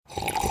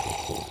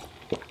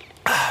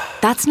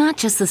That's not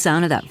just the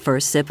sound of that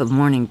first sip of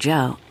Morning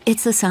Joe.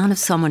 It's the sound of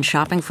someone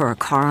shopping for a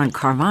car on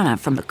Carvana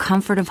from the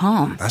comfort of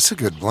home. That's a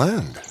good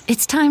blend.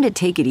 It's time to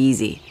take it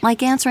easy,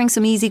 like answering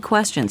some easy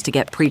questions to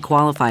get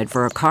pre-qualified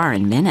for a car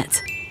in minutes.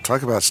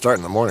 Talk about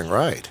starting the morning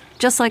right.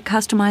 Just like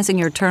customizing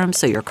your terms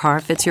so your car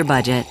fits your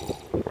budget.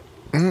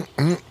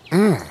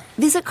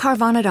 Visit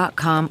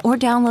Carvana.com or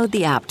download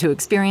the app to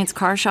experience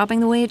car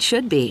shopping the way it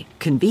should be.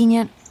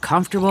 Convenient,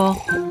 comfortable.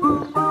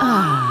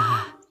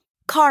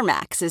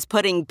 CarMax is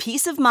putting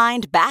peace of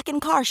mind back in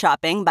car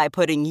shopping by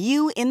putting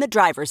you in the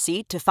driver's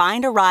seat to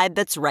find a ride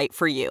that's right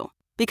for you.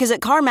 Because at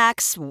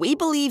CarMax, we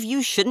believe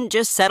you shouldn't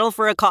just settle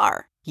for a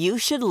car. You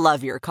should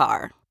love your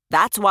car.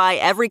 That's why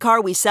every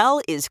car we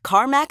sell is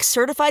CarMax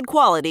certified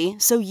quality,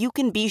 so you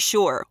can be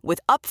sure with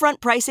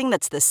upfront pricing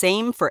that's the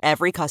same for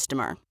every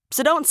customer.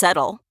 So don't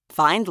settle.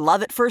 Find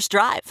love at first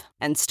drive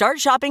and start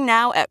shopping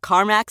now at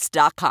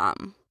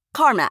CarMax.com.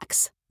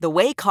 CarMax, the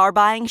way car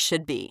buying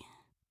should be.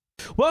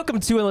 Welcome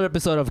to another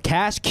episode of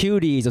Cash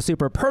Cuties, a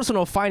super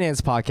personal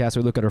finance podcast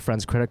where we look at our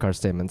friends' credit card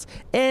statements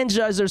and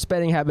judge their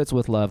spending habits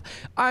with love.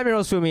 I'm your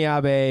host,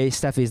 Fumiabe.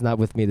 Steffi's not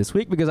with me this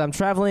week because I'm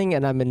traveling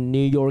and I'm in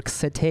New York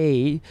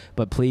City,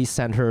 but please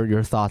send her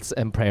your thoughts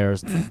and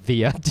prayers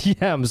via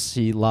DMs.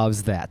 She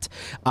loves that.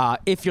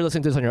 If you're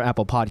listening to this on your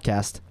Apple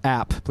Podcast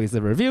app, please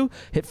leave a review,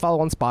 hit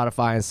follow on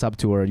Spotify, and sub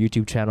to our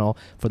YouTube channel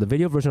for the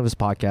video version of this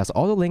podcast.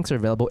 All the links are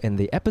available in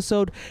the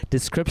episode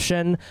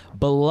description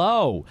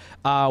below.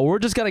 We're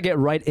just going to get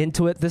right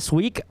into it this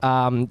week.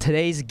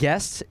 Today's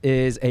guest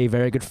is a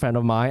very good friend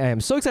of mine. I am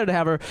so excited to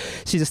have her.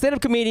 She's a stand-up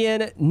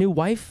comedian, new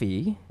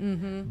wifey,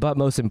 but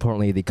most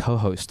importantly, the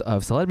co-host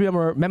of Celebrity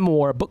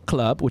Memoir Book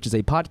Club, which is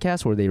a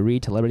podcast where they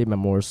read celebrity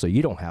memoirs so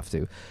you don't have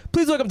to.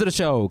 Please welcome to the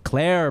show,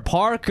 Claire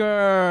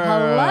Parker.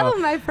 Hello,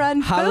 my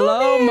friend.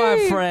 Hello, Philly.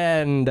 my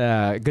friend.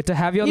 Good to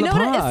have you on the pod.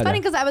 You know what? It's funny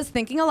because I was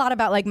thinking a lot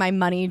about like my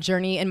money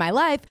journey in my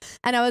life,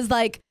 and I was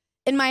like,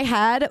 in my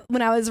head,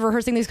 when I was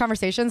rehearsing these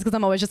conversations, because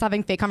I'm always just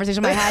having fake conversations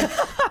in my head,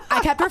 I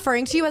kept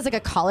referring to you as like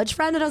a college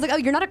friend. And I was like, oh,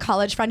 you're not a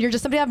college friend. You're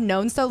just somebody I've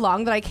known so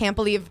long that I can't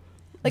believe,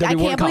 like, I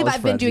can't believe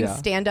I've been doing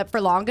stand-up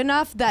for long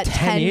enough that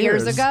 10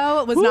 years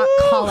ago was not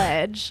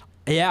college.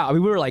 Yeah, I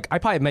mean, we were like, I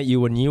probably met you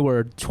when you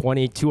were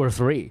 22 or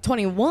 3.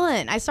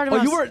 21. I started.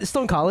 Oh, you were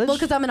still in college? Well,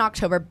 because I'm an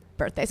October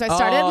birthday, so I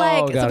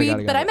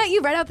started but I met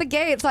you right out the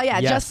gate. So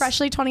yeah, just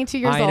freshly 22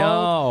 years old. I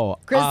know.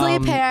 Grizzly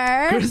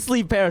pear.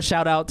 Grizzly pear.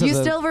 Shout out to you.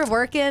 Still were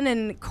working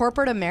in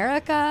corporate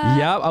America.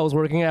 Yeah, I was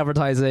working in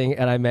advertising,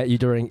 and I met you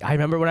during. I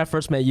remember when I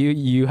first met you.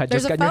 You had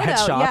just gotten your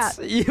headshots.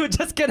 Yeah. You would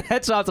just get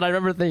headshots, and I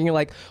remember thinking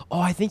like,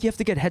 oh, I think you have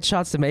to get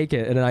headshots to make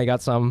it, and then I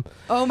got some.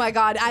 Oh my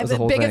god!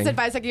 The biggest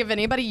advice I can give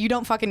anybody: you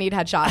don't fucking need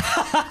headshots.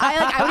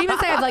 I wouldn't even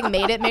say I've like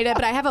made it,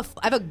 but I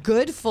have a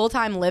good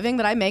full-time living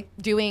that I make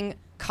doing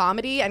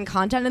comedy and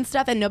content and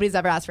stuff, and nobody's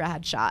ever asked for a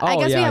headshot. I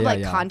guess we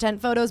have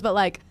content photos, but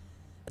like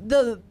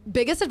the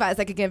biggest advice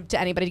I could give to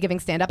anybody giving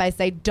stand-up, I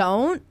say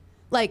don't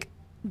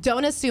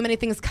assume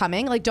anything's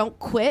coming. Like, don't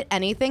quit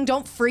anything.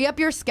 Don't free up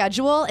your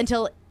schedule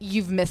until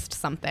you've missed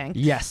something.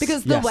 Yes.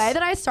 Because the way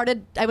that I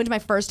started, I went to my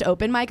first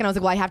open mic and I was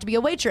like, well, I have to be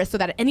a waitress so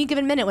that at any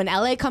given minute when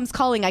LA comes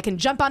calling, I can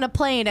jump on a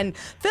plane and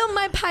film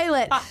my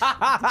pilot.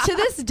 To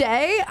this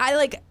day,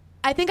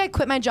 I think I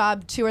quit my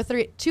job a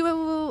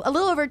little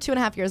over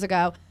 2.5 years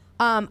ago.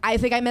 I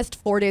think I missed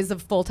 4 days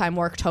of full-time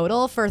work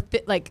total for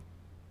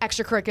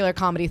extracurricular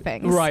comedy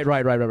things. Right.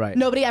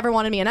 Nobody ever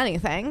wanted me in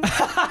anything.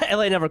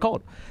 LA never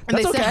called.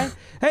 That's okay.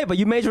 Hey, but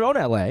you made your own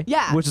LA.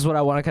 Yeah. Which is what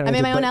I want to kind of I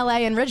made my own LA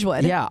in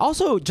Ridgewood. Yeah.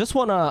 Also, just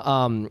want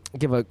to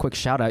give a quick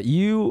shout out.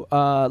 You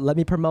let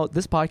me promote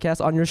this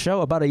podcast on your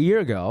show about a year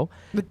ago,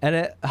 and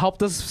it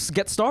helped us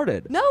get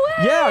started. No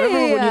way. Yeah. I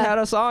remember when you had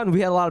us on, we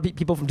had a lot of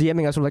people from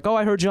DMing us who were like, oh,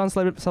 I heard you on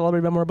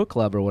Celebrity Memoir Book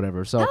Club or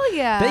whatever. So hell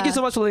yeah. Thank you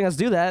so much for letting us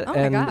do that. Oh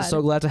and my God.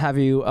 So glad to have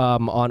you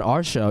on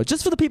our show.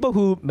 Just for the people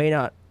who may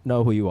not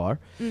know who you are,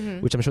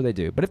 which I'm sure they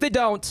do. But if they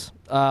don't,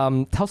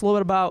 tell us a little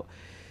bit about,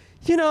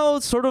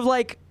 sort of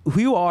like who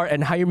you are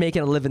and how you're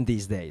making a living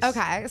these days.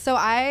 Okay, so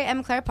I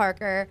am Claire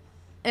Parker,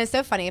 and it's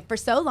so funny. For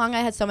so long, I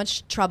had so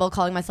much trouble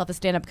calling myself a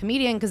stand-up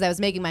comedian because I was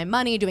making my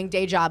money doing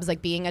day jobs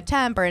like being a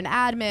temp or an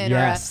admin.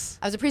 Yes.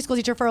 I was a preschool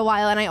teacher for a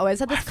while, and I always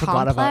had this complex.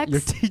 Forgot about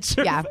your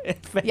teacher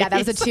phase. Yeah, that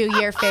was a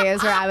 2-year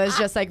phase where I was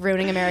just like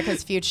ruining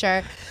America's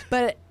future.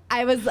 But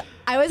I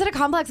always had a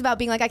complex about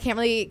being like, I can't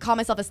really call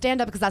myself a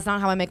stand-up because that's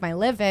not how I make my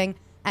living.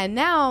 And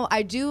now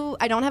I don't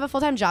have a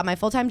full-time job. My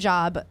full-time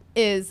job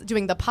is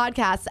doing the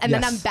podcast. And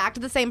then I'm back to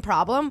the same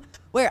problem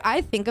where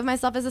I think of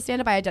myself as a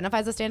stand-up. I identify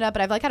as a stand-up,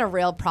 but I've like had a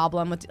real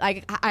problem with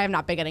I am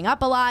not big getting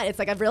up a lot. It's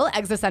like a real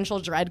existential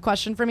dread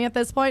question for me at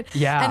this point.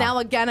 Yeah. And now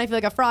again, I feel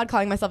like a fraud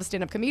calling myself a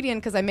stand-up comedian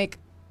because I make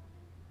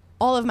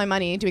all of my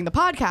money doing the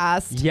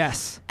podcast.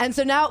 Yes. And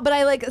so now, but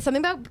I like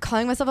something about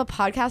calling myself a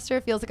podcaster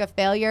feels like a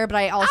failure, but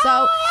I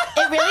also,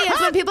 it really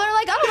is when people are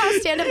like, oh, how's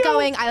stand-up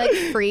going? I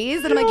like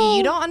freeze. And I'm like,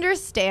 you don't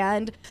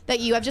understand that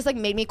you have just like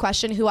made me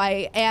question who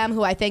I am,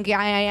 who I think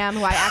I am,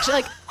 who I actually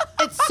like.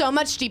 It's so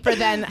much deeper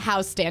than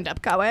how's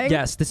stand-up going.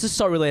 Yes, this is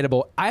so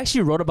relatable. I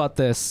actually wrote about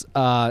this,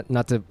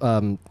 not to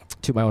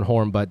toot my own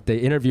horn, but they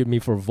interviewed me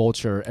for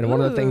Vulture, and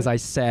one of the things I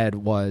said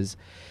was,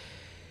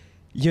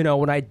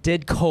 when I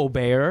did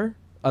Colbert,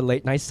 a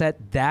late night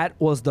set, that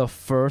was the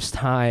first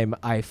time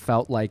I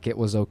felt like it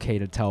was okay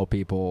to tell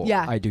people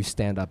I do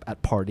stand up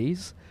at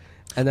parties.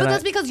 And then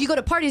that's because you go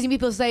to parties and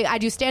people say, I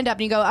do stand up,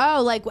 and you go,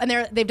 oh, like,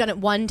 and they've done it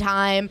one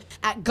time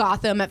at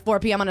Gotham at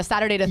 4 p.m. on a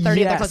Saturday to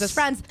 30 of their closest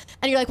friends.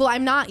 And you're like, well,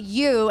 I'm not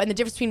you. And the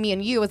difference between me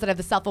and you is that I have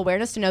the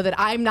self-awareness to know that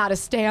I'm not a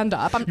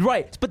stand-up.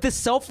 Right. But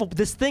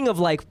this thing of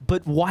like,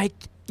 but why,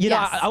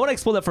 I want to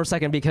explore that for a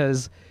second,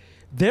 because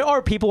there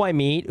are people I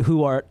meet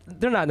who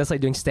they're not necessarily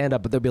doing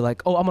stand-up, but they'll be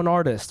like, oh, I'm an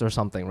artist or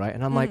something, right?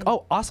 And I'm like,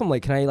 oh, awesome.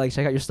 Like, can I like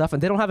check out your stuff?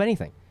 And they don't have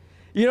anything.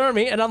 You know what I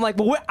mean? And I'm like,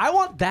 well, I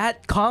want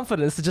that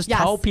confidence to just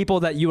tell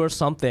people that you are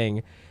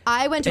something.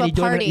 I went to a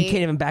party. You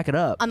can't even back it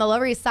up. On the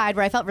Lower East Side,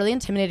 where I felt really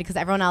intimidated because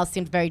everyone else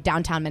seemed very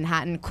downtown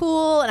Manhattan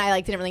cool, and I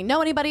like didn't really know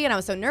anybody, and I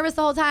was so nervous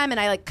the whole time, and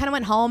I like kind of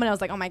went home and I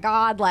was like, oh my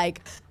God, like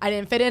I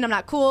didn't fit in, I'm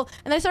not cool.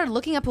 And then I started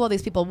looking up who all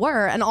these people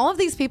were, and all of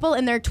these people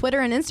in their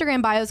Twitter and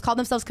Instagram bios called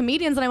themselves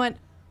comedians, and I went,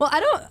 well, I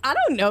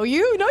don't know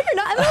you. No, you're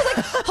not. And I was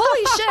like,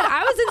 holy shit,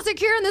 I was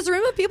insecure in this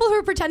room of people who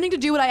are pretending to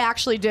do what I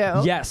actually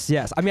do. Yes.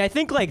 I mean, I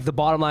think like the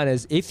bottom line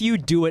is if you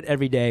do it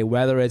every day,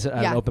 whether it's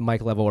at an open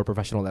mic level or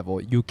professional level,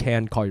 you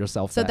can call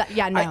yourself that.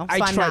 I'm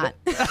not.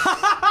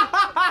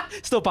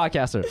 Still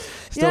podcaster.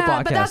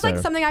 But that's like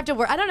something I have to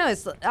work. I don't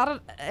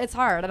know. It's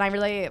hard. And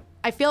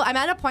I feel I'm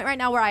at a point right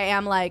now where I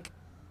am like,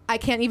 I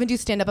can't even do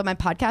stand-up at my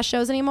podcast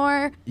shows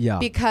anymore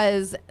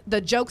because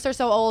the jokes are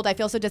so old. I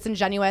feel so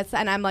disingenuous.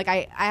 And I'm like,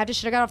 I have to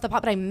shit it off the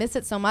pot, but I miss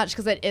it so much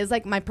because it is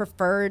like my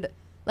preferred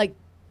like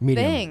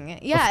medium thing.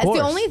 Yeah, it's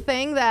the only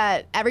thing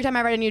that every time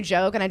I write a new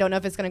joke and I don't know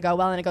if it's going to go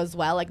well and it goes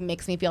well, like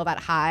makes me feel that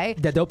high.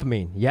 The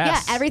dopamine,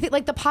 yes. Yeah, everything.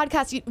 Like the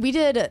podcast we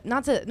did,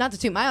 not to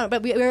toot my own,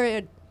 but we were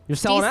at You're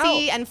selling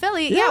DC out. and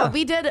Philly. Yeah,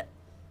 we did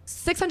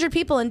 600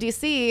 people in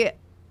DC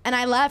and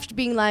I left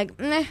being like,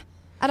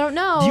 I don't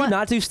know. Do you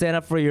not do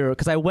stand-up for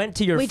because I went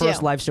to your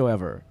first live show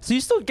ever. So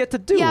you still get to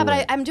do it.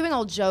 But I'm doing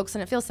old jokes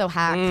and it feels so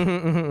hacked.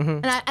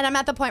 And I'm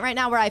at the point right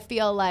now where I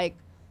feel like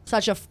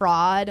such a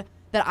fraud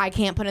that I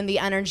can't put in the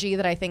energy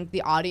that I think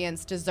the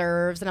audience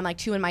deserves. And I'm like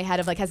too in my head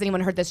of like, has anyone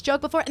heard this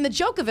joke before? And the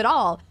joke of it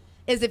all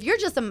is if you're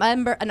just an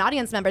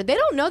audience member, they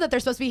don't know that they're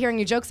supposed to be hearing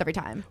your jokes every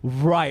time.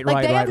 Right.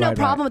 They have no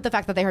problem with the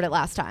fact that they heard it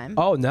last time.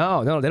 Oh,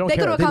 no, they don't care. They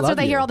go to a concert,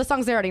 they hear all the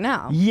songs they already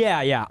know.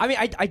 Yeah. I mean,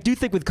 I do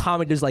think with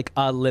comedy there's like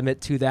a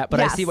limit to that, but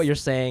I see what you're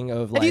saying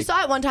of like... If you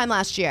saw it one time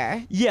last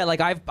year. Yeah,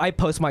 like I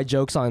post my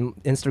jokes on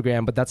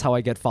Instagram, but that's how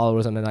I get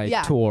followers, and then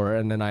I tour,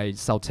 and then I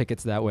sell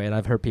tickets that way, and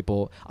I've heard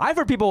people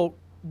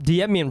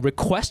DM me and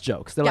request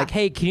jokes. They're like,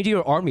 hey, can you do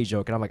your army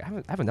joke? And I'm like, I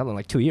haven't done it in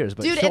like 2 years,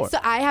 but dude, sure.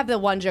 I have the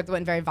one joke that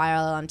went very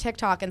viral on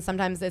TikTok, and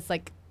sometimes it's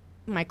like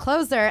my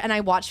closer, and I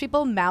watch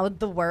people mouth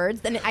the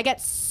words, and I get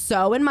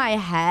so in my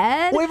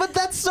head. Wait, but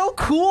that's so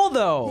cool,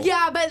 though.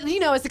 Yeah, but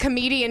as a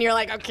comedian, you're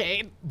like,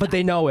 okay. But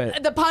they know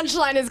it. The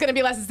punchline is going to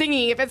be less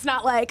zingy if it's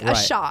not like a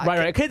shock.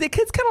 Right.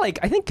 It's kind of like,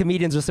 I think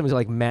comedians are similar to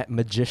like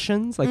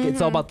magicians. Like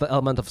it's all about the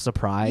element of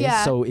surprise.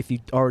 Yeah. So if you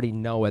already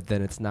know it,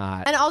 then it's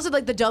not. And also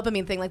like the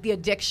dopamine thing, like the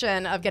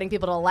addiction of getting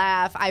people to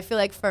laugh. I feel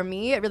like for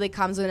me, it really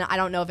comes when I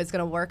don't know if it's going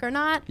to work or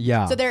not.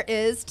 Yeah. So there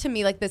is, to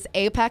me, like this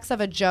apex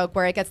of a joke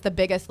where it gets the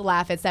biggest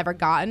laugh it's ever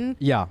gotten.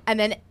 Yeah. And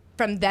then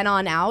from then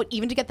on out,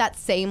 even to get that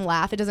same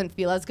laugh, it doesn't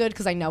feel as good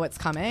because I know it's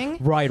coming.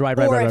 Right.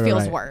 Or it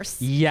feels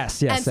worse.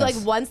 Yes. And so like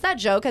once that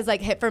joke has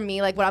like hit for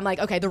me, like when I'm like,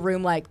 okay, the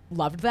room like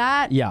loved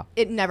that. Yeah.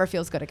 It never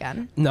feels good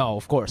again. No,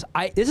 of course.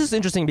 This is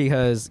interesting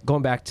because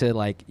going back to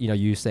like,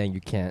 you saying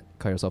you can't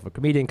call yourself a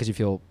comedian because you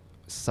feel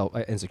so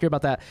insecure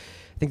about that.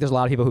 I think there's a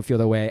lot of people who feel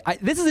that way.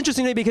 This is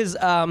interesting to me because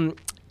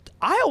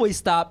I always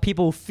thought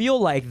people feel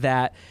like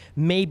that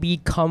maybe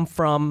come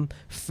from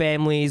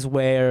families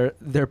where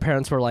their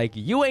parents were like,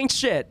 you ain't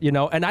shit,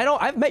 and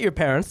I've met your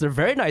parents. They're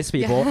very nice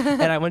people.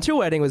 And I went to your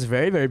wedding. It was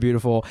very, very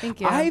beautiful.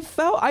 Thank you. I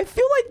feel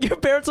like your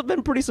parents have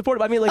been pretty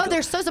supportive. I mean, like,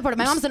 they're so supportive.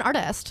 My mom's an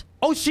artist.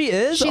 Oh, she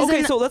is?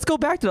 So let's go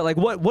back to that. Like,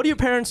 what do your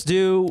parents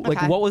do? Okay.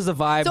 Like, what was the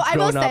vibe So I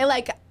will say, up?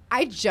 like,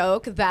 I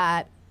joke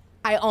that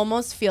I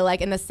almost feel like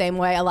in the same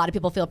way a lot of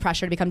people feel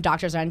pressure to become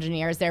doctors or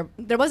engineers. There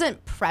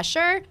wasn't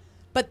pressure,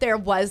 but there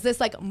was this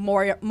like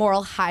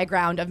moral high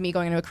ground of me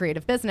going into a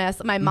creative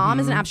business. My mom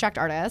is an abstract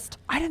artist.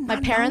 I didn't know.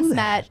 My parents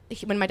met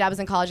when my dad was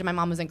in college and my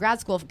mom was in grad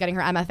school getting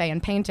her MFA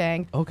in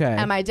painting. Okay.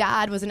 And my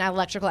dad was an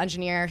electrical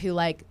engineer who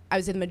like I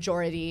would say the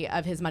majority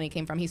of his money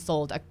came from he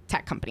sold a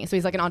tech company. So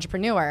he's like an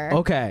entrepreneur.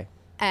 Okay.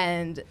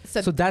 And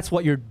so that's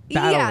what you're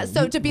battling. Yeah,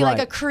 so to be like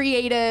a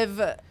creative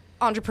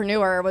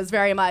entrepreneur was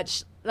very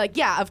much like,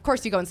 yeah, of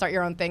course you go and start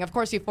your own thing. Of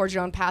course you forge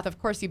your own path.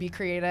 Of course you be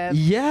creative.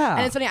 Yeah.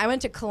 And it's funny, I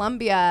went to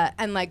Columbia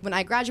and like when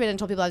I graduated and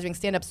told people I was doing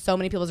stand-up, so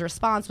many people's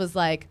response was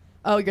like,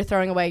 oh, you're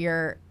throwing away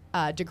your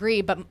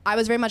degree. But I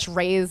was very much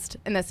raised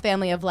in this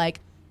family of like,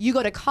 you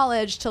go to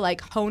college to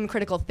like hone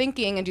critical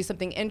thinking and do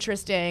something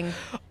interesting.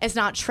 It's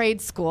not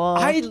trade school.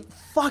 I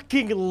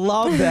fucking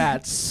love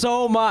that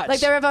so much. Like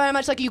they're very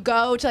much like you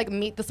go to like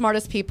meet the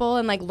smartest people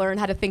and like learn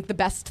how to think the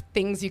best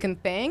things you can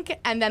think,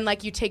 and then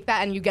like you take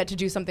that and you get to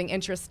do something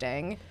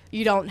interesting.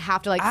 You don't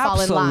have to like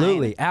fall in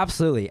line.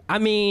 Absolutely. I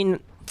mean,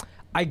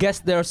 I guess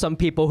there are some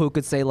people who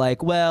could say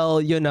like, well,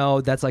 you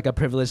know, that's like a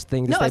privileged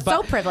thing to say. No, it's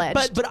so privileged.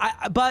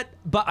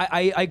 But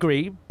I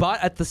agree.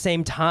 But at the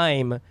same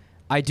time,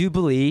 I do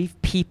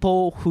believe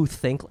people who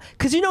think,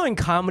 because you know, in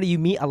comedy you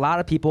meet a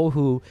lot of people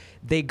who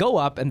they go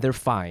up and they're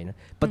fine,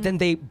 but then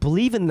they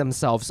believe in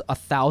themselves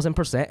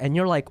 1,000%, and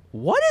you're like,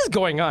 what is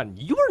going on?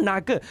 You are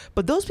not good.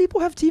 But those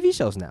people have TV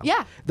shows now.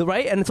 Yeah.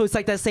 Right? And so it's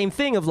like that same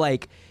thing of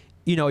like,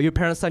 you know, your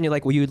parents telling you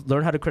like, well, you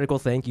learn how to critical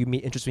think, you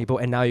meet interesting people,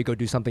 and now you go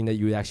do something that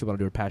you actually want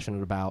to do or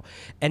passionate about.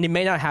 And it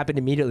may not happen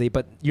immediately,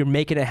 but you're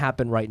making it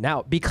happen right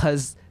now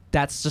because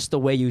that's just the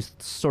way you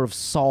sort of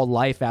saw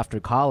life after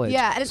college.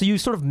 Yeah. And so you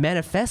sort of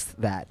manifest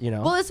that, you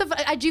know? Well,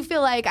 I do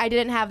feel like I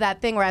didn't have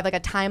that thing where I have like a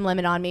time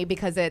limit on me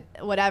because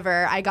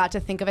I got to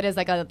think of it as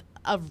like a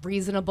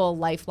reasonable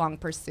lifelong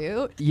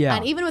pursuit. Yeah.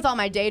 And even with all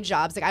my day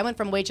jobs, like I went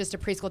from waitress to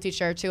preschool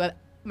teacher to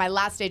my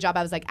last day job,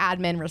 I was like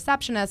admin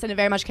receptionist. And it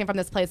very much came from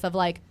this place of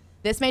like,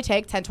 this may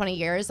take 10, 20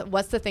 years.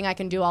 What's the thing I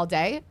can do all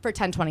day for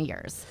 10, 20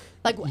 years?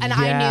 Like, and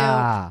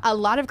I knew a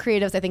lot of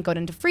creatives, I think, go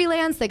into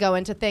freelance. They go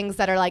into things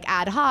that are like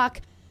ad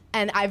hoc.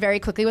 And I very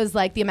quickly was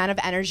like, the amount of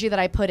energy that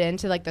I put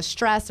into like the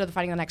stress or the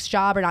finding the next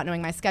job or not knowing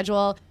my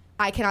schedule,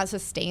 I cannot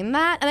sustain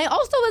that. And I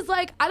also was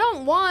like,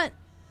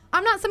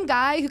 I'm not some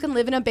guy who can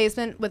live in a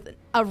basement with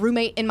a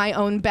roommate in my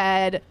own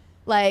bed,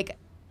 like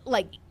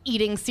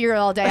eating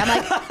cereal all day. I'm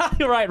like,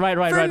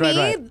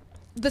 right.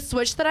 The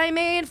switch that I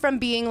made from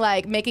being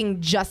like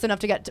making just enough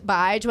to get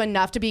by to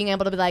enough to being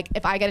able to be like,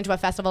 if I get into a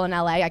festival in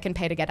LA, I can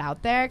pay to get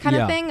out there kind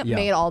of thing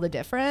made all the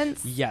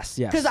difference. Yes.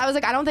 Because I was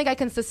like, I don't think I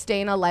can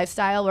sustain a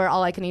lifestyle where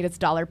all I can eat is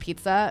 $1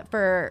 pizza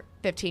for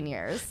 15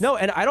 years. No,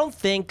 and I don't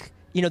think,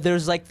 you know,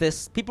 there's like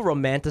this, people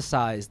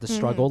romanticize the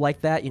struggle like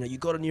that. You know, you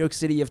go to New York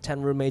City, you have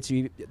 10 roommates,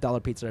 you eat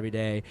 $1 pizza every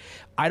day.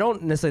 I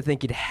don't necessarily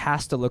think it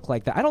has to look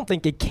like that. I don't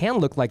think it can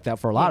look like that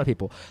for a lot of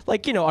people.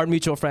 Like, you know, our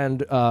mutual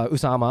friend,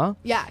 Usama.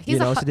 Yeah, he's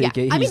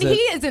Siddiqui, I mean, he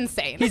is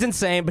insane. He's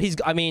insane, but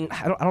I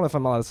don't know if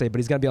I'm allowed to say, but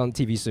he's going to be on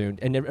TV soon.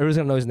 And everyone's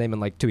going to know his name in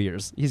like 2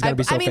 years. He's going to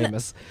be so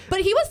famous.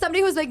 But he was somebody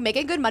who was like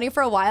making good money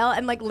for a while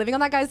and like living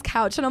on that guy's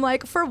couch. And I'm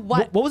like, for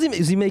what? What was he?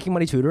 Is he making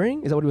money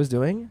tutoring? Is that what he was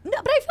doing? No,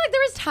 but I feel like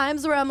there was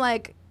times where I'm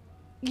like,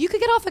 you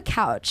could get off a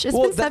couch. It's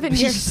been 7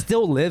 years. He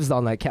still lives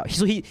on that couch.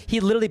 So he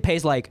literally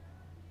pays like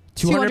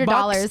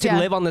 $200 to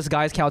live on this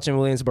guy's couch in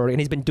Williamsburg, and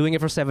he's been doing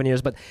it for 7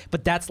 years. But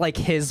that's like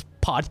his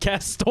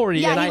podcast story.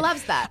 Yeah, and he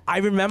loves that. I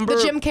remember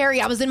the Jim Carrey.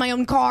 I was in my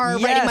own car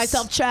writing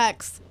myself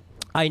checks.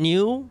 I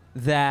knew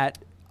that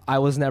he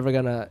was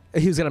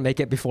gonna make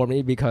it before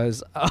me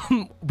because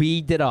we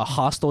did a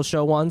hostel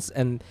show once,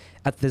 and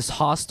at this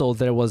hostel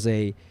there was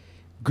a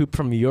group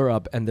from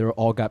Europe, and they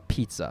all got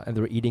pizza, and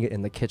they were eating it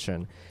in the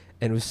kitchen.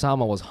 And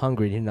Usama was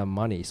hungry, he didn't have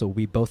money, so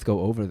we both go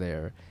over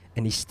there,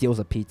 and he steals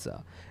a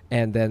pizza.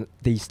 And then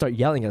they start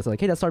yelling at us, like,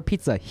 hey, that's our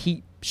pizza.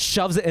 He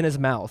shoves it in his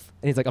mouth,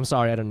 and he's like, I'm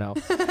sorry, I don't know.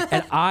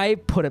 And I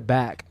put it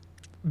back.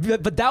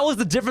 But that was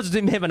the difference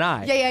between him and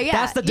I. Yeah.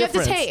 That's the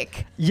difference. You have to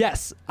take.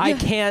 Yes, I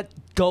can't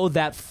go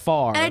that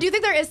far. And I do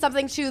think there is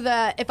something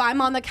to if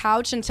I'm on the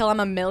couch until I'm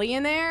a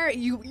millionaire,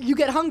 you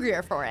get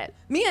hungrier for it.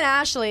 Me and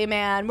Ashley,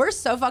 man, we're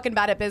so fucking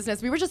bad at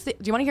business. We were just, do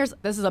you want to hear,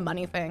 this is a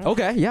money thing.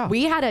 Okay, yeah.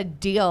 We had a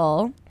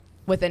deal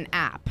with an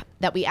app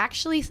that we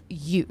actually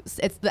use.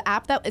 It's the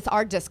app it's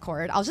our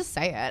Discord. I'll just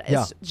say it.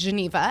 It's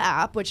Geneva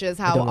app, which is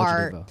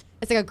how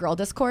it's like a girl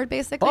Discord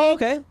basically. Oh,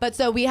 okay. But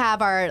so we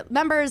have our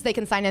members, they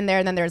can sign in there,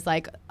 and then there's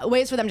like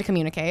ways for them to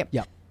communicate.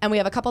 Yeah. And we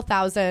have a couple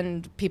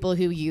thousand people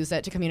who use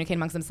it to communicate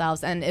amongst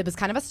themselves. And it was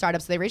kind of a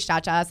startup, so they reached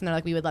out to us and they're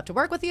like, we would love to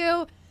work with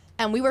you.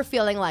 And we were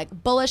feeling like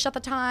bullish at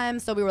the time.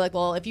 So we were like,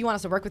 well, if you want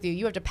us to work with you,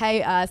 you have to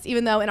pay us.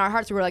 Even though in our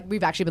hearts we were like,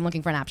 we've actually been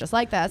looking for an app just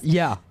like this.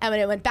 Yeah. And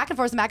when it went back and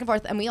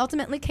forth, and we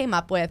ultimately came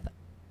up with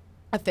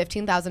a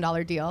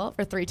 $15,000 deal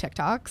for 3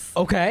 TikToks.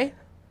 Okay.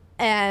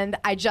 And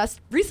I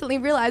just recently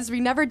realized we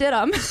never did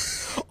them.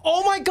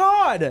 Oh my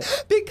God.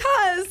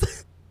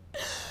 Because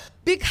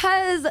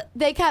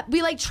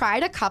we like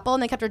tried a couple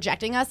and they kept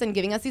rejecting us and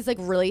giving us these like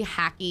really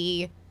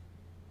hacky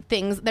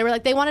things. They were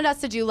like, they wanted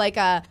us to do like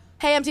a,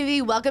 hey,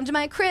 MTV, welcome to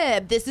my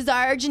crib. This is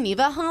our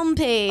Geneva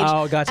homepage.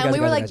 Oh, gotcha. And we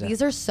were like,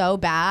 these are so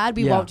bad.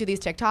 We won't do these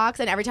TikToks.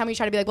 And every time we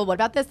try to be like, well, what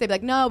about this? They'd be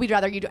like, no, we'd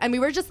rather you do. And we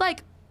were just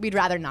like, we'd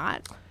rather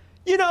not.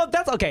 You know,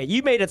 that's okay.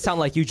 You made it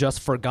sound like you just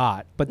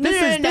forgot, but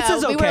this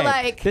is okay. We were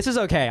like, this is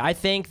okay. I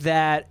think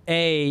that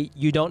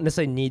you don't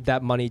necessarily need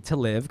that money to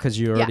live because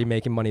you're already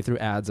making money through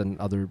ads and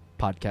other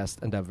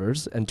podcast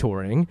endeavors and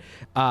touring.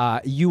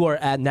 You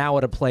are now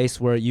at a place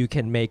where you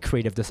can make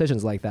creative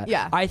decisions like that.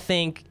 Yeah. I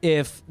think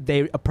if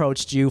they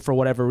approached you for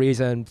whatever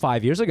reason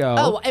 5 years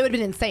ago, it would have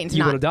been insane.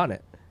 You would have done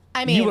it.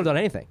 I mean, you would have done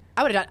anything.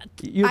 I would have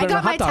done. I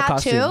got my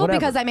tattoo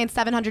because I made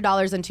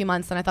 $700 in 2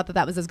 months, and I thought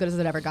that was as good as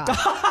it ever got.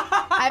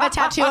 I have a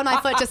tattoo on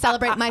my foot to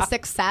celebrate my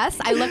success.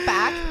 I look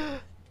back,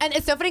 And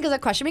it's so funny because a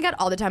question we get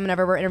all the time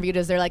whenever we're interviewed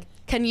is they're like,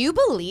 can you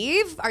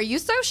believe, are you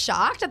so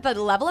shocked at the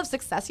level of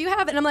success you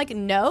have? And I'm like,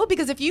 no,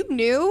 because if you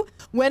knew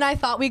when I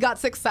thought we got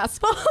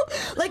successful,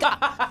 like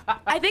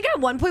I think at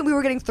one point we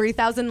were getting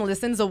 3,000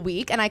 listens a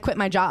week and I quit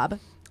my job.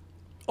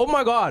 Oh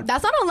my God.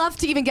 That's not enough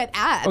to even get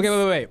ads. Okay,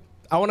 wait.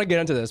 I want to get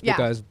into this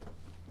because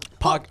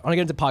I want to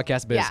get into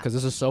podcast biz because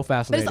this is so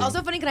fascinating. But it's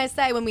also funny, can I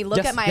say, when we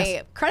look at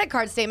my credit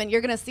card statement,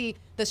 you're going to see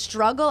the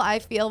struggle I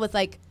feel with,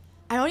 like,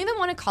 I don't even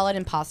want to call it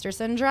imposter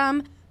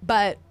syndrome,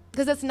 but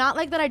because it's not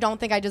like that I don't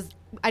think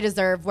I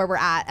deserve where we're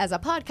at as a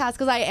podcast,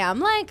 because I am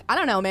like, I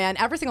don't know, man,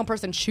 every single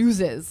person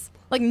chooses.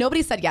 Like,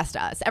 nobody said yes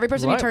to us. Every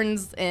person who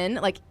turns in,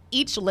 like,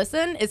 each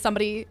listen is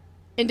somebody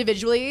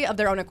individually of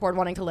their own accord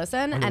wanting to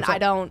listen, 100%. And I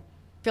don't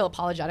feel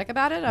apologetic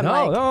about it.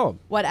 I'm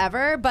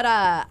whatever. But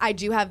I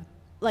do have,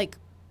 like,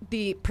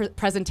 the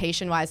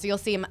presentation-wise. So you'll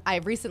see,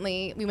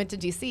 we went to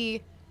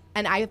D.C.,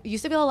 and I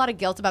used to feel a lot of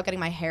guilt about getting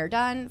my hair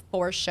done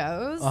for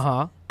shows.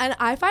 And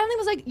I finally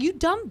was like, you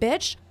dumb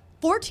bitch.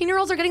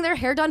 14-year-olds are getting their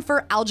hair done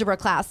for algebra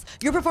class.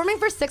 You're performing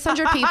for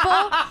 600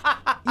 people.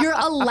 You're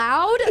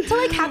allowed to,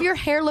 like, have your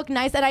hair look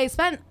nice. And I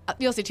spent,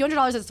 you'll see,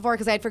 $200 at Sephora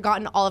because I had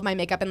forgotten all of my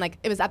makeup. And, like,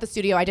 it was at the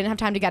studio. I didn't have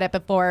time to get it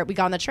before we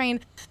got on the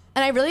train.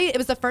 And it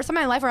was the first time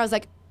in my life where I was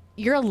like,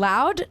 you're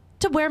allowed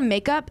to wear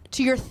makeup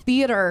to your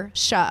theater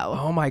show.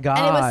 Oh my God.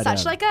 And it was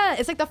such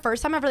it's like the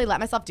first time I've really let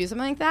myself do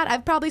something like that.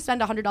 I've probably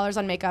spent $100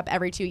 on makeup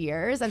every 2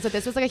 years. And so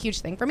this was like a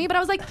huge thing for me. But I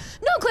was like,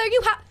 no, Claire,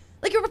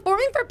 you're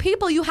performing for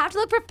people. You have to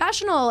look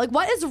professional. Like,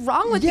 what is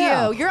wrong with you?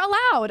 You're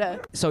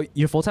allowed. So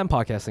you're full-time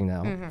podcasting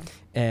now,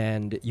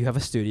 and you have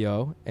a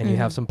studio, and you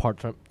have some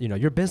part-time, you're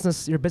you're a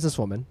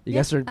businesswoman. You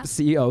guys are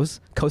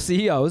CEOs,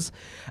 co-CEOs.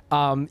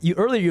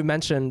 You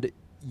mentioned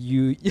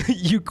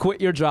you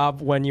quit your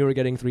job when you were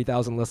getting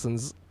 3,000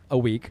 listens a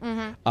week,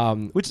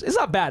 which is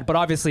not bad, but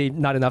obviously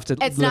not enough to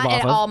live off of. It's not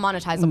at all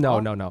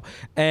monetizable. No.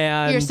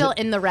 And you're still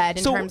in the red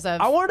in terms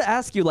of... I wanted to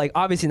ask you, like,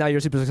 obviously now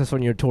you're super successful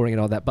and you're touring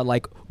and all that, but,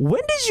 like,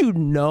 when did you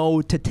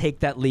know to take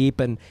that leap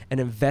and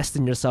invest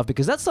in yourself?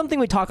 Because that's something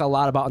we talk a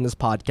lot about on this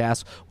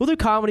podcast. Whether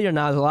comedy or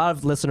not, there's a lot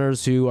of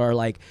listeners who are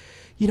like,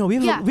 we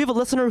have a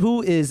listener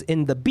who is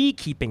in the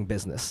beekeeping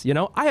business.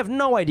 I have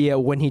no idea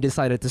when he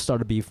decided to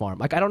start a bee farm.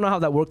 Like, I don't know how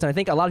that worked, and I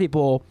think a lot of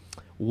people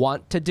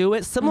want to do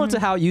it. Similar to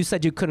how you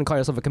said you couldn't call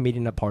yourself a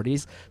comedian at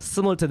parties.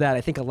 Similar to that,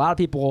 I think a lot of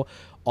people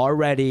are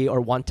ready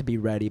or want to be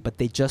ready, but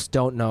they just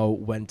don't know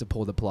when to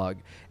pull the plug.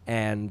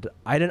 And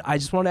I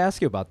just want to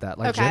ask you about that.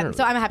 Like, okay, generally.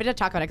 So I'm happy to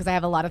talk about it because I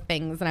have a lot of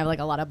things and I have, like,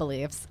 a lot of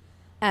beliefs.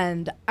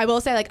 And I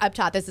will say, like, up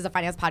top, this is a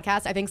finance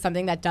podcast. I think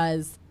something that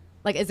does...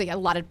 like, is like a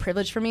lot of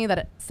privilege for me that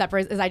it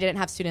separates is I didn't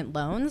have student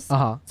loans.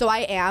 So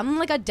I am,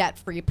 like, a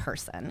debt-free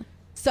person.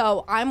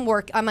 So I'm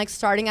like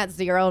starting at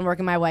zero and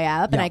working my way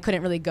up, and I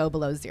couldn't really go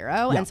below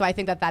zero. And so I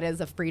think that is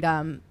a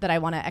freedom that I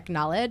want to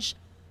acknowledge.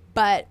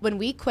 But when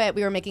we quit,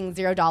 we were making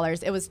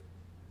 $0. It was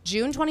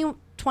June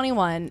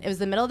 2021. It was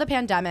the middle of the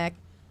pandemic,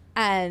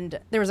 and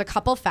there was a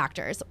couple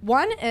factors.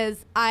 One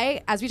is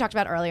as we talked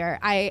about earlier,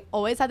 I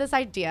always had this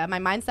idea. My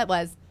mindset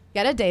was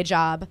get a day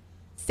job,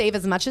 save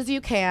as much as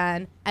you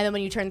can, and then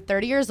when you turn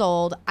 30 years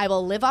old, I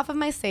will live off of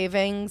my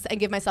savings and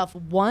give myself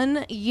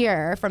 1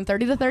 year from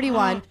 30 to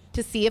 31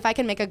 to see if I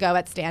can make a go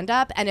at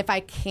stand-up. And if I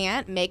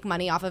can't make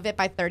money off of it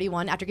by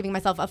 31, after giving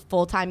myself a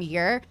full-time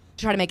year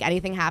to try to make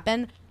anything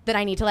happen, then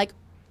I need to, like,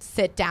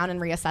 sit down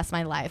and reassess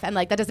my life. And,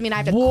 like, that doesn't mean I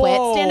have to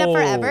quit stand-up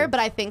forever, but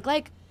I think,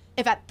 like,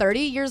 if at 30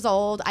 years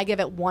old, I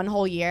give it 1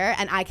 whole year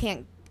and I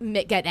can't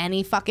get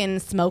any fucking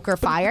smoke or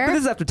fire. But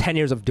this is after 10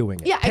 years of doing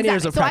it. Yeah, 10 exactly.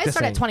 years of so practicing. I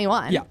started at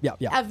 21.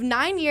 Yeah. Of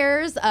 9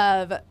 years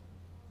of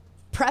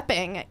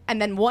prepping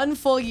and then 1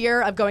 full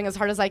year of going as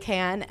hard as I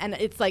can, and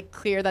it's, like,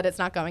 clear that it's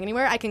not going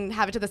anywhere. I can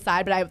have it to the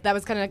side, but that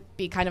was going to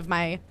be kind of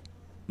my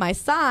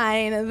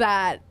sign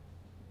that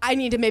I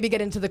need to maybe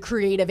get into the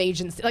creative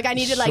agency. Like, I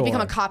need to, like,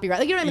 become a copywriter.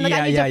 Like, you know what I mean? Like,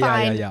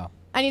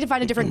 I need to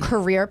find a different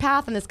career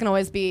path, and this can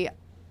always be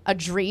a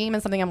dream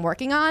and something I'm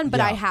working on, but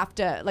I have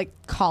to, like,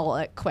 call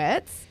it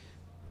quits.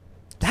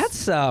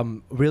 That's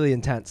really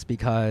intense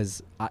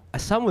because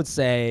some would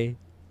say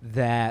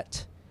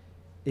that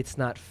it's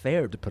not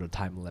fair to put a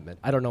time limit.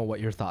 I don't know what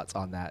your thoughts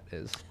on that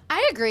is.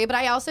 I agree, but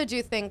I also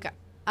do think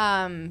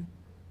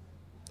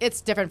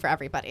it's different for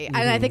everybody. And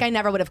I think I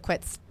never would have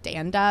quit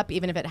stand-up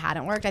even if it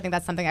hadn't worked. I think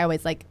that's something I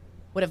always, like,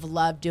 would have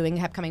loved doing,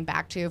 kept coming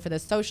back to for the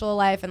social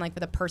life and, like, for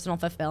the personal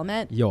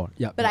fulfillment.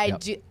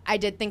 I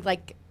did think,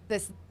 like,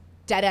 this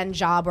dead-end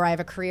job where I have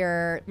a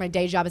career, my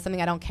day job is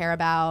something I don't care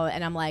about,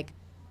 and I'm like,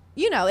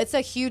 it's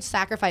a huge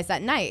sacrifice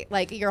at night.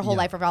 Like, your whole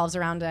life revolves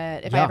around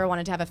it. If I ever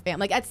wanted to have a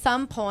family, like, at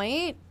some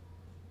point,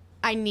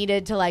 I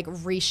needed to, like,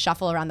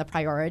 reshuffle around the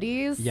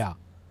priorities. Yeah.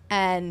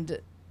 And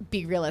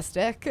be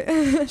realistic.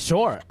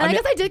 Sure. And I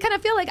guess I did kind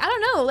of feel like, I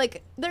don't know,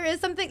 like, there is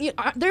something,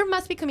 there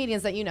must be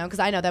comedians that because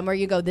I know them, where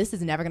you go, this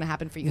is never going to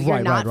happen for you.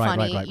 You're not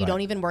funny. You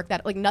don't even work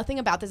that, like, nothing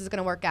about this is going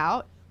to work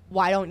out.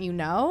 Why don't you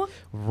know?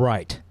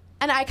 Right.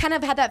 And I kind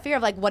of had that fear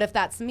of, like, what if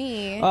that's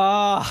me?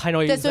 I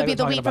know this would be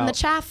the wheat from the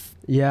chaff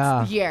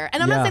year.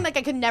 And I'm not saying, like,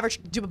 I could never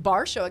do a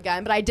bar show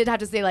again, but I did have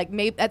to say, like,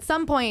 maybe at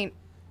some point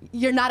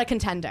you're not a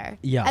contender.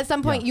 Yeah. At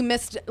some point, you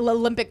missed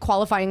Olympic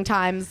qualifying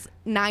times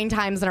 9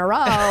 times in a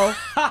row,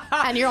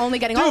 and you're only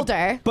getting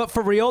older. But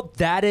for real,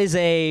 that is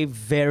a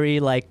very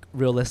like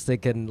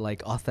realistic and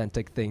like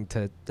authentic thing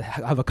to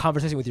have a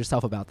conversation with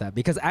yourself about that.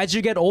 Because as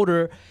you get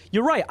older,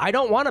 you're right. I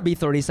don't want to be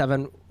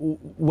 37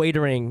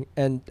 waitering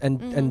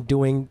and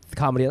doing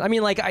comedy. I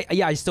mean, like,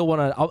 I still want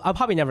to. I'll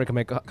probably never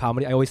make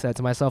comedy. I always say that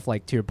to myself,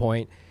 like to your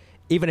point.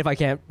 Even if I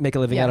can't make a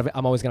living out of it,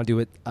 I'm always gonna do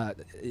it, a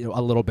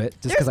little bit,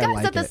 just because I like it. There's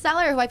guys at the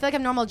Cellar who I feel like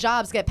have normal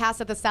jobs, get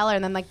passed at the Cellar,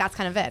 and then like that's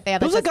kind of it. They have.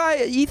 There was a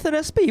guy, Ethan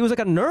SB. He was like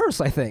a nurse,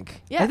 I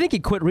think. Yeah. I think he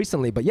quit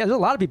recently, but yeah, there's a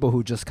lot of people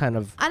who just kind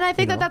of. And I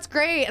think that's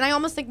great. And I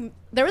almost think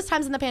there was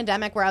times in the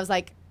pandemic where I was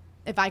like,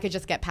 if I could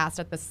just get passed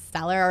at the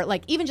Cellar, or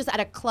like even just at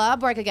a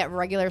club where I could get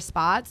regular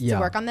spots to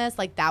work on this,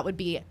 like that would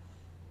be,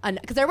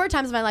 because there were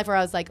times in my life where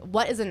I was like,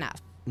 what is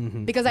enough?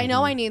 Because I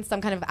know I need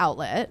some kind of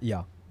outlet.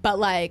 Yeah. But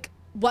like,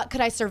 what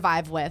could I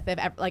survive with if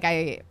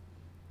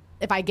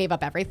I gave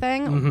up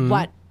everything,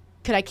 what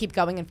could I keep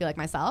going and feel like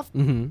myself?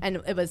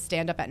 And it was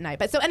stand up at night.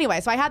 But so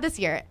anyway, so I had this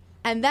year,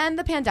 and then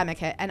the pandemic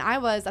hit, and I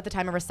was at the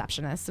time a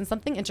receptionist. And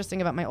something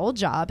interesting about my old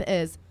job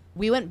is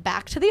we went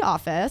back to the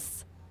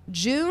office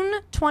June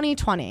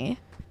 2020.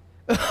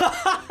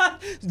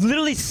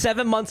 Literally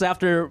 7 months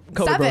after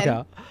COVID broke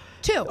out.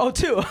 2. Oh,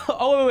 2.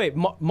 Oh, wait.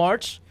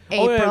 March?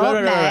 April,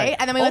 right. May,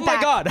 and then we went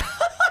back. Oh, my God.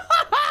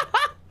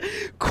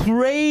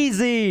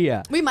 Crazy.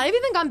 We might have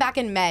even gone back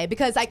in May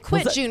because I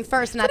quit June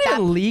 1st. And is that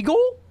illegal?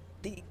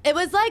 It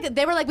was like,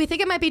 they were like, we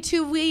think it might be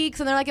 2 weeks.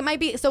 And they're like, it might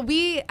be. So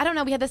I don't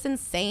know, we had this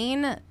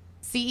insane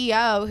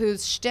CEO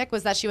whose shtick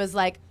was that she was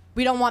like,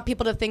 we don't want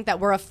people to think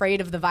that we're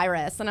afraid of the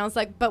virus. And I was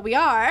like, but we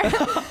are.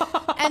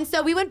 And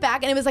so we went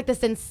back, and it was like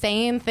this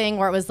insane thing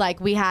where it was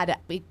like we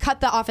cut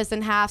the office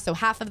in half, so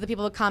half of the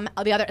people would come,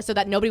 the other, so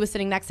that nobody was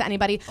sitting next to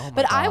anybody.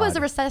 But God. I was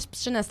a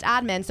receptionist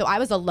admin, so I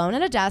was alone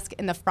at a desk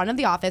in the front of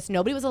the office.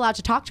 Nobody was allowed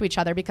to talk to each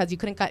other because you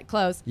couldn't get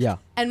close. Yeah.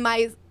 And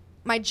my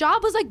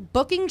job was like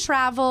booking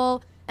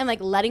travel and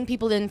like letting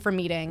people in for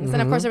meetings.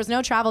 And of course there was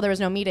no travel, there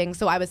was no meetings.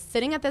 So I was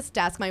sitting at this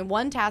desk. My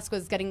one task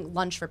was getting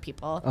lunch for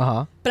people.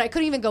 But I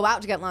couldn't even go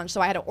out to get lunch, so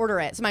I had to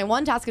order it. So my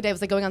one task a day was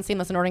like going on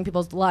Seamless and ordering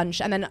people's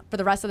lunch. And then for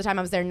the rest of the time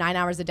I was there 9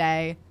 hours a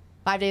day,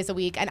 5 days a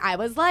week. And I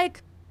was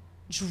like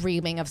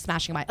dreaming of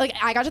smashing like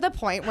I got to the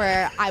point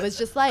where I was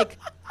just like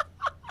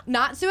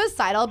not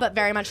suicidal, but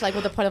very much like,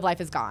 well, the point of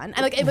life is gone. And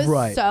like it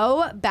was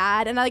so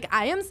bad. And like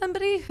I am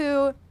somebody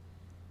who,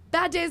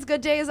 bad days,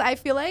 good days, I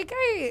feel like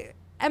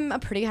I'm a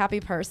pretty happy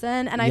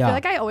person, and I feel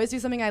like I always do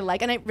something I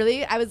like. And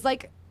I was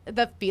like,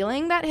 the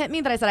feeling that hit me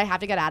that I said I have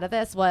to get out of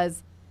this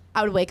was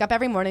I would wake up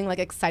every morning like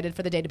excited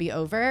for the day to be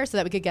over so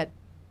that we could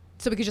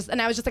just,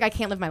 and I was just like, I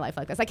can't live my life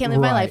like this. I can't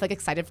live my life like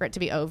excited for it to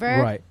be over.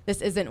 Right.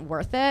 This isn't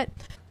worth it.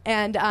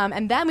 And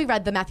then we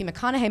read the Matthew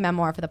McConaughey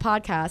memoir for the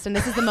podcast, and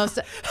this is the most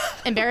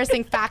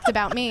embarrassing fact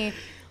about me.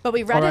 But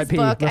we read his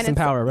book. Rest in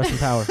power. Rest in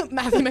power.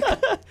 Matthew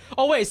McConaughey.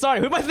 Oh, wait. Sorry.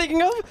 Who am I thinking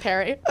of?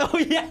 Perry. Oh,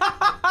 yeah.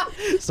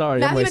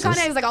 Sorry. Matthew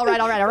McConaughey is like, all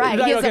right.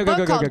 He has a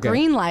book called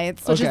Green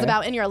Lights, which is Okay.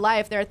 about in your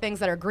life, there are things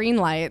that are green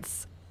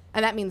lights,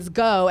 and that means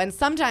go. And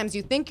sometimes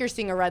you think you're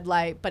seeing a red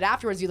light, but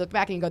afterwards you look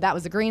back and you go, that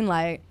was a green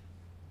light.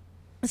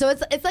 So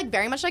it's like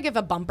very much like if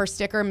a bumper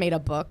sticker made a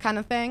book kind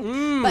of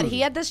thing. But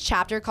he had this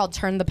chapter called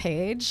Turn the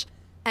Page.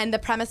 And the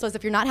premise was,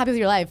 if you're not happy with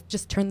your life,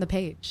 just turn the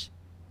page.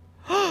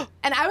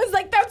 And I was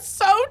like, that's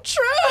so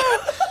true.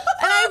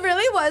 And I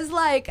really was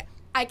like,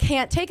 I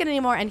can't take it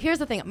anymore. And here's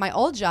the thing. My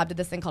old job did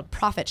this thing called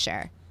profit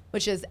share,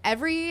 which is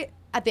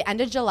at the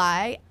end of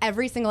July,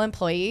 every single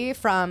employee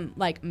from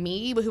like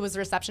me, who was a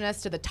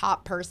receptionist, to the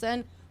top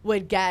person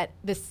would get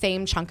the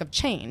same chunk of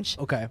change.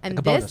 Okay. And like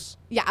a bonus.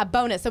 Yeah, a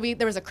bonus. So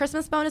there was a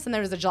Christmas bonus and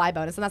there was a July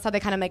bonus. And that's how they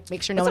kind of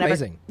make sure no one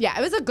amazing. Yeah,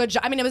 it was a good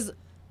job. I mean, it was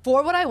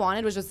for what I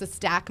wanted, was just to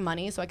stack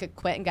money so I could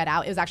quit and get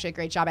out. It was actually a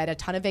great job. I had a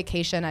ton of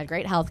vacation. I had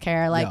great health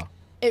care. Like,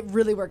 it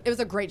really worked. It was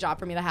a great job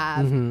for me to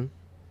have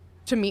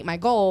to meet my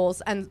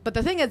goals. But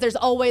the thing is, there's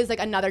always like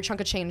another chunk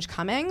of change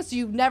coming. So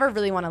you never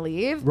really want to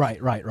leave.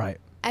 Right.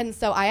 And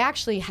so I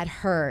actually had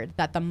heard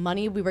that the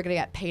money we were going to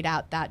get paid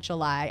out that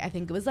July, I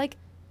think it was like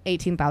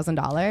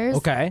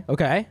 $18,000.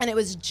 Okay. And it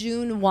was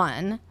June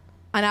 1.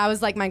 And I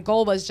was like, my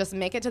goal was just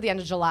make it to the end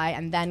of July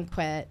and then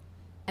quit.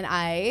 And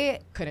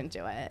I couldn't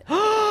do it.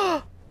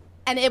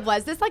 And it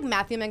was this like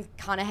Matthew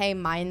McConaughey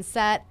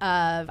mindset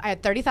of, I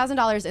had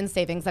 $30,000 in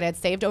savings that I had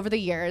saved over the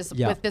years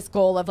with this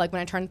goal of like,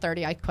 when I turned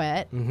 30, I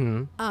quit.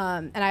 And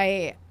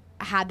I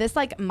had this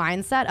like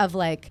mindset of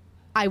like,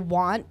 I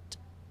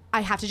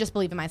have to just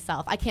believe in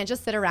myself. I can't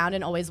just sit around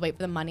and always wait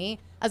for the money.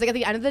 I was like, at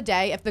the end of the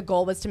day, if the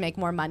goal was to make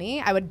more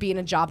money, I would be in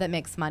a job that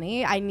makes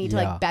money. I need to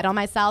like bet on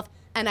myself.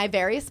 And I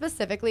very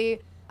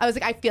specifically, I was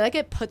like, I feel like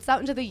it puts out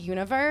into the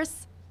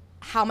universe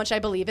how much I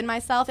believe in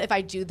myself if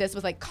I do this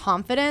with like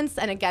confidence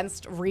and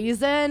against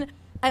reason.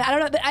 And I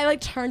don't know, I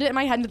like turned it in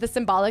my head into the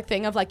symbolic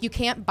thing of like, you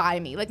can't buy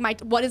me. Like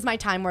what is my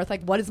time worth?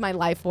 Like what is my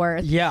life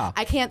worth? Yeah.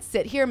 I can't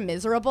sit here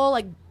miserable,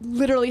 like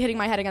literally hitting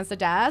my head against a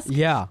desk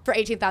for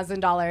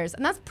 $18,000.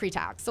 And that's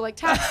pre-tax. So like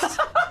tax.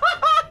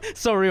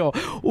 So real.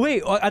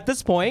 Wait, at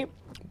this point,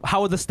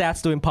 how are the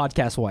stats doing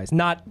podcast wise?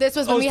 Not this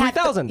was when we had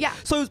 3,000. Yeah,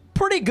 so it was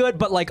pretty good,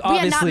 but like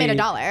obviously we had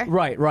not made $1.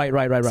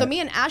 Right. So me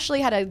and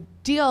Ashley had a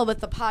deal with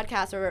the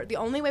podcast where the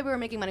only way we were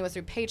making money was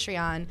through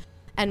Patreon.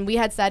 And we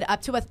had said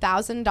up to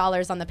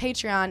 $1,000 on the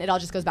Patreon, it all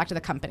just goes back to the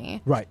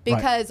company. Right.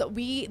 Because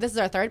this is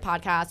our third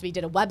podcast. We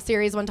did a web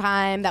series one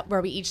time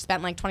where we each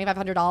spent like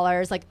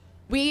 $2,500. Like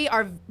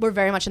we're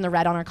very much in the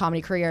red on our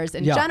comedy careers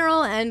in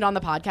general and on the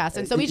podcast.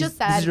 And so we just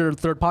said, this is your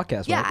third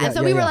podcast, right? Yeah. And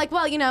so we were like,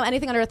 well,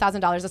 anything under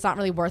 $1,000, it's not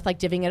really worth like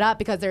divvying it up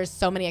because there's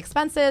so many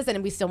expenses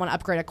and we still want to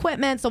upgrade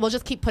equipment. So we'll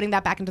just keep putting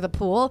that back into the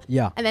pool.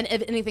 Yeah. And then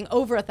if anything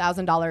over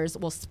 $1,000,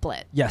 we'll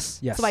split.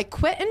 Yes. So I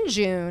quit in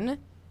June.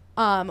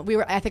 I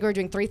think we were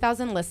doing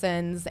 3,000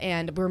 listens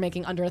and we were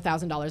making under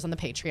 $1,000 on the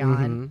Patreon.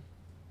 Mm-hmm.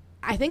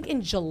 I think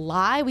in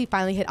July we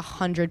finally hit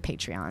 100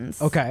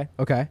 Patreons. Okay.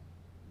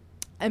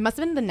 It must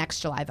have been the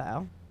next July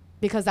though,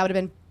 because that would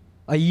have been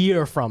a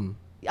year from.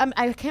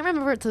 I can't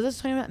remember. So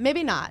this 20,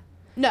 maybe not.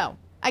 No,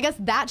 I guess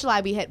that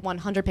July we hit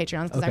 100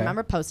 Patreons because I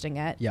remember posting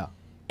it. Yeah.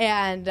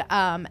 And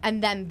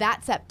then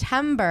that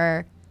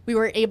September we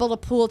were able to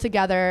pool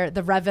together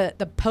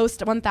the post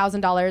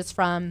 $1,000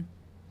 from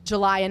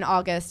July and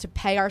August to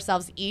pay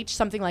ourselves each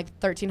something like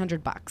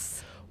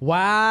 $1,300.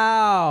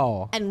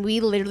 Wow. And we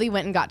literally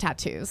went and got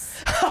tattoos.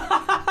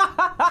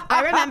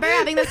 I remember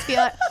having this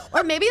feel,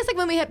 or maybe it's like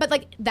when we hit, but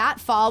like that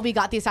fall we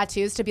got these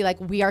tattoos to be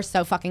like, we are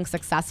so fucking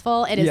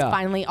successful. It is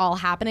finally all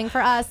happening for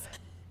us.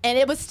 And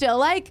it was still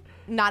like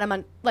not a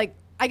month, like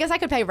I guess I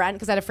could pay rent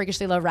because I had a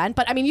freakishly low rent.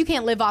 But I mean, you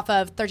can't live off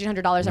of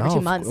 $1,300 every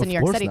 2 months in New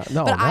York City.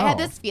 I had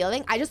this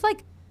feeling,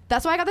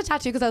 that's why I got the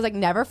tattoo because I was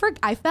like,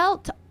 I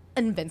felt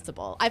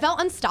invincible. I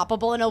felt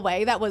unstoppable in a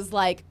way that was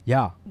like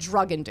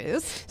drug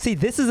induced. See,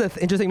 this is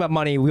the interesting about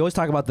money. We always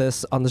talk about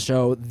this on the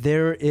show.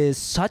 There is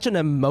such an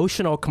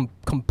emotional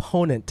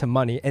component to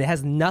money, and it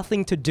has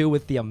nothing to do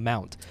with the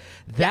amount.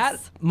 That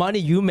money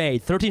you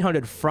made,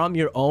 $1,300 from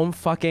your own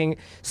fucking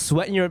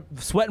sweat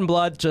and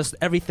blood, just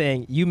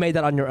everything. You made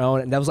that on your own,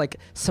 and that was like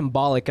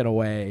symbolic in a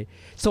way.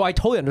 So I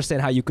totally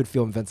understand how you could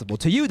feel invincible.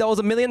 To you, that was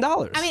 $1 million.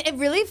 I mean, it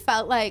really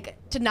felt like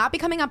to not be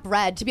coming up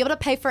red, to be able to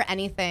pay for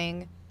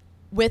anything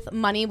with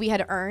money we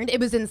had earned. It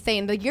was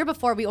insane. The year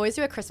before, we always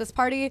do a Christmas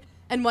party.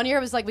 And one year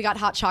it was like we got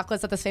hot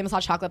chocolates at this famous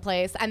hot chocolate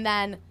place. And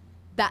then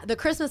the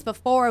Christmas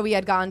before, we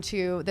had gone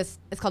to this,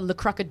 it's called Le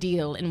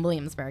Crocodile in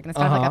Williamsburg. And it's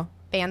kind of like a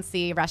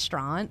fancy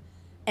restaurant.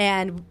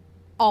 And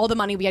all the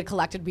money we had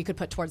collected, we could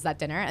put towards that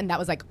dinner. And that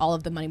was like all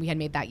of the money we had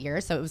made that year.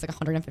 So it was like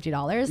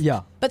 $150.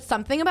 Yeah. But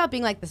something about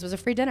being like, this was a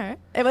free dinner.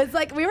 It was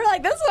like, we were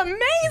like, this is amazing.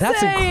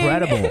 That's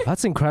incredible.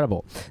 That's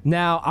incredible.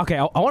 Now, okay,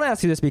 I want to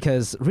ask you this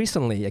because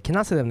recently, I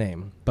cannot say their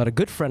name, but a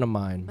good friend of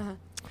mine,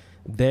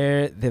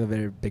 they have a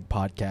very big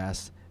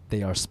podcast.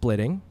 They are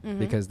splitting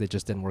because they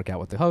just didn't work out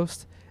with the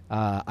host.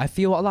 I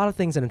feel a lot of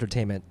things in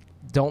entertainment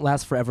don't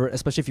last forever,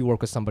 especially if you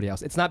work with somebody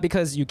else. It's not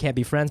because you can't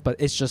be friends, but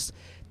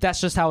that's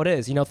just how it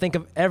is. Think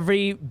of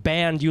every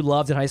band you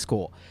loved in high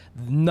school.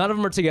 None of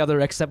them are together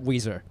except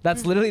Weezer.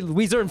 That's literally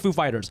Weezer and Foo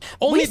Fighters.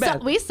 We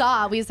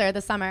saw Weezer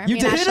this summer. You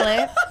did?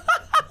 Ashley.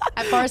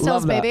 At Forest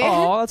Hills, baby.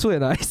 Oh, that's really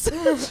nice.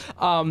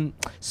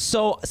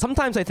 So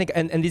sometimes I think,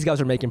 and these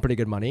guys are making pretty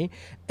good money,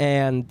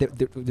 and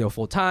they're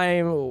full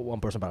time.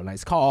 One person bought a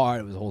nice car.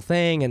 It was a whole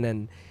thing,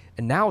 and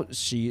now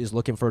she is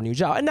looking for a new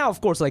job. And now,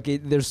 of course,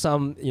 there's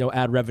some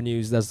ad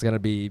revenues that's gonna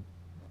be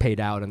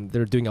paid out, and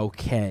they're doing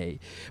okay.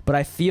 But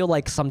I feel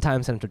like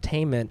sometimes in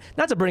entertainment,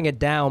 not to bring it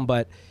down,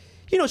 but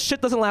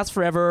shit doesn't last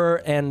forever,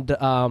 and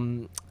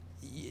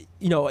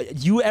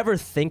you ever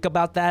think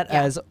about that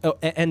as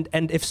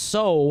and if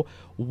so,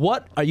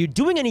 what are you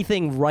doing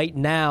anything right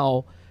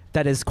now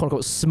that is quote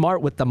unquote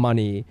smart with the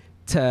money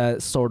to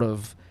sort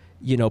of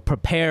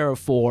prepare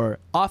for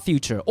a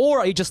future, or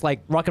are you just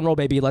like rock and roll,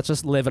 baby, let's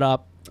just live it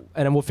up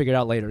and then we'll figure it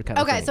out later kind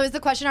of thing? So is the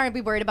question, are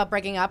we worried about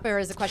breaking up, or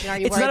is the question, are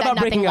you worried that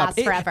nothing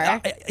lasts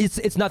forever?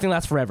 It's nothing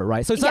lasts forever,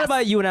 right? So it's not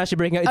about you and Ashley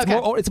breaking up.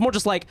 It's more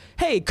just like,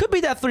 hey, it could be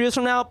that 3 years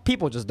from now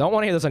people just don't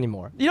want to hear this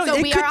anymore.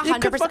 So we are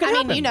 100%.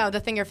 I mean, the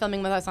thing you're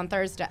filming with us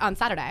on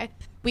Saturday.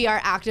 We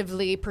are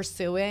actively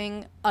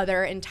pursuing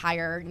other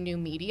entire new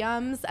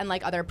mediums and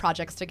other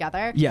projects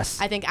together. Yes.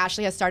 I think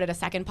Ashley has started a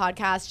second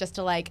podcast just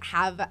to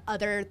have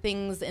other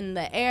things in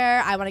the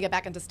air. I want to get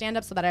back into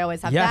stand-up so that I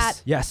always have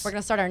that. Yes. We're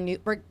going to start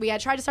we had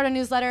tried to start a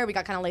newsletter. We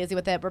got kind of lazy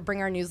with it. We're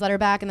bringing our newsletter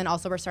back. And then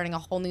also we're starting a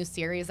whole new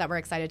series that we're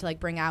excited to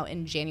bring out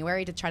in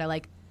January to try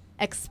to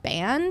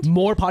expand.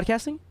 More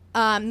podcasting?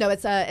 No,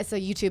 it's a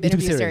YouTube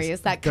interview series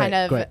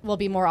that will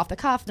be more off the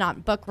cuff,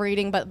 not book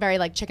reading, but very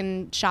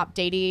chicken shop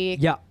datey.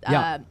 Yeah.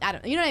 I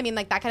don't, you know what I mean?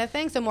 That kind of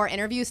thing. So more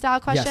interview style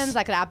questions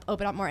that could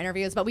open up more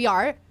interviews. But we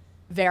are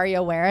very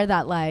aware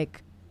that I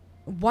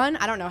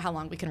don't know how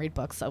long we can read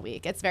books a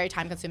week. It's very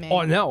time consuming.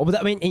 Oh no, but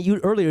I mean, you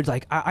earlier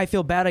I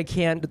feel bad I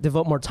can't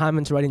devote more time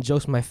into writing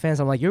jokes with my fans.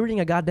 I'm like, you're reading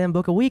a goddamn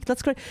book a week?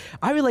 That's great.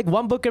 I read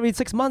one book every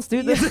 6 months,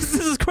 dude. This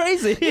is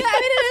crazy. Yeah, I mean,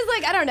 it is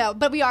I don't know,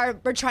 but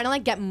we're trying to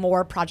get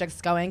more projects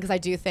going because I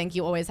do think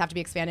you always have to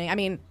be expanding. I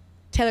mean,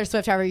 Taylor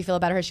Swift, however you feel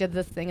about her, she had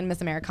this thing in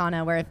Miss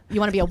Americana where if you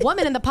want to be a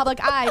woman in the public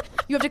eye,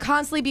 you have to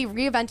constantly be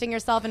reinventing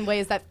yourself in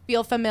ways that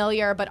feel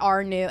familiar but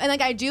are new. And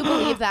like I do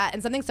believe that.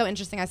 And something so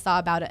interesting I saw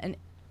about an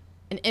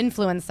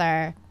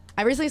influencer.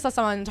 I recently saw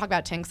someone talk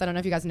about Tinks. I don't know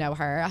if you guys know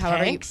her.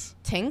 However,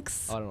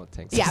 Tinks. Oh, I don't know what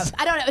Tinks Yeah, is.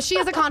 I don't know. She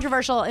is a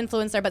controversial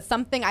influencer, but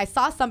I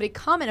saw somebody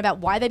comment about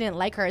why they didn't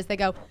like her is they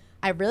go,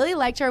 I really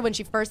liked her when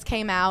she first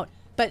came out,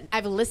 but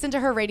I've listened to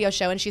her radio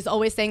show and she's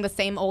always saying the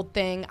same old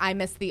thing. I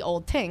miss the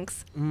old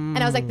Tinks. And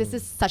I was like, this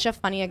is such a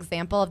funny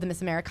example of the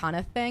Miss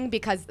Americana thing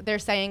because they're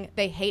saying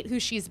they hate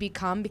who she's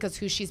become because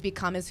who she's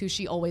become is who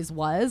she always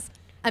was.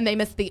 And they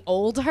miss the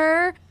old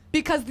her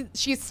because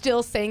she's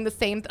still saying the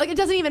same. Like, it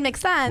doesn't even make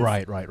sense.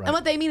 Right. And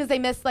what they mean is they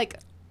miss, like,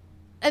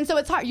 and so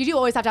it's hard. You do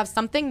always have to have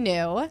something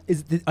new.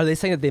 Are they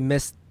saying that they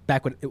missed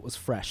back when it was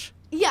fresh?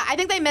 Yeah, I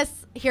think they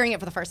miss hearing it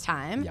for the first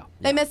time.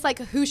 They miss, like,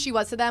 who she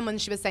was to them when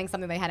she was saying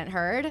something they hadn't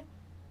heard.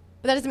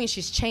 But that doesn't mean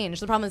she's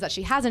changed. The problem is that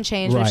she hasn't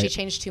changed. Right. But if she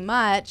changed too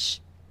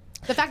much.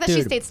 The fact that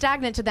she stayed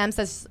stagnant to them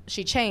says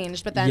she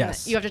changed, but then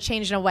you have to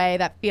change in a way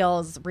that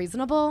feels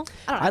reasonable.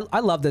 I don't know. I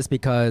love this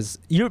because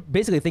you're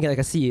basically thinking like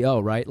a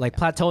CEO, right? Like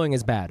plateauing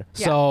is bad.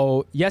 Yeah.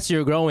 So yes,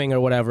 you're growing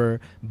or whatever,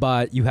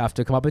 but you have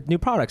to come up with new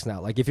products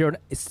now. Like if you're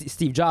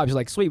Steve Jobs, you're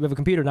like, sweet, we have a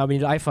computer now. We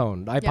need an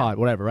iPhone, iPod,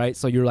 whatever, right?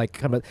 So you're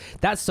like,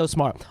 that's so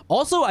smart.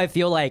 Also, I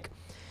feel like,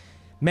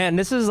 man,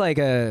 this is like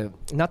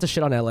not to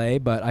shit on LA,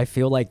 but I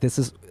feel like this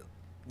is,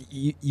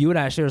 you and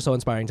Ashley are so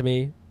inspiring to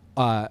me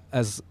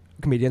as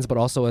comedians, but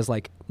also as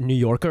like New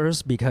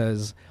Yorkers,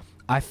 because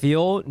I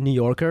feel New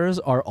Yorkers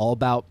are all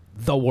about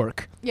the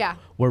work. Yeah.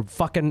 We're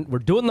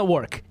doing the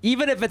work.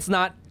 Even if it's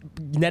not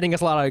netting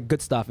us a lot of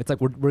good stuff, it's like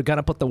we're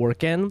gonna put the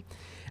work in.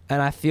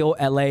 And I feel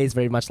LA is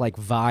very much like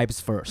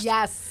vibes first.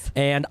 Yes.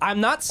 And I'm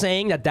not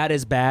saying that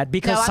is bad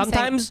because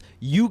sometimes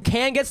you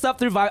can get stuff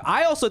through vibe.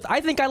 I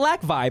think I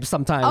lack vibes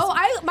sometimes.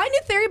 My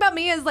new theory about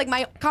me is like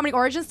my comedy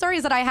origin story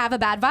is that I have a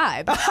bad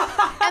vibe.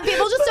 And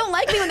people just don't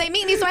like me when they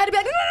meet me, so I had to be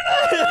like,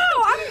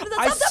 no,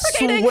 I'm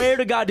self-deprecating. I swear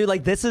to God, dude,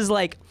 like this is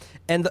like,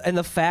 and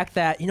the fact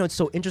that, it's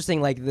so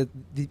interesting, like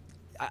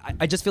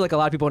I just feel like a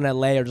lot of people in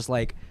LA are just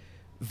like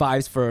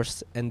vibes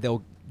first and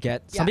they'll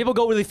get, some people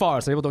go really far,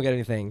 some people don't get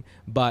anything,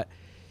 but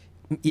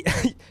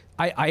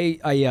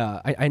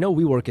I know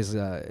WeWork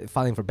is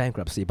filing for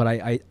bankruptcy,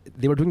 but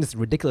they were doing this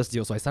ridiculous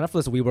deal. So I signed up for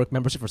this WeWork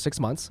membership for 6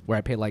 months, where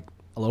I pay like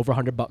a little over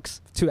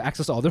 $100 to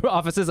access all their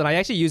offices, and I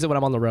actually use it when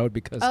I'm on the road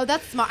because. Oh,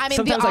 that's smart. I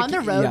mean, the on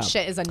the road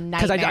shit is a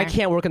nightmare. Because I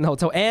can't work in the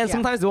hotel, and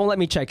sometimes they won't let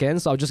me check in,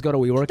 so I'll just go to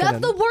WeWork.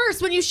 That's the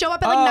worst when you show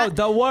up at like.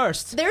 The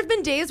worst. There's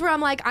been days where I'm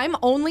like, I'm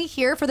only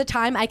here for the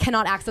time I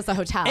cannot access a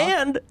hotel.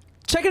 And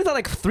check-in's at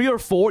like 3 or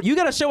 4. You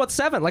got to show at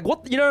 7. Like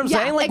what? You know what I'm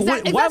saying? Like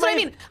exactly. That's what I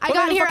mean. I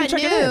got here at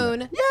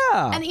noon.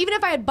 Yeah. And even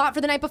if I had bought for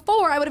the night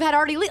before, I would have had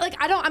already.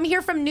 I'm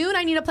here from noon.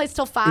 I need a place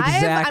till 5.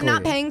 Exactly. I'm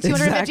not paying $250.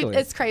 Exactly.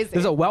 It's crazy.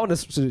 There's a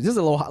wellness. This is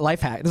a little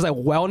life hack. There's a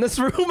wellness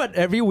room at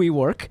every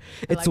WeWork.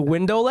 It's like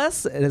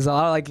windowless. There's a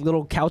lot of like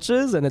little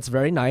couches, and it's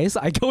very nice.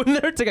 I go in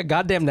there, take a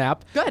goddamn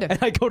nap. Good. And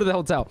I go to the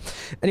hotel.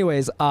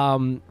 Anyways,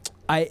 I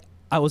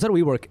was at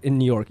WeWork in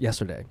New York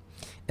yesterday,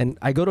 and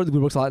I go to the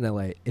WeWorks a lot in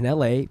LA. In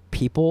LA,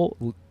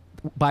 people.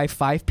 By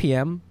 5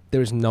 p.m.,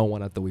 there's no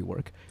one at the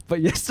WeWork.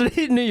 But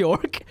yesterday in New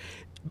York,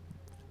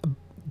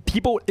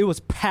 it was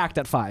packed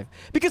at 5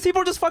 because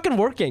people are just fucking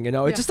working.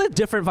 It's just a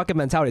different fucking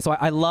mentality. So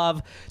I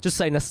love just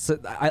saying this.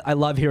 I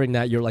love hearing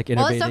that you're like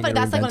innovating. Well, it's so funny.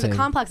 That's like one of the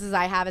complexes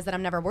I have is that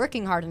I'm never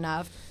working hard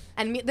enough.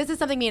 And this is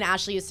something me and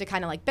Ashley used to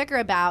kind of like bicker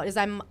about.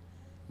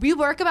 We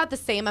work about the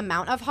same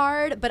amount of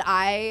hard, but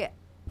I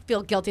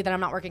feel guilty that I'm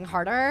not working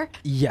harder.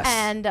 Yes.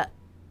 And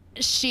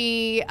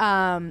she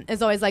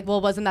is always like, well,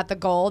 wasn't that the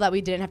goal, that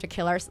we didn't have to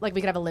kill we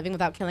could have a living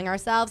without killing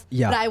ourselves?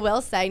 Yeah. But I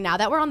will say, now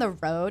that we're on the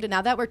road and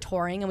now that we're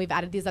touring and we've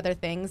added these other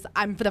things,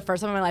 for the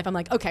first time in my life, I'm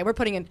like, okay, we're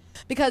putting in,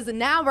 because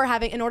now we're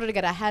having, in order to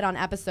get ahead on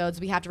episodes,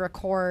 we have to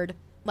record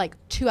like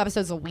 2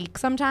 episodes a week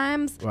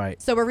sometimes.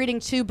 Right. So we're reading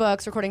 2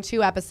 books, recording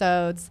 2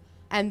 episodes.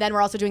 And then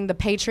we're also doing the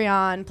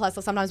Patreon. Plus,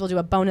 sometimes we'll do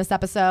a bonus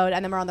episode.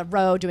 And then we're on the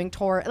road doing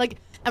tour.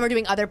 And we're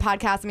doing other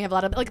podcasts. And we have a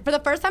lot of, for the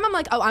first time, I'm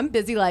like, oh, I'm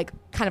busy,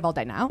 kind of all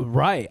day now.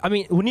 Right. I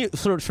mean, when you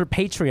for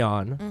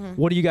Patreon,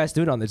 what are you guys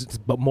doing on this?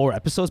 More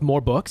episodes,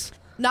 more books?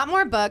 Not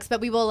more books, but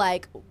we will,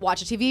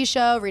 watch a TV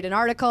show, read an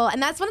article.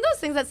 And that's one of those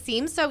things that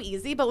seems so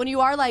easy. But when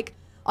you are,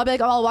 I'll be like,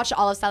 oh, I'll watch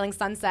All of Selling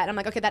Sunset. And I'm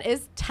like, okay, that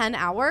is 10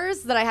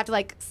 hours that I have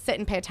to, sit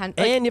and pay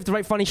attention. And you have to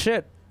write funny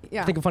shit.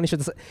 Yeah. Think of funny shit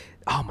to say.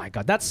 Oh my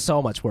God, that's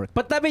so much work.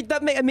 But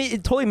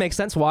it totally makes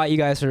sense why you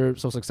guys are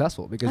so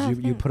successful, because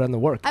you put in the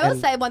work. I will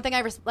say one thing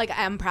I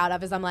am proud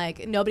of is I'm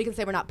like, nobody can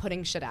say we're not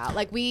putting shit out.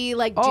 We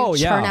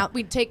churn out.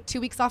 We take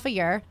 2 weeks off a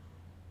year.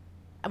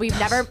 We've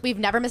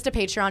never missed a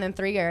Patreon in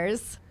 3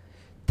 years.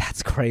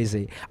 That's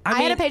crazy.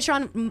 I had a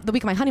Patreon the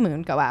week of my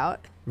honeymoon go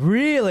out.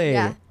 Really?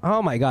 Yeah.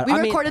 Oh my God. We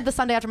recorded the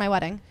Sunday after my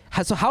wedding.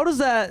 So how does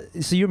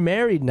that? So you're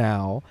married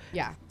now.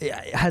 Yeah.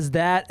 Has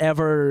that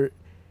ever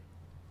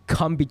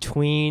come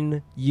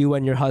between you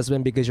and your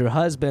husband, because your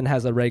husband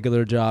has a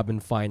regular job in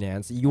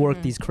finance? You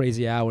work these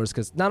crazy hours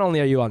because not only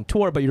are you on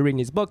tour, but you're reading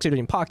these books, you're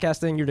doing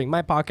podcasting, you're doing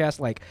my podcast.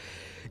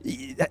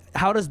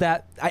 how does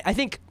that? I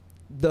think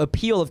the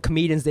appeal of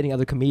comedians dating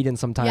other comedians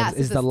sometimes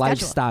is the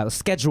lifestyle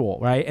schedule,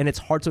 right? And it's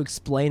hard to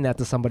explain that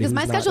to somebody. Because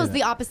my schedule is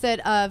the opposite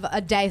of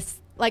a day.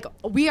 Like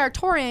we are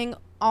touring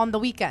on the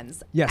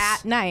weekends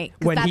at night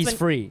when he's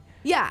free.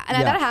 Yeah,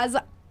 and that has.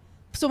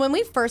 So when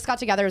we first got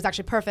together, it was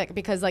actually perfect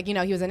because, like, you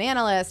know, he was an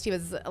analyst. He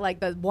was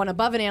like the one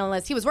above an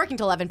analyst. He was working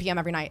till 11 p.m.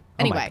 every night.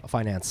 Anyway,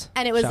 finance.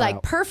 And it was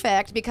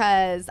perfect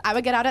because I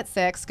would get out at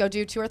 6, go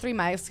do 2 or 3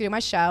 mics, do my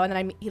show, and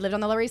then he lived on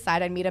the Lower East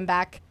Side. I'd meet him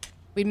back.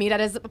 We'd meet at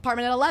his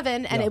apartment at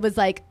 11, and it was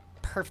like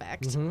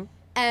perfect. Mm-hmm.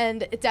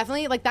 And it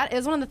definitely, like, that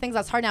is one of the things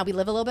that's hard now. We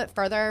live a little bit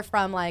further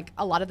from like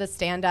a lot of the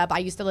stand-up. I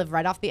used to live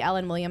right off the L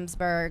in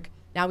Williamsburg.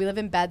 Now we live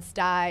in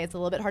Bed-Stuy. It's a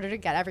little bit harder to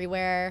get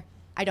everywhere.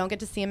 I don't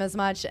get to see him as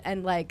much,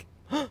 and like.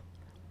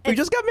 We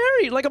just got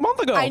married like a month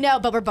ago. I know,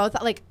 but we're both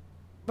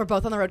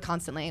on the road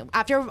constantly.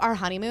 After our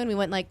honeymoon, we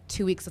went like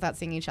 2 weeks without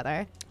seeing each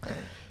other.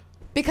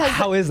 Because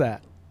how is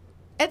that?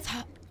 It's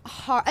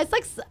hard. It's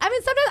like, I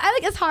mean,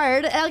 sometimes it's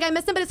hard. Like I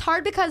miss him, but it's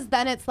hard because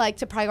then it's like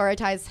to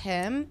prioritize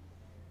him.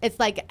 It's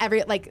like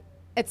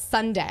it's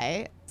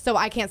Sunday, so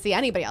I can't see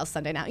anybody else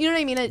Sunday now. You know what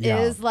I mean? It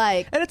is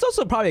like, and it's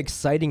also probably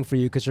exciting for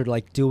you because you're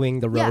like doing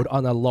the road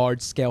on a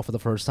large scale for the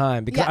first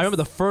time. Because I remember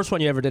the first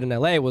one you ever did in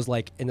LA was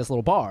like in this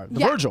little bar,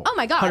 the Virgil. Oh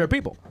my god, 100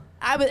 people.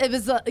 It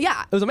was It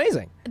was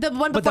amazing. The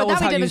one before but that was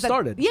we how did you was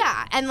started.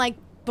 And like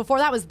before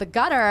that was the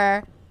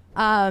Gutter.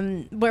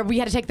 Where we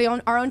had to take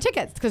our own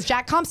tickets because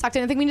Jack Comstock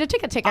didn't think we needed a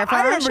ticket taker for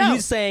our show. I remember you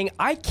saying,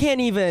 I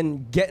can't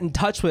even get in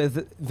touch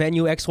with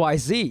venue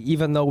XYZ,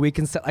 even though we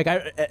can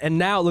and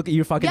now look at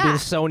you fucking doing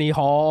Sony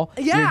Hall.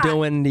 Yeah. You're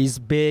doing these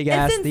big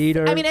ass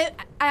theaters. I mean,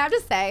 I have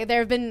to say, there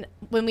have been,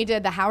 when we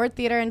did the Howard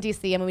Theater in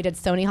DC and when we did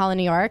Sony Hall in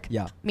New York,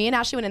 me and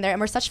Ashley went in there and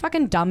we're such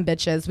fucking dumb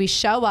bitches. We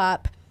show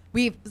up,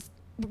 we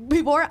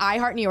wore I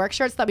Heart New York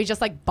shirts that we just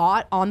like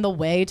bought on the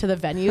way to the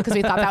venue because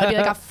we thought that would be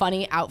like a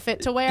funny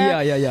outfit to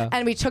wear. Yeah.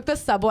 And we took the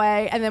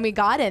subway and then we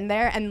got in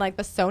there and like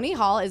the Sony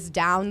Hall is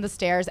down the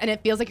stairs and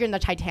it feels like you're in the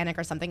Titanic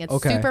or something.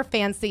 It's super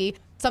fancy.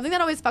 Something that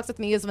always fucks with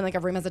me is when like a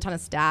room has a ton of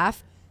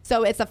staff.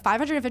 So it's a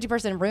 550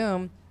 person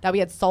room that we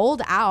had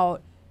sold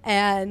out.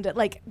 And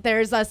like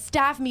there's a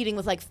staff meeting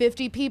with like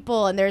 50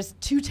 people and there's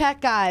 2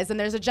 tech guys and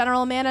there's a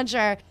general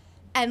manager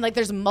and like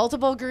there's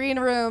multiple green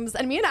rooms.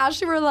 And me and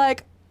Ashley were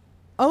like,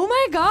 oh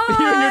my God.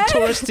 You're in your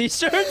tourist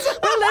t-shirts?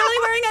 We're literally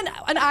wearing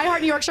an I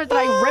Heart New York shirt that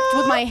I ripped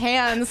with my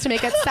hands to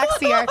make it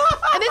sexier.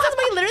 And this is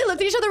when we literally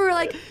looked at each other. We were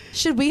like,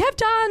 should we have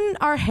done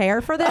our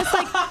hair for this?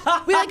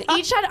 Like, we like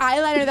each had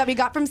eyeliner that we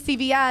got from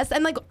CVS.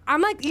 And like,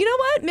 I'm like, you know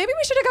what? Maybe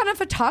we should have gotten a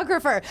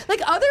photographer.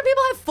 Like other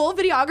people have full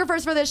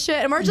videographers for this shit.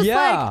 And we're just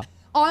like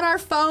on our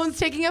phones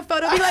taking a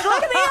photo, be like,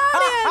 look at the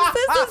audience.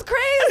 This is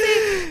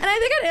crazy. And I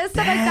think it is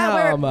stuff like that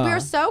where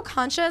we're so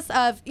conscious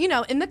of, you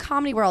know, in the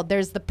comedy world,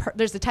 there's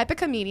the type of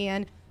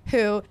comedian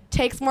who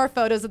takes more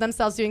photos of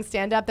themselves doing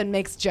stand-up than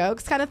makes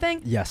jokes kind of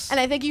thing. Yes. And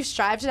I think you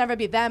strive to never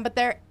be them, but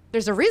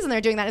there's a reason they're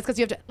doing that. It's because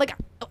you have to, like,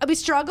 we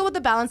struggle with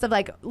the balance of,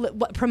 like,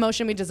 what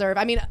promotion we deserve.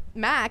 I mean,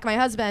 Mac, my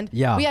husband,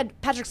 we had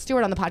Patrick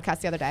Stewart on the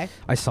podcast the other day.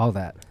 I saw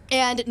that.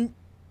 And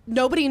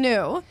nobody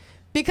knew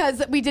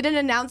because we didn't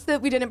announce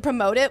it. We didn't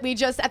promote it. We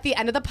just, at the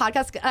end of the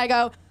podcast, I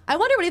go, I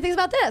wonder what he thinks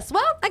about this.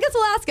 Well, I guess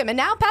we'll ask him. And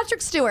now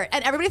Patrick Stewart.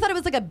 And everybody thought it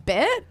was, like, a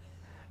bit.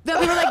 That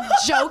we were like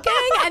joking,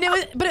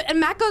 and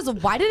Matt goes,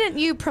 "Why didn't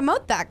you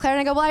promote that, Claire?"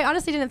 And I go, "Well, I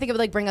honestly didn't think it would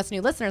like bring us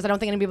new listeners. I don't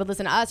think anybody would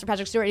listen to us or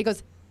Patrick Stewart." He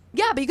goes,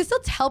 "Yeah, but you can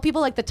still tell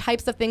people like the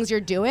types of things you're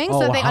doing so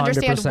that they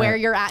understand 100%. where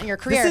you're at in your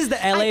career." This is the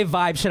LA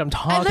vibe shit I'm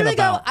talking about. I literally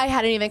go, "I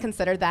hadn't even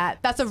considered that.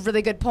 That's a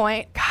really good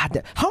point."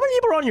 God, how many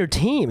people are on your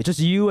team? It's just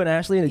you and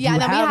Ashley. And yeah, do you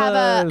then have we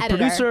have a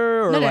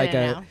producer or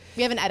no.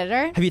 We have an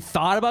editor. Have you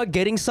thought about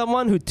getting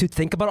someone to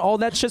think about all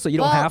that shit so you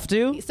don't have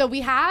to? So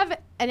we have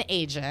an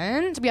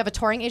agent. We have a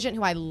touring agent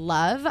who I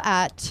love.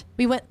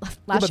 We went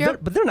last year.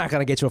 But they're not going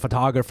to get you a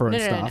photographer and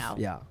stuff.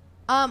 No.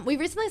 Yeah. We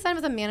recently signed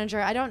with a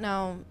manager. I don't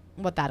know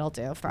what that'll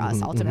do for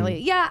us ultimately.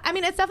 Yeah, I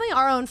mean, it's definitely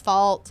our own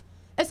fault.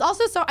 It's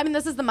also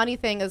this is the money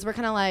thing is we're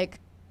kind of like,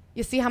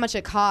 you see how much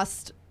it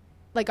costs.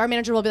 Like our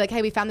manager will be like,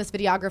 hey, we found this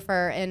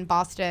videographer in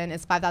Boston.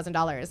 It's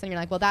 $5,000. And you're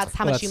like, well, that's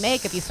how much you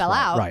make if you sell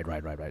out. Right.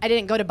 I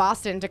didn't go to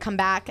Boston to come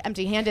back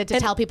empty-handed to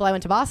tell people I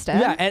went to Boston.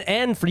 Yeah,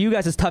 and for you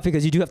guys, it's tough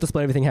because you do have to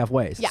split everything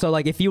halfway. Yeah. So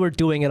like if you were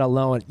doing it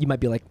alone, you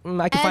might be like,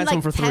 I can find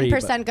someone for 3.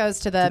 10%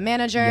 goes to the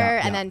manager,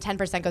 and then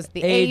 10% goes to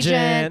the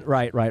agent.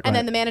 Right. And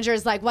then the manager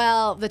is like,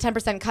 well, the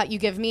 10% cut you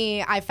give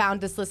me, I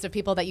found this list of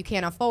people that you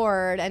can't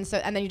afford. And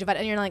then you divide it,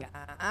 and you're like,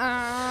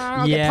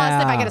 okay,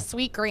 plus if I get a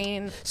sweet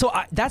green. So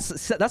that's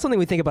something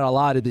we think about a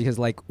lot is because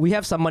like, we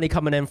have some money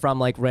coming in from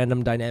like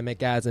random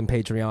dynamic ads and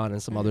Patreon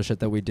and some other shit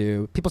that we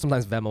do. People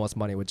sometimes Venmo us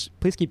money, which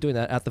please keep doing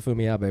that at the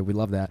Fumiabe. We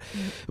love that.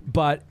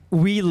 But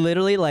we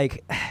literally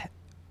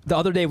the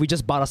other day we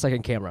just bought a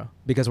second camera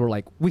because we're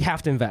like, we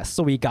have to invest.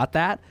 So we got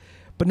that.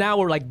 But now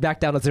we're like back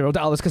down to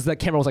 $0 because the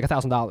camera was like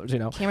 $1,000, you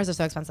know? Cameras are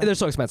so expensive. They're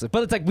so expensive.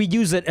 But it's like we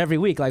use it every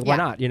week. Like, why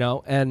not, you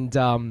know? And,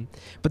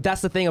 but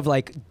that's the thing of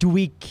like, do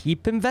we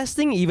keep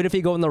investing even if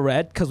we go in the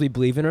red because we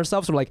believe in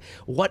ourselves? Or like,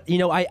 what, you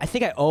know, I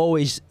think I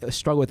always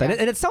struggle with that.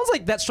 And it sounds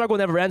like that struggle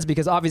never ends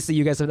because obviously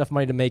you guys have enough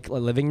money to make a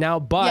living now,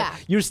 but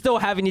you're still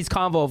having these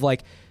convo of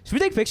like, should we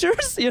take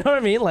pictures? You know what I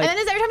mean? Like, and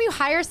then every time you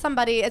hire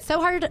somebody, it's so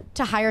hard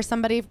to hire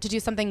somebody to do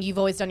something you've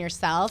always done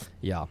yourself.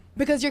 Yeah.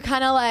 Because you're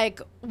kind of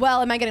like,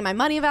 well, am I getting my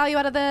money value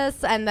out of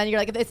this? And then you're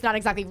like, it's not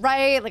exactly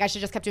right. Like, I should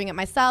just kept doing it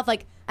myself.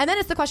 Like, and then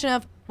it's the question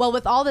of, well,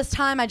 with all this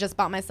time I just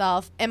bought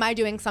myself, am I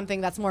doing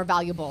something that's more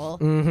valuable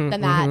than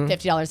that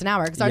 $50 an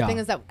hour? Because our thing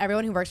is that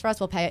everyone who works for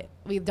us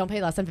we don't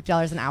pay less than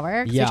 $50 an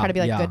hour. Because we try to be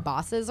like good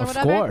bosses or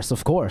whatever.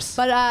 Of course.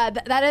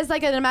 But that is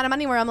like an amount of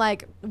money where I'm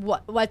like,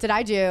 what did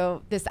I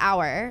do this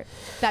hour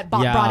that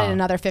brought in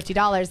another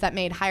 $50 that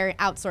made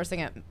outsourcing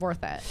it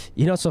worth it?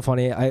 You know, it's so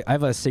funny. I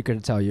have a secret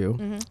to tell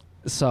you.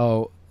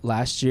 So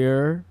last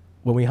year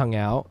when we hung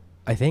out,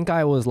 I think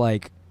I was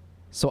like,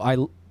 so I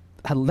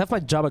had left my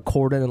job at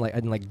Corden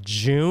in like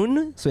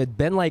June. So it had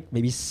been like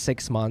maybe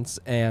 6 months.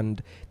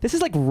 And this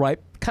is like right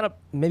kind of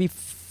maybe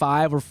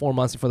 5 or 4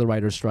 months before the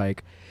writer's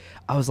strike.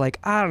 I was like,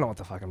 I don't know what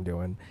the fuck I'm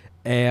doing.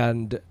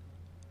 And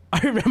I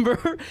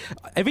remember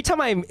every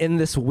time I'm in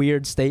this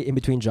weird state in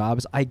between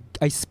jobs, I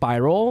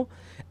spiral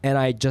and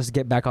I just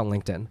get back on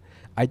LinkedIn.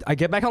 I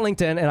get back on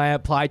LinkedIn and I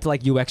apply to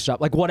like UX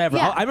job, like whatever.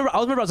 Yeah. I remember I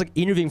was like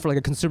interviewing for like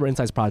a consumer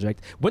insights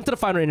project. Went to the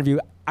final interview.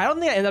 I don't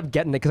think I ended up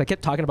getting it because I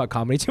kept talking about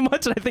comedy too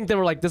much, and I think they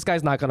were like, "This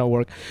guy's not gonna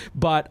work."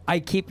 But I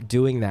keep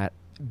doing that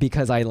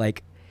because I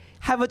like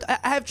I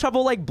have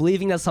trouble like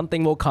believing that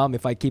something will come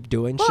if I keep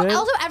doing shit. Well,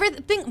 also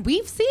everything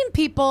we've seen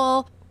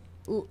people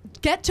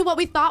get to what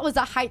we thought was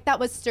a height that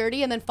was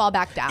sturdy and then fall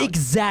back down.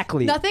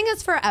 Exactly. Nothing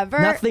is forever.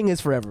 Nothing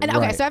is forever. And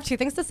okay, so I have 2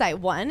 things to say.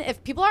 One,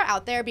 if people are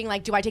out there being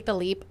like, do I take the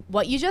leap?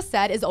 What you just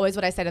said is always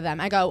what I say to them.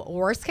 I go,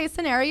 worst case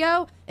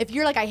scenario, if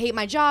you're like, I hate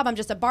my job, I'm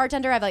just a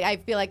bartender, I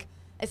feel like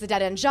it's a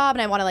dead end job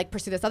and I want to like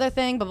pursue this other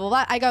thing, blah, blah,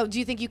 blah. I go, do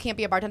you think you can't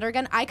be a bartender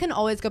again? I can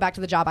always go back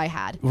to the job I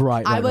had.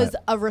 I was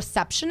a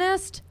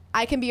receptionist.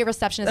 I can be a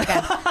receptionist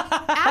again.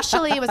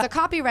 Ashley was a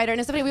copywriter,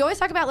 and it's funny, we always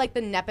talk about like the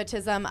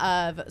nepotism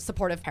of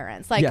supportive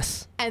parents. Like,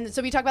 yes. And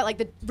so we talk about like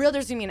the real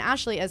difference between me and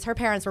Ashley is her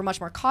parents were much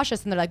more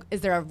cautious, and they're like,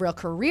 is there a real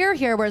career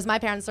here? Whereas my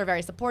parents are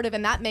very supportive,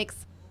 and that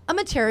makes a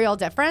material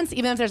difference,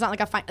 even if there's not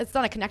like it's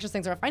not a connections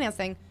thing or a finance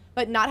thing,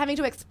 but not having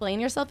to explain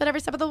yourself at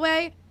every step of the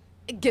way,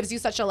 it gives you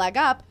such a leg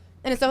up.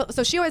 And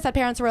so she always had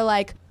parents who were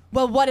like,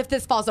 well, what if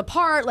this falls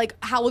apart? Like,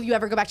 how will you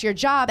ever go back to your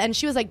job? And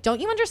she was like,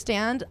 don't you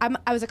understand?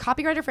 I was a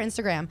copywriter for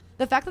Instagram.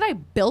 The fact that I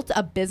built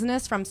a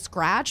business from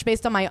scratch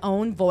based on my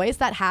own voice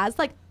that has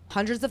like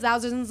hundreds of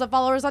thousands of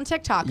followers on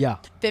TikTok,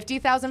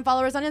 50,000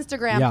 followers on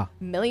Instagram,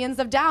 millions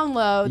of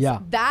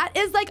downloads. That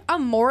is like a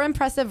more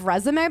impressive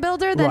resume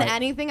builder than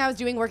anything I was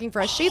doing working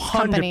for a sheets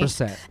company.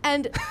 100%.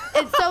 And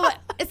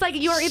it's like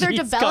you're either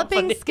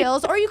developing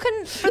skills or you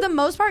can, for the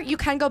most part, you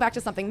can go back to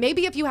something.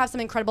 Maybe if you have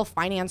some incredible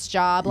finance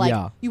job,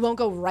 like you won't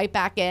go right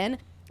back in.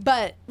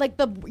 But like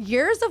the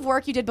years of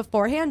work you did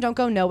beforehand don't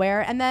go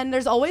nowhere. And then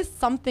there's always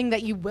something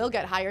that you will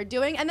get hired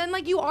doing. And then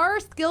like you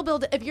are skill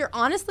building. If you're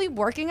honestly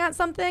working at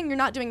something, you're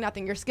not doing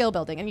nothing. You're skill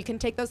building. And you can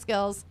take those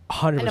skills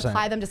 100%. and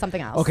apply them to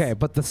something else. Okay,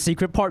 but the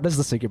secret part, this is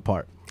the secret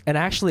part. And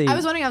actually, I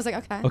was wondering, I was like,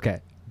 okay.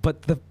 Okay,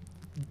 but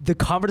the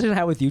conversation I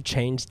had with you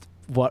changed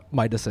what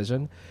my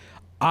decision.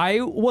 I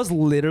was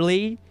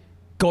literally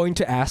going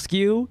to ask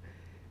you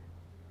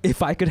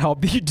if I could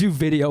help you do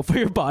video for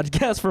your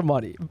podcast for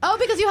money. Oh,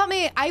 because you helped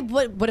me. I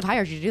would have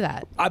hired you to do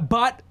that.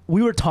 But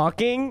we were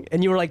talking,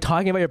 and you were like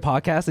talking about your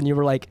podcast, and you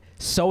were like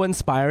so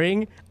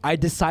inspiring. I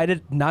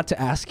decided not to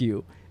ask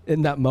you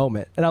in that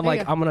moment. And I'm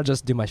like, I'm going to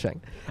just do my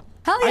thing.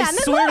 Hell yeah. I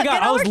swear to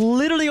God, I was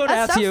literally going to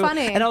ask you.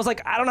 Funny. And I was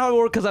like, I don't know how it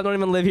works because I don't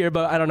even live here,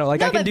 but I don't know.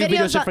 Like, I can do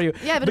video shit for you.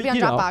 Yeah, but it'll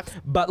be on Dropbox.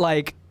 But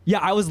like, yeah,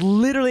 I was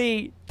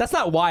literally, that's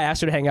not why I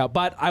asked you to hang out,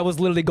 but I was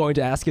literally going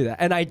to ask you that.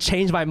 And I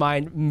changed my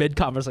mind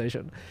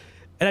mid-conversation.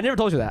 And I never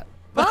told you that.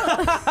 Well,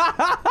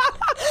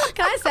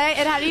 can I say,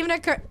 it had even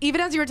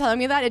as you were telling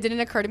me that, it didn't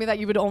occur to me that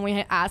you would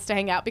only ask to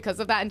hang out because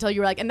of that until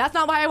you were like, and that's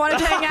not why I wanted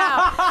to hang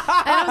out.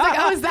 And I was like,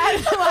 oh, is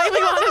that why we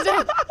wanted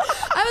to?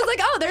 I was like,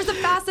 oh, there's a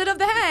facet of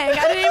the hang.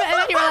 I didn't even, and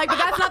then you were like, but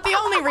that's not the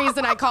only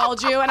reason I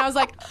called you. And I was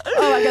like,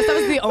 oh, I guess that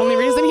was the only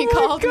reason he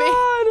called me.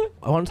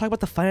 I want to talk about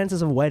the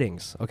finances of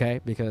weddings,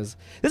 okay? Because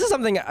this is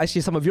something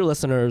actually some of your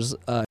listeners...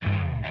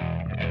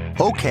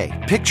 Okay,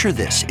 picture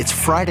this. It's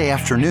Friday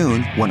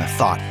afternoon when a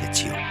thought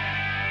hits you.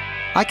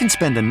 I can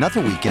spend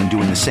another weekend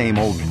doing the same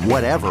old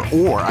whatever,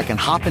 or I can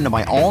hop into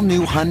my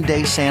all-new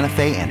Hyundai Santa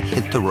Fe and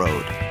hit the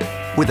road.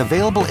 With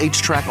available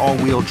H-Track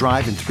all-wheel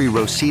drive and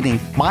 3-row seating,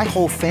 my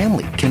whole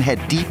family can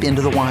head deep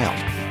into the wild.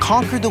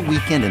 Conquer the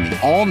weekend in the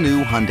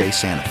all-new Hyundai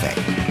Santa Fe.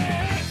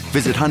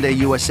 Visit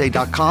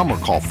HyundaiUSA.com or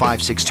call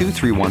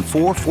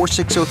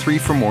 562-314-4603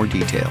 for more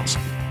details.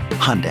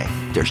 Hyundai,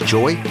 there's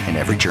joy in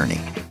every journey.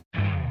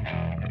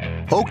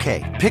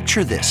 Okay,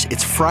 picture this.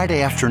 It's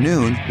Friday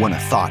afternoon when a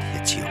thought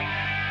hits you.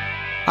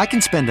 I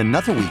can spend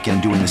another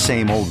weekend doing the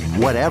same old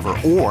whatever,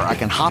 or I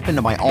can hop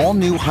into my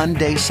all-new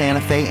Hyundai Santa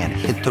Fe and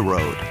hit the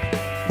road.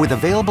 With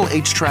available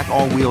H-Track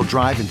all-wheel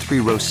drive and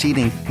 3-row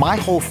seating, my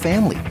whole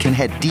family can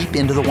head deep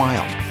into the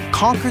wild.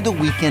 Conquer the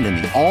weekend in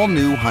the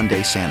all-new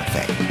Hyundai Santa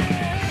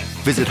Fe.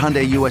 Visit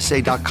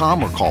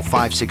HyundaiUSA.com or call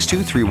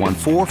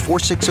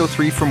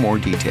 562-314-4603 for more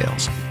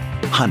details.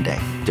 Hyundai,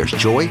 there's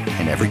joy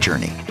in every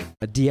journey.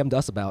 DM'd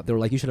us about. They were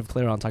like, you should have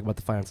Claire on talking about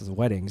the finances of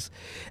weddings.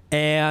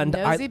 And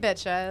Nosy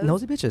bitches.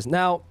 Nosy bitches.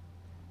 Now,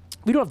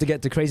 we don't have to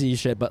get to crazy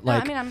shit, but like...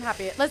 No, I mean, I'm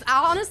happy. Listen,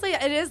 honestly,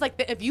 it is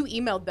like, if you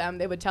emailed them,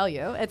 they would tell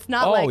you. It's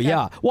not oh, like... Oh,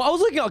 yeah. Well, I was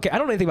looking... Okay, I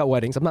don't know anything about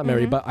weddings. I'm not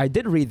married, but I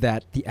did read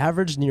that the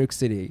average New York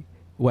City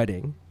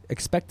wedding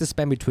expect to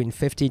spend between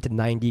 50 to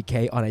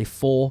 90K on a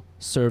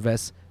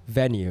full-service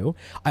venue.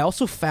 I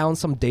also found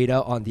some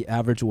data on the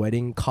average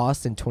wedding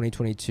cost in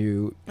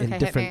 2022 in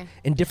different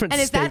states. And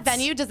is that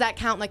venue, does that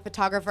count like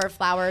photographer,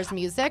 flowers,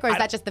 music, or is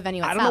that just the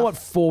venue itself? I don't know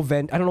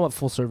what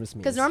full service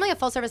means. Because normally a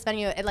full service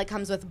venue, it like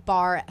comes with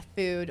bar,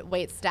 food,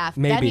 wait staff,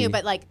 Maybe. venue,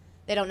 but like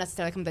they don't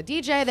necessarily come with a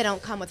DJ. They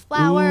don't come with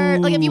flowers.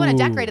 Like if you want to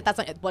decorate it, that's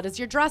like, what does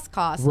your dress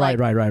cost? Right.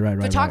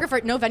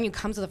 Photographer, no venue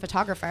comes with a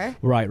photographer.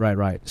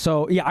 Right.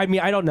 So yeah, I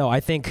mean, I don't know. I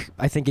think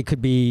it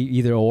could be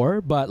either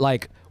or, but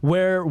like,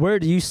 where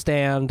do you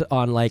stand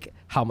on like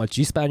how much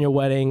you spend on your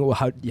wedding?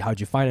 How'd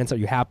you finance? Are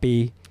you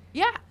happy?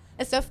 Yeah.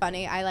 It's so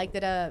funny. I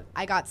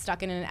got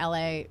stuck in an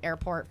LA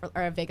airport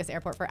or a Vegas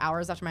airport for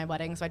hours after my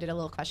wedding. So I did a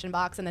little question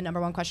box, and the number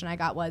one question I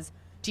got was,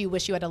 do you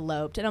wish you had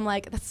eloped? And I'm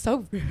like, that's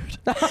so rude.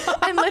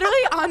 I'm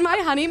literally on my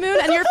honeymoon,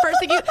 and you're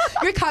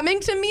you're coming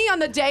to me on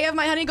the day of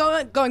my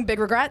honeymoon going big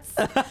regrets,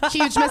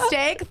 huge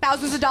mistake,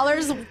 thousands of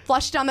dollars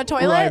flushed down the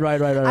toilet. Right.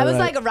 I was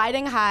like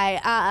riding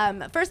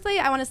high. Firstly,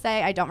 I want to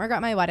say I don't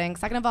regret my wedding.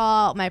 Second of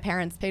all, my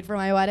parents paid for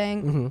my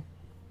wedding. Mm-hmm.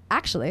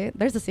 Actually,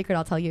 there's a secret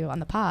I'll tell you on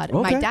the pod.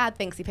 Okay. My dad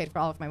thinks he paid for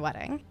all of my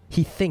wedding.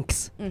 He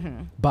thinks,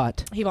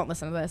 but he won't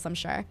listen to this, I'm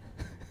sure.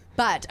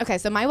 But okay,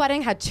 so my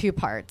wedding had two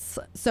parts.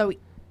 So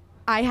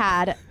I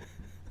had.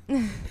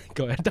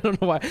 Go ahead. I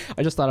don't know why.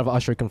 I just thought of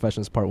Usher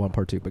Confessions Part 1,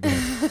 Part 2, but go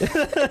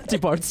ahead. 2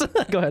 parts.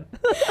 Go ahead.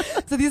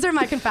 So these are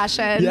my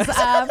confessions. Yes.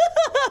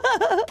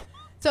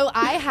 So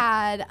I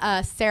had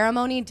a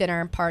ceremony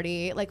dinner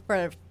party, like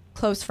for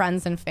close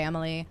friends and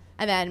family.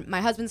 And then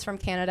my husband's from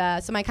Canada.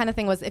 So my kind of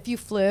thing was, if you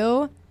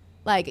flew,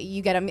 like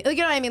you get a, like, you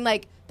know what I mean?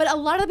 Like, but a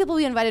lot of the people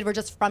we invited were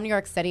just from New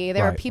York City.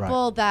 They were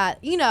people that,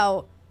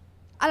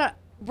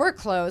 we're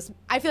close.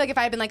 I feel like if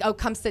I had been like, oh,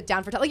 come sit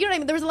down for, like, you know what I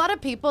mean? There was a lot of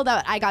people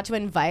that I got to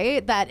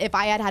invite that if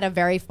I had a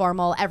very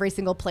formal, every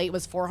single plate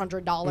was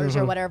 $400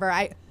 or whatever,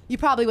 you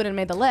probably wouldn't have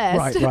made the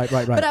list.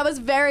 Right. But I was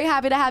very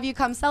happy to have you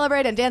come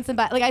celebrate and dance. And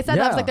like I said,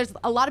 I was like, there's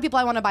a lot of people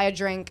I want to buy a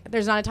drink.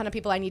 There's not a ton of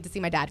people I need to see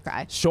my dad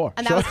cry. Sure.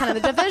 And that was kind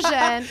of the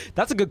division.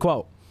 That's a good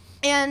quote.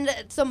 And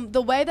so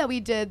the way that we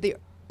did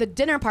the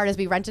dinner part is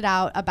we rented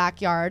out a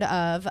backyard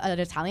of an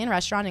Italian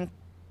restaurant in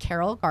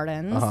Carroll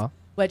Gardens,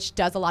 which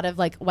does a lot of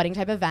like wedding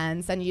type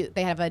events. And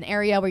they have an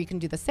area where you can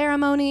do the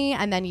ceremony,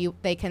 and then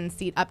they can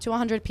seat up to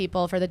 100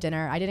 people for the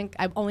dinner.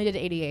 I only did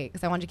 88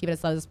 because I wanted to keep it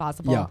as slow as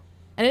possible. Yeah.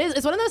 And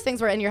it's one of those things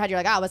where in your head you're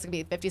like, oh, what's going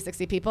to be 50,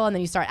 60 people? And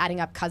then you start adding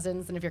up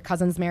cousins. And if your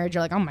cousin's married,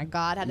 you're like, oh my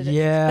God, how did it?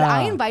 Yeah. But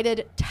I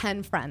invited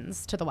 10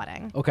 friends to the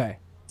wedding. Okay.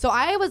 So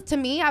I was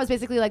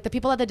basically like, the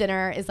people at the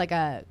dinner is like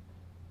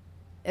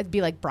it'd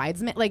be like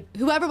bridesmaid, like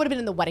whoever would have been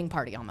in the wedding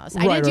party almost.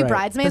 I didn't do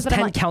bridesmaids. Does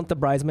 10 count the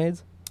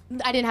bridesmaids?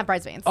 I didn't have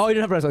bridesmaids. Oh, you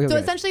didn't have bridesmaids. So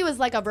okay. essentially it was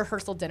like a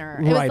rehearsal dinner.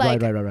 It was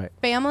like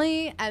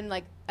family and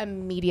like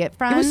immediate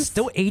friends. It was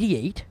still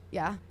 88?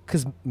 Yeah.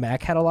 Because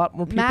Mac had a lot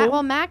more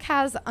people? Mac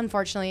has,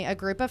 unfortunately, a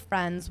group of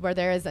friends where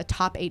there is a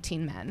top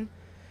 18 men.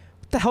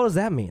 What the hell does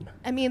that mean?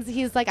 It means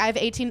he's like, I have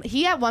 18.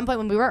 He, at one point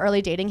when we were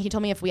early dating, he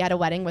told me if we had a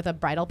wedding with a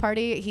bridal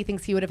party, he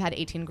thinks he would have had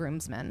 18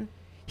 groomsmen.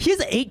 He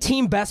has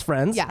 18 best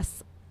friends?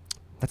 Yes.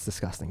 That's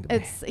disgusting to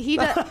me.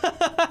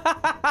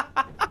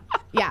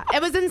 Yeah,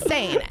 it was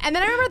insane. And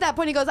then I remember at that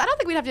point he goes, I don't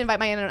think we'd have to invite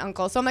my aunt and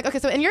uncle. So I'm like, okay,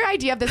 so in your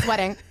idea of this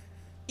wedding,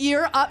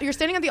 you're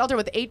standing at the altar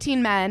with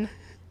 18 men,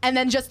 and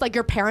then just like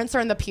your parents are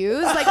in the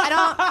pews. Like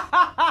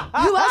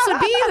who else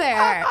would be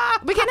there?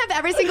 We can't have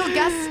every single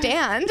guest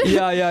stand.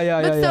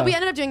 Yeah. We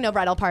ended up doing no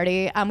bridal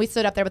party. We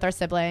stood up there with our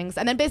siblings,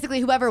 and then basically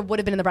whoever would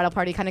have been in the bridal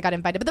party kind of got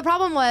invited. But the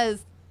problem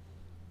was,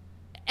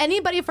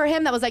 anybody for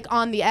him that was like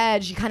on the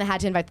edge, you kind of had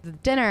to invite to the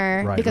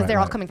dinner because they're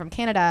all coming from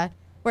Canada.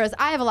 Whereas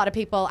I have a lot of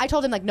people, I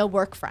told him like no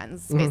work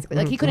friends, basically.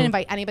 Like he couldn't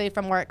invite anybody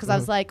from work because I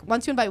was like,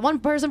 once you invite one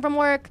person from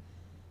work,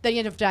 then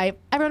you have to invite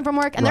everyone from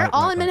work. And they're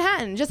all in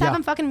Manhattan. Just have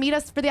them fucking meet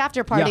us for the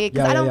after party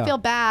because I don't feel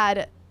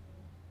bad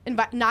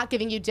not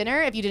giving you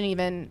dinner if you didn't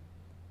even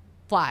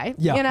fly.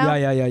 Yeah, you know?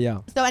 Yeah.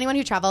 So anyone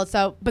who traveled,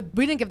 but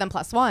we didn't give them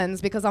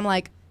 +1s because I'm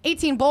like,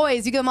 18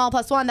 boys, you give them all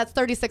 +1, that's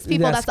 36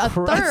 people, that's a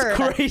third.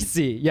 That's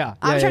crazy, yeah.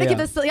 I'm trying to keep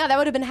this, that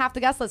would have been half the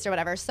guest list or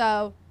whatever.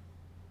 So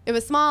it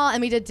was small, and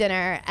we did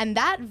dinner. And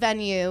that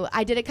venue,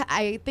 I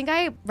think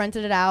I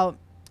rented it out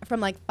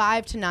from like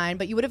 5 to 9,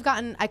 but you would have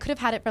I could have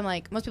had it from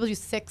like, most people do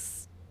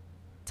 6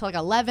 to like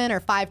 11 or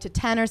 5 to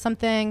 10 or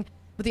something.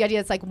 with the idea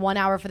it's like 1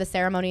 hour for the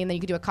ceremony and then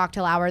you could do a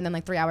cocktail hour and then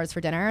like 3 hours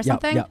for dinner or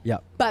something.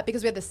 Yep. But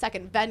because we had the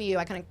second venue,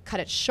 I kind of cut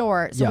it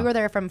short. So we were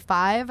there from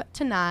 5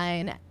 to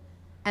 9.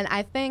 And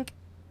I think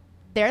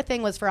their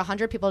thing was for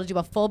 100 people to do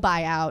a full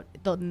buyout.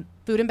 The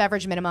food and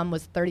beverage minimum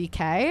was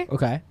 $30K.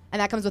 Okay. And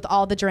that comes with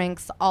all the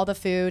drinks, all the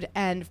food.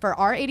 And for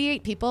our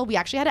 88 people, we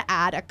actually had to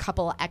add a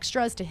couple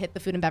extras to hit the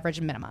food and beverage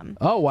minimum.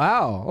 Oh,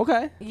 wow.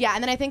 Okay. Yeah.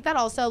 And then I think that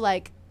also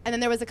like, and then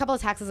there was a couple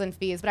of taxes and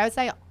fees. But I would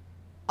say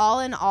all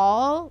in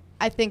all,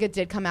 I think it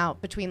did come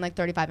out between like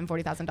 $35,000 and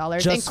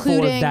 $40,000. Just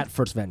including, for that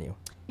first venue.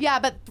 Yeah.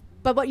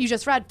 But what you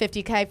just read,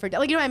 $50K for,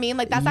 like, you know what I mean?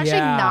 Like that's actually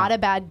not a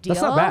bad deal.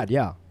 That's not bad.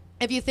 Yeah.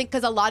 If you think,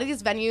 because a lot of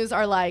these venues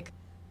are like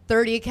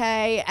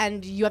 $30K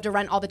and you have to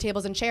rent all the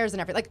tables and chairs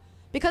and everything. Like,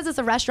 because it's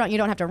a restaurant, you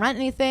don't have to rent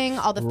anything.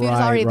 All the food is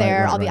already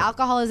there. All the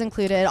alcohol is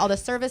included. All the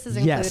service is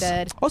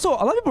included. Also,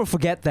 a lot of people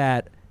forget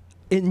that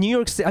in New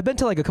York City, I've been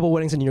to like a couple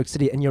weddings in New York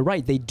City, and you're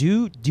right, they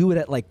do it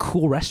at like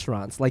cool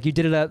restaurants. Like you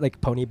did it at like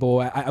Pony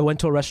Boy. I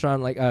went to a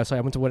restaurant I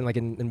went to a wedding like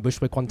in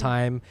Bushwick one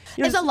time.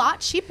 You know, it's a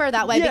lot cheaper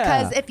that way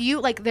because if you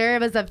like, there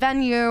was a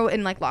venue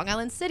in like Long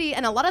Island City,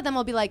 and a lot of them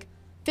will be like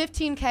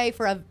 $15K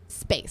for a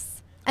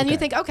space. And you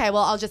think, okay,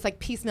 well, I'll just like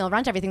piecemeal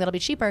rent everything. That'll be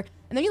cheaper.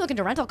 And then you look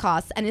into rental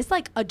costs, and it's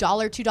like $1,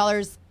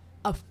 $2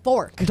 a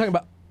fork. You're talking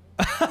about.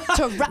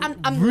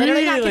 I'm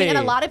literally not kidding. And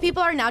a lot of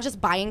people are now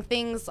just buying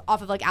things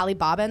off of like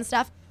Alibaba and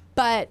stuff.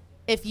 But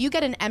if you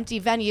get an empty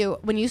venue,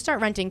 when you start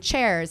renting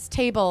chairs,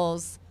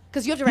 tables,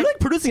 because you have to rent. You're like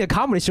producing a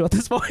comedy show at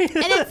this point. And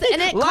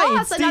it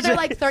costs another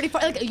like $34.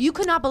 Like you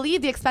could not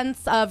believe the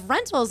expense of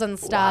rentals and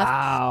stuff.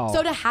 Wow.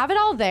 So to have it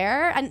all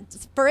there and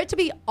for it to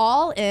be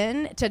all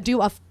in to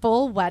do a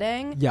full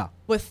wedding. Yeah.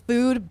 With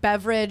food,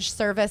 beverage,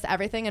 service,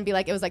 everything, and be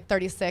like, it was like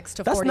 36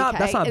 to 40K.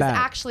 That's not is bad.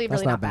 actually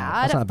really not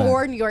bad for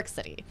for New York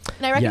City.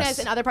 And I recognize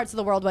in other parts of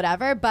the world,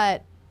 whatever,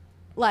 but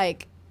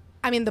like,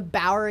 I mean, the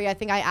Bowery, I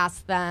think I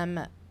asked them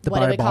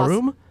what it would cost.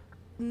 Ballroom?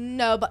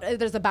 No, but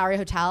there's a Bowery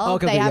Hotel. Oh,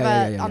 okay, they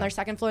have yeah. on their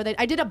second floor.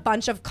 I did a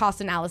bunch of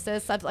cost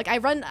analysis. Like I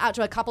run out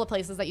to a couple of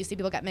places that you see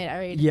people get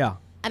married. Yeah.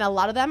 And a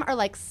lot of them are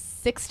like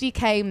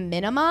 60K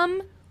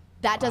minimum.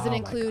 That doesn't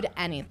include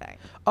anything.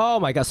 Oh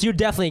my God! So you're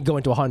definitely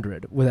going to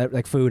 100 with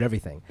like food,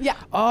 everything. Yeah.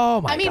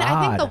 Oh my God! I mean,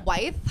 I think the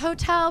Wythe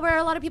Hotel, where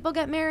a lot of people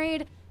get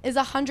married, is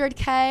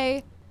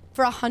 100K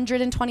for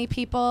 120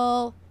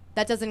 people.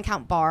 That doesn't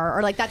count bar,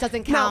 or like that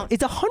doesn't count. Now,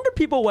 it's 100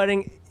 people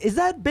wedding. Is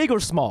that big or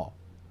small?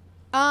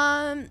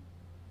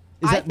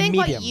 I think medium?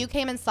 What you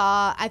came and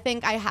saw, I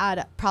think I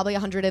had probably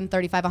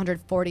 135,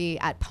 140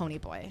 at Pony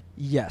Boy.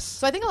 Yes.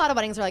 So I think a lot of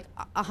weddings are like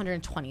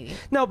 120.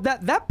 No,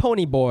 that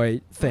Pony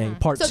Boy thing,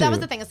 part 2. So that was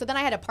the thing. So then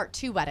I had a part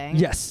 2 wedding.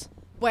 Yes.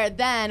 Where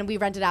then we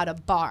rented out a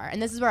bar.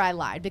 And this is where I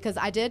lied because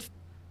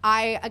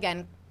I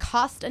again,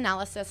 cost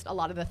analysis a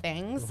lot of the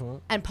things.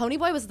 And Pony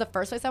Boy was the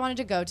first place I wanted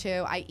to go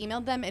to. I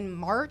emailed them in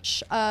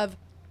March of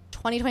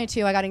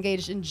 2022. I got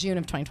engaged in June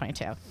of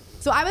 2022.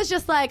 So I was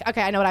just like,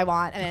 okay, I know what I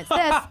want, and it's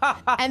this.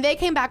 And they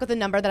came back with a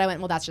number that I went,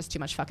 well, that's just too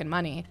much fucking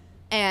money.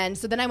 And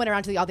so then I went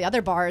around to all the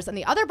other bars, and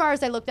the other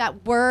bars I looked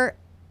at were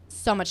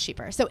so much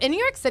cheaper. So in New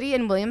York City,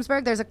 in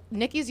Williamsburg, there's a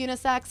Nicky's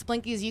Unisex,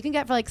 Blinky's, you can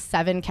get for like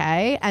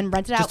 $7K and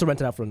rent it out. Just to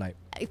rent it out for a night.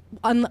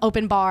 An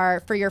open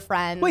bar for your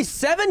friends. Wait,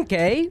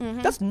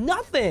 $7K? That's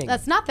nothing.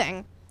 That's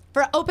nothing.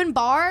 For an open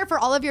bar for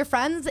all of your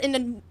friends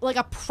in like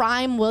a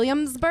prime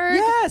Williamsburg.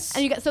 Yes.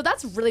 And you get, so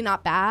that's really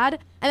not bad.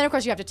 And then of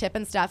course you have to tip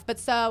and stuff. But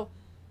so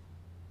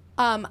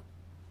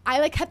I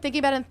like kept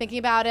thinking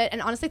about it,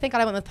 and honestly, thank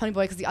God I went with Pony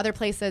Boy because the other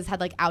places had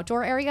like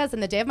outdoor areas,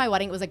 and the day of my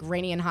wedding it was like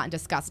rainy and hot and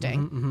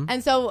disgusting.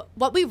 And so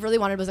what we really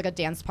wanted was like a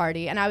dance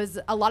party, and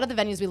a lot of the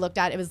venues we looked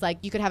at, it was like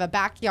you could have a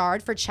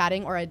backyard for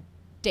chatting or a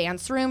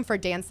dance room for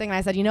dancing. And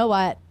I said, you know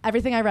what?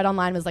 Everything I read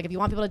online was like, if you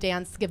want people to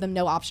dance, give them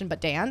no option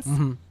but dance. So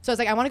I was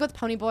like, I want to go with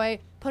Pony Boy.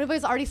 Pony Boy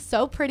is already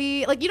so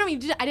pretty. Like, you know, I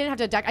didn't have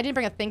to deck. I didn't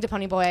bring a thing to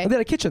Pony Boy. They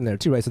had a kitchen there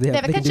too, right? So they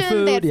have a kitchen.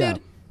 Food, they had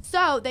food.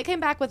 So they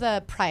came back with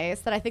a price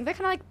that I think they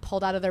kind of like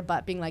pulled out of their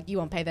butt, being like, you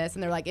won't pay this.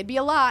 And they're like, it'd be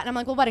a lot. And I'm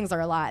like, well, weddings are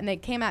a lot. And they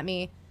came at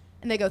me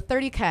and they go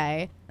 $30K.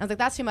 And I was like,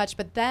 that's too much.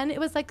 But then it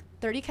was like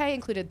 $30K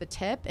included the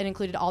tip. It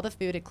included all the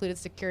food. It included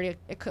security.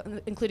 It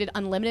included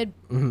unlimited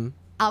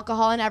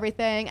alcohol and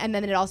everything. And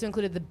then it also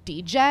included the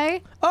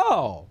DJ.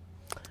 Oh.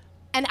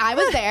 And I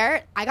was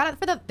there. I got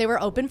it they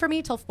were open for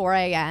me till 4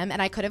 a.m.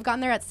 And I could have gone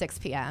there at 6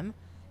 p.m.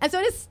 And so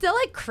it is still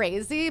like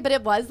crazy, but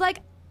it was like,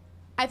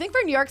 I think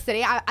for New York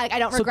City, I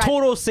don't regret. So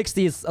total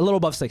 60 is a little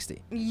above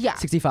 60. Yeah.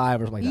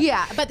 65 or something like that.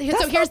 Yeah, but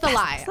so here's the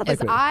lie.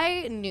 Is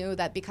I knew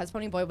that because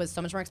Pony Boy was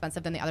so much more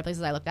expensive than the other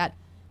places I looked at,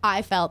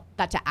 I felt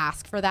that to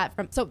ask for that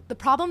so the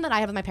problem that I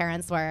have with my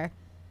parents were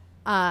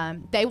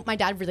my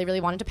dad really,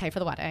 really wanted to pay for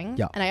the wedding.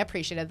 Yeah. And I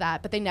appreciated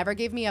that, but they never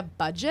gave me a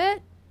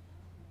budget.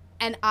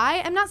 And I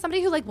am not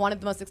somebody who like wanted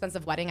the most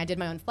expensive wedding. I did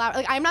my own flower.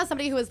 Like I'm not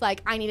somebody who was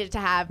like, I needed it to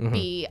have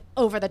be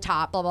over the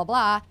top, blah, blah,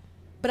 blah.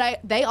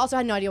 But they also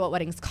had no idea what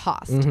weddings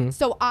cost.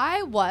 So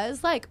I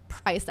was like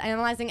price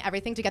analyzing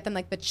everything to get them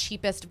like the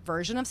cheapest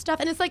version of stuff.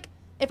 And it's like,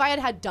 if I had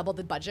had double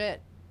the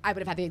budget, I would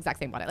have had the exact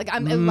same wedding. Like I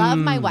love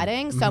my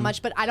wedding so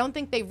much, but I don't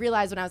think they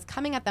realized when I was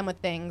coming at them with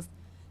things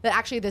that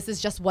actually this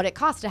is just what it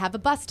costs to have a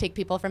bus take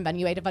people from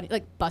venue A to venue.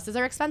 Like, buses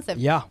are expensive.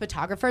 Yeah.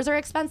 Photographers are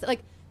expensive.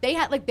 Like,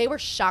 they were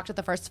shocked at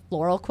the first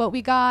floral quote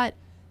we got,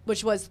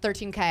 which was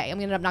 $13K, and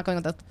we ended up not going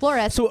with the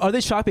florist. So are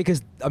they shocked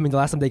because, I mean, the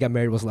last time they got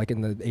married was like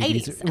in the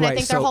 80s. And I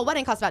think their whole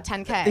wedding cost about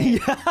 $10K.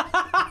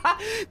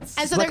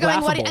 And so they're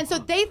going, what? And so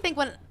they think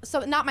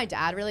so not my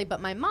dad really,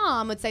 but my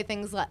mom would say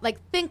things like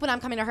think when I'm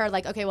coming to her,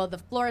 like, okay, well, the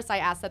florist I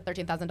asked at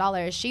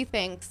 $13,000, she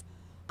thinks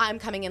I'm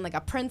coming in like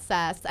a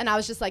princess. And I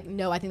was just like,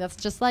 no, I think that's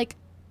just like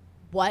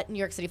what New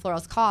York City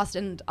florals cost.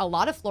 And a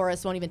lot of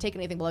florists won't even take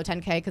anything below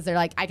 $10K because they're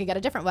like, I could get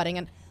a different wedding.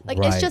 And like,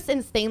 it's just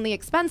insanely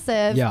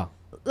expensive. Yeah.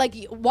 Like,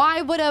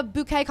 why would a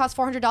bouquet cost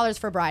 $400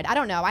 for a bride? I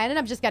don't know. I ended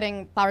up just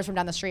getting flowers from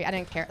down the street. I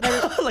didn't care.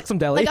 Like some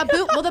deli. Like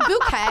the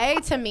bouquet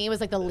to me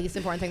was like the least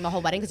important thing in the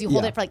whole wedding because you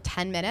hold it for like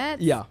 10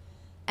 minutes. Yeah.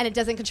 And it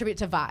doesn't contribute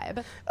to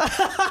vibe.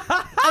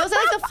 I was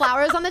like the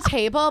flowers on the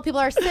table, people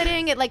are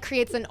sitting, it like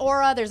creates an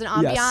aura, there's an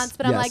ambiance.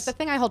 But I'm like, the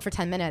thing I hold for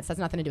 10 minutes has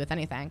nothing to do with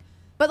anything.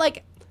 But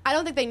like, I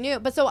don't think they knew.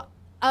 But so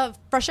a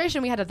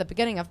frustration we had at the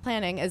beginning of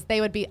planning is I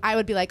would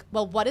be like,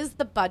 well, what is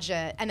the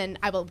budget? And then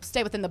I will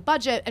stay within the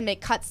budget and make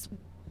cuts.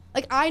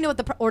 Like, I know what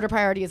the order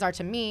priorities are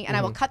to me, and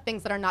I will cut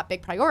things that are not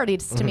big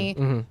priorities to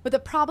me. But the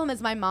problem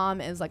is my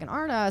mom is like an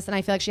artist, and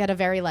I feel like she had a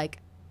very like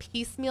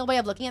piecemeal way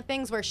of looking at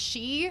things where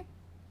she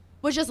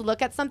would just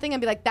look at something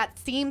and be like, that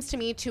seems to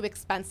me too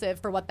expensive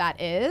for what that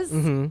is.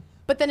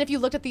 But then if you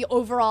looked at the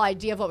overall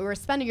idea of what we were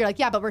spending, you're like,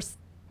 yeah, but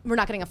we're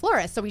not getting a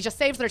florist, so we just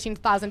saved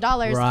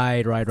 $13,000.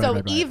 Right.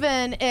 So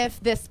even if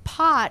this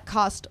pot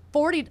cost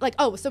 $40, like,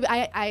 so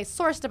I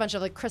sourced a bunch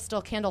of like crystal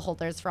candle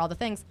holders for all the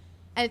things.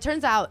 And it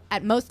turns out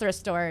at most thrift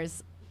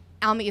stores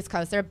on the East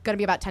Coast, they're going to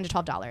be about $10 to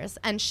 $12.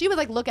 And she would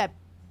like look at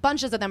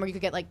bunches of them where you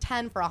could get like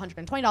 10 for $120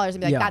 and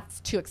be like, that's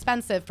too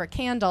expensive for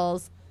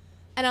candles.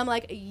 And I'm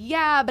like,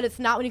 yeah, but it's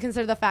not when you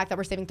consider the fact that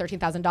we're saving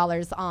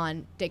 $13,000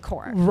 on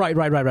decor. Right.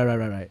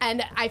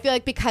 And I feel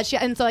like because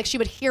so like she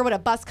would hear what a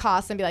bus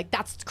costs and be like,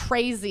 that's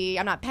crazy,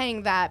 I'm not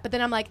paying that. But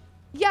then I'm like,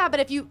 yeah,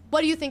 but what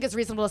do you think is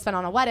reasonable to spend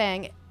on a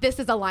wedding? This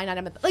is a line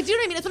item. Like, do you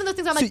know what I mean? It's one of those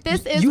things where I'm like,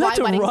 this is why weddings...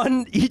 You had to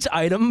run each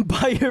item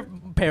by your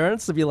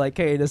parents to be like,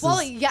 hey, this is...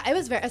 Well, yeah,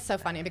 it's so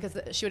funny because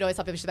she would always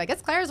tell people, she's like,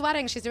 it's Claire's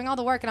wedding, she's doing all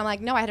the work. And I'm like,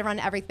 no, I had to run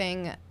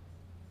everything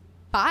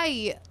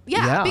by...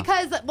 Yeah,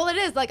 because, well, it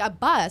is like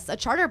a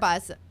charter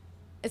bus,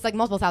 it's like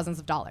multiple thousands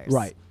of dollars.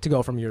 Right, to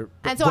go from your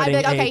And so I'd be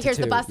like, okay, here's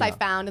the bus I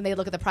found. And they'd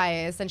look at the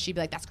price and she'd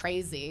be like, that's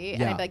crazy.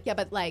 And I'd be like, yeah,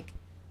 but like...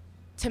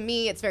 To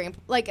me, it's very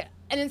like,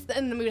 and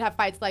then we would have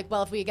fights like,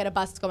 well, if we get a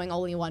bus going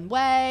only one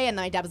way, and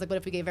then my dad was like, what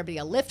if we gave everybody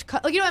a lift?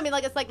 Like, you know what I mean?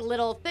 Like, it's like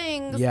little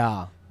things.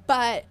 Yeah.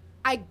 But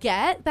I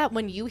get that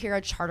when you hear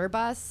a charter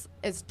bus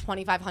is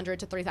 $2,500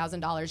 to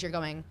 $3,000, you're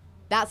going,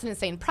 that's an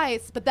insane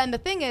price. But then the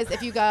thing is,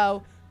 if you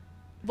go,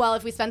 well,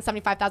 if we spend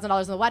 $75,000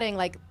 on the wedding,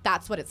 like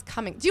that's what it's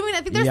coming. Do you mean?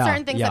 I think there's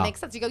certain things that make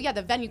sense. You go, yeah,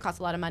 the venue costs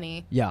a lot of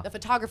money. Yeah. The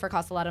photographer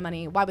costs a lot of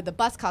money. Why would the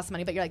bus cost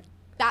money? But you're like,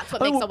 that's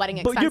what makes a wedding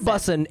expensive.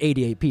 But you're busing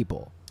 88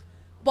 people.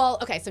 Well,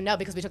 okay, so no,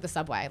 because we took the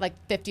subway. Like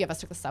 50 of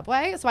us took the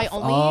subway, so I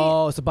only.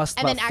 Oh, so bus.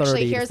 And then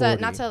actually, here's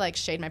not to like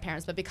shade my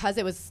parents, but because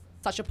it was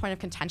such a point of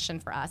contention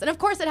for us, and of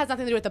course, it has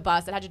nothing to do with the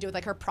bus. It had to do with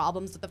like her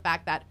problems with the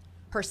fact that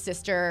her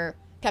sister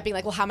kept being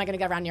like, "Well, how am I going to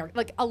get around New York?"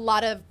 Like a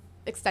lot of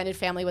extended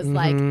family was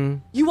like,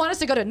 "You want us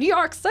to go to New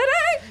York City?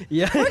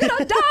 Yeah, we're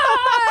gonna die."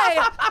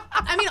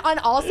 I mean, on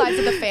all sides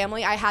of the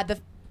family, I had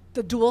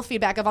the dual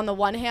feedback of, on the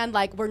one hand,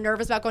 like, we're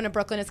nervous about going to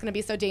Brooklyn, it's going to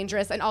be so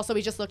dangerous, and also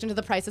we just looked into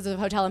the prices of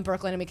a hotel in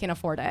Brooklyn and we can't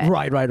afford it.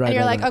 Right. And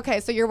you're like, okay,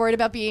 so you're worried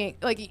about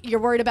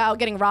you're worried about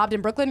getting robbed in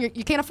Brooklyn,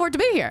 you can't afford to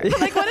be here.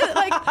 Like, what is,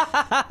 like,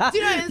 do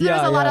you know what I mean?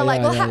 There's a lot of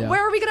like,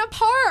 where are we going to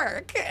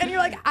park? And you're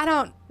like, I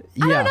don't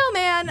know,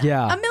 man.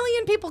 Yeah. 1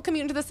 million people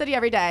commute into the city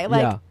every day.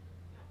 Like,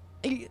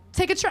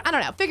 take a trip, I don't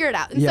know, figure it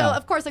out. And so,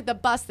 of course, like, the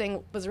bus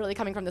thing was really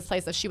coming from this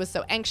place that she was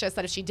so anxious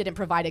that if she didn't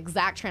provide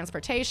exact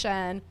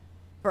transportation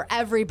for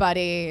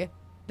everybody,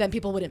 then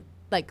people wouldn't,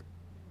 like,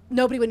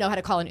 nobody would know how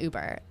to call an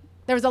Uber.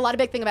 There was a lot of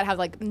big thing about how,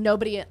 like,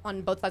 nobody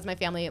on both sides of my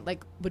family,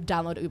 like, would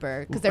download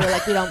Uber because they were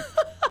like,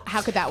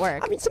 how could that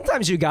work? I mean,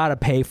 sometimes you gotta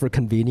pay for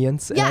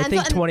convenience. And I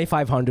think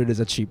 $2,500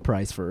 is a cheap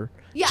price for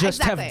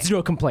just have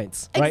zero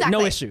complaints, right? Exactly.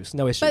 No issues.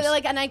 But,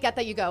 like, and I get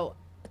that you go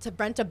to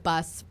rent a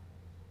bus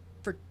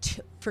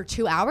for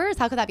 2 hours.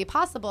 How could that be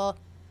possible?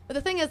 But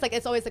the thing is, like,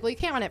 it's always like, well, you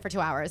can't run it for 2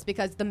 hours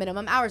because the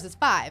minimum hours is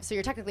 5. So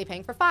you're technically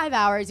paying for 5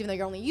 hours, even though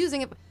you're only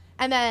using it.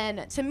 And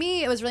then to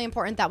me, it was really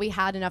important that we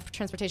had enough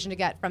transportation to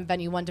get from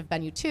venue 1 to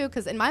venue 2.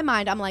 Because in my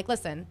mind, I'm like,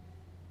 listen,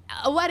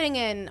 a wedding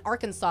in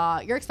Arkansas,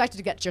 you're expected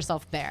to get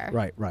yourself there.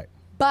 Right.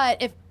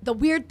 But if the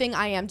weird thing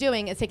I am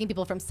doing is taking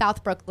people from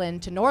South Brooklyn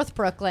to North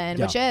Brooklyn,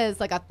 which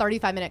is like a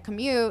 35-minute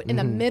commute in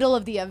the middle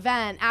of the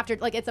event after,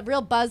 like, it's a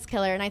real buzz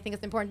killer. And I think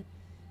it's important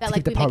that,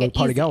 like, we make it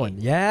party easy. Going.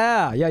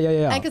 Yeah.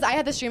 And because I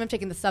had this dream of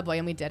taking the subway,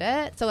 and we did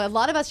it. So a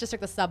lot of us just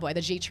took the subway, the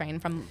G train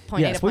from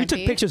point A to point B.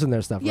 We took pictures in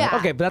their stuff. Right? Yeah.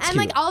 Okay, but that's and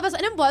cute. like all of us,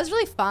 and it was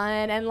really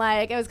fun, and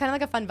like it was kind of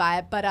like a fun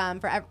vibe. But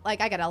I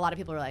get it. A lot of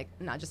people were like,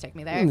 "No, just take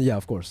me there." Yeah,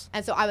 of course.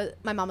 And so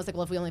my mom was like,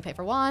 "Well, if we only pay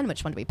for one,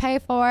 which one do we pay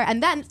for?"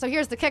 And then, so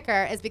here's the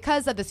kicker: is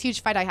because of this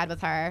huge fight I had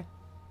with her.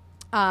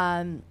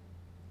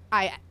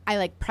 I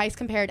like price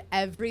compared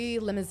every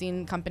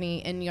limousine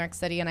company in New York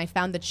City, and I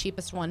found the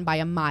cheapest one by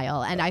a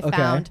mile. And I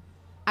found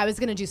I was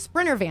going to do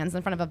Sprinter vans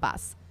in front of a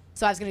bus.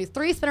 So I was going to do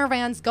 3 Sprinter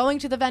vans going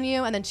to the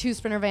venue and then 2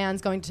 Sprinter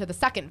vans going to the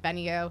second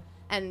venue.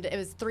 And it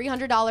was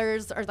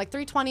 $300 or like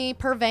 $320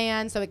 per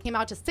van. So it came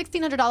out to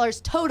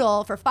 $1,600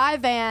 total for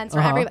 5 vans for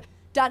every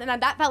done.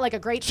 And that felt like a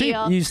great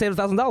deal. You saved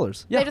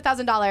 $1,000. Yeah. Saved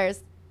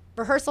 $1,000.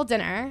 Rehearsal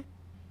dinner.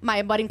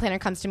 My wedding planner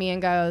comes to me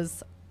and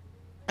goes,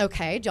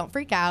 okay, don't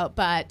freak out,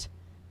 but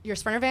your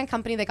Sprinter van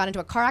company, they got into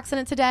a car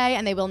accident today,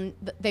 and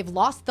they've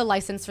lost the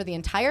license for the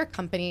entire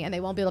company, and they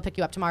won't be able to pick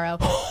you up tomorrow.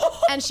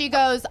 And she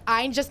goes,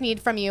 I just need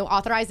from you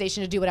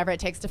authorization to do whatever it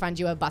takes to find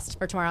you a bus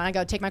for tomorrow. And I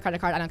go, take my credit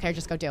card. I don't care.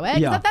 Just go do it.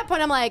 Because at that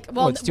point, I'm like,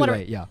 well, it's too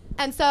late. Yeah.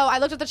 And so I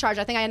looked at the charge.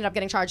 I think I ended up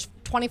getting charged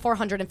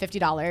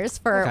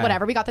 $2,450 for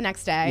whatever we got the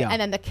next day. Yeah. And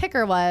then the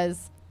kicker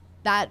was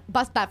that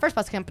first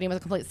bus company was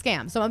a complete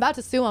scam. So I'm about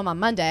to sue them on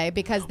Monday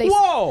because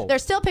they're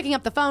still picking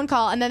up the phone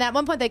call. And then at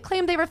one point they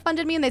claimed they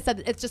refunded me, and they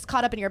said it's just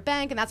caught up in your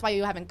bank, and that's why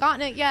you haven't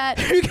gotten it yet.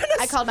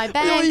 I called my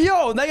bank.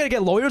 Yo, now you gotta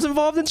get lawyers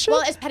involved and shit?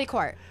 Well, it's petty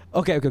court.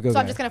 Okay. So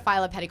I'm just gonna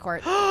file a petty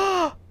court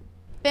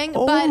thing.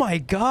 Oh but my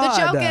God. The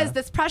joke is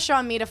this pressure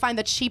on me to find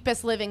the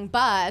cheapest living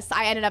bus.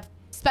 I ended up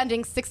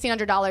spending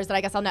 $1,600 that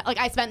I guess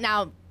I spent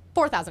now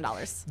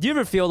 $4,000. Do you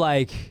ever feel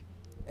like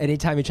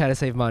anytime you try to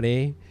save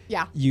money,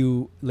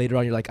 you later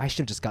on you're like, I should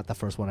have just got the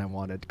first one I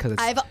wanted because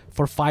it's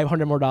for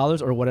 $500 more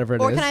or whatever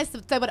it is? Or can I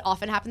say what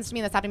often happens to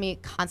me? That's happened to me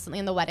constantly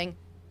in the wedding.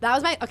 That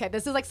was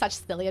this is like such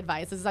silly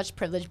advice. This is such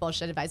privileged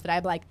bullshit advice. But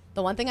I'm like,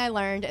 the one thing I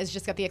learned is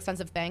just get the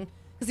expensive thing.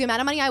 Because the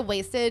amount of money I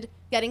wasted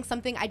getting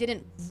something I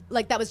didn't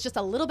like that was just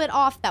a little bit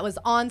off, that was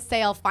on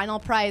sale, final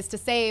price, to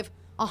save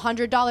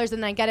 $100,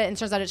 and then I get it and it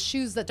turns out it's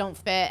shoes that don't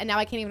fit, and now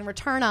I can't even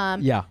return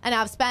them. Yeah. And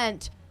I've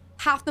spent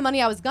half the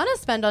money I was gonna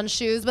spend on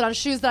shoes, but on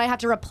shoes that I have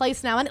to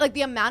replace now. And like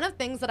the amount of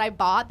things that I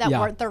bought that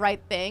weren't the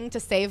right thing to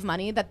save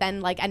money that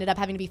then like ended up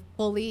having to be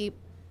fully,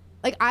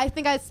 like I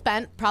think I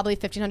spent probably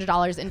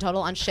 $1,500 in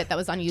total on shit that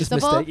was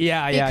unusable.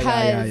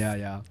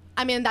 Yeah.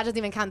 I mean, that doesn't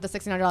even count the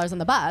 $1,600 on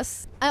the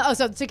bus.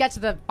 So to get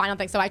to the final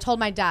thing, so I told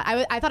my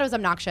dad, I thought it was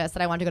obnoxious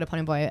that I wanted to go to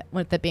Pony Boy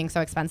with it being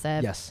so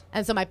expensive. Yes.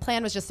 And so my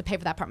plan was just to pay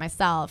for that part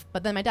myself.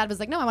 But then my dad was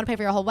like, no, I want to pay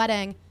for your whole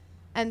wedding.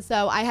 And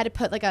so I had to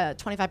put like a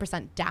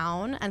 25%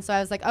 down. And so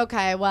I was like,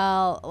 okay,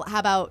 well, how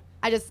about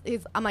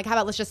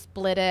let's just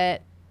split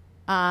it.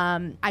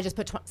 I just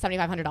put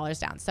 $7,500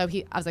 down. So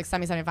I was like,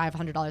 send me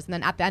 $7,500. And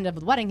then at the end of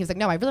the wedding, he was like,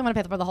 no, I really want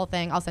to pay for the whole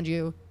thing. I'll send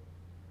you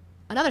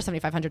another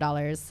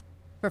 $7,500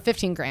 for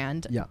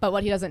 $15,000. Yeah. But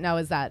what he doesn't know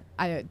is that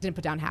I didn't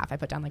put down half. I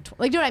put down like, do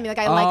you know what I mean? Like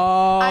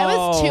I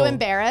was too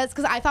embarrassed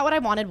because I thought what I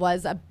wanted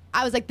was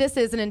I was like, this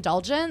is an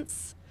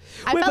indulgence.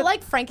 I felt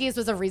like Frankie's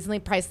was a reasonably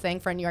priced thing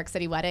for a New York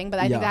City wedding, but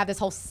I think they have this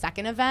whole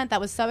second event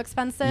that was so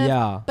expensive.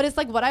 Yeah. But it's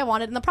like what I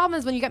wanted. And the problem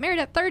is when you get married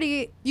at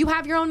 30, you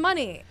have your own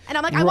money. And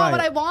I'm like, I want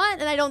what I want,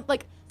 and I don't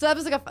like. So that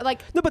was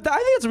like no, but I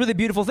think it's a really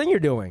beautiful thing you're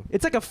doing.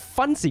 It's like a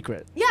fun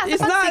secret. Yeah,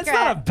 it's not secret. It's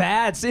not a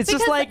bad. It's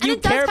just like you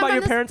care about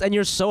your parents and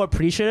you're so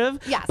appreciative.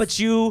 Yes. But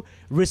you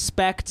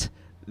respect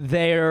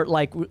their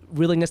like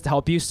willingness to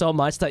help you so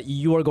much that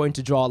you are going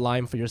to draw a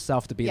line for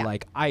yourself to be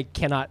like, I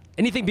cannot,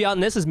 anything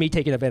beyond this is me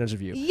taking advantage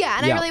of you. Yeah,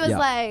 and I really was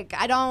like,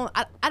 I don't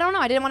know.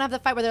 I didn't want to have the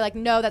fight where they're like,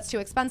 no, that's too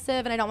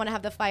expensive, and I don't want to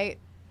have the fight.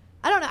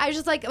 I don't know. I was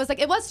just like,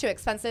 it was too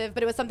expensive,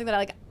 but it was something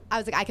that I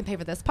was like, I can pay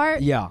for this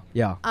part. Yeah.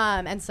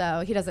 And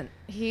so he doesn't.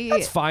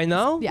 That's fine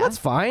though. Yeah. That's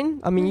fine.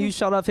 I mean, you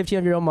shelled out $1,500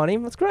 of your own money.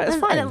 That's great. That's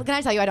fine. And can I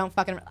tell you,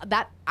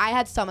 I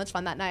had so much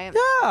fun that night.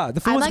 Yeah,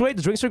 the food was great.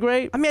 The drinks were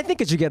great. I mean, I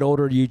think as you get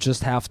older, you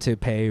just have to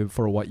pay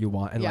for what you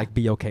want and like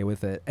be okay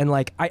with it. And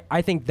like,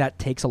 I think that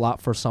takes a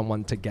lot for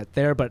someone to get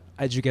there. But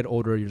as you get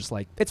older, you're just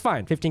like, it's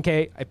fine.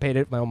 $15,000. I paid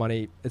it my own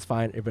money. It's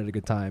fine. Everybody had a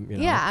good time. You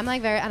know? Yeah, I'm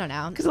like I don't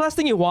know. Because the last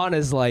thing you want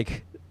is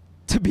like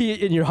to be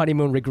in your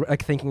honeymoon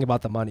like thinking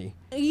about the money.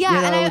 Yeah,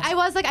 you know? And I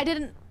was like, I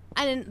didn't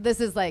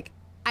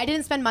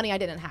spend money I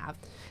didn't have.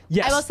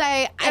 Yes. I will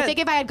say, I think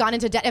if I had gone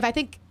into debt,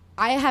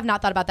 I have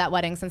not thought about that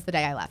wedding since the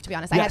day I left, to be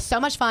honest. I had so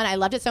much fun. I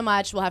loved it so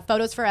much. We'll have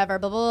photos forever,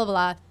 blah, blah,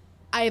 blah, blah.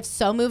 I have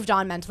so moved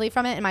on mentally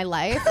from it in my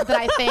life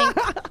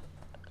that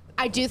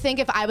I do think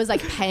if I was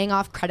like paying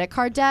off credit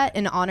card debt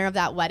in honor of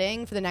that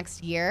wedding for the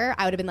next year,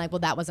 I would have been like, well,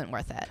 that wasn't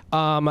worth it.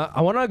 I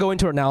want to go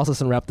into our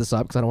analysis and wrap this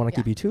up because I don't want to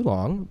keep you too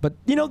long. But,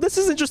 this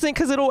is interesting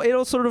because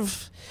it'll sort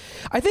of,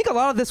 I think a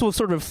lot of this will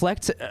sort of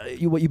reflect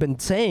what you've been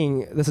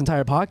saying this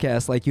entire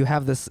podcast. Like you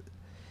have this,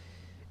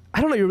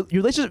 I don't know,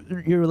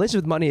 your relationship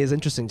with money is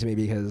interesting to me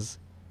because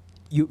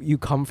you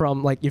come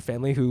from like your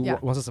family who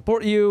wants to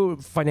support you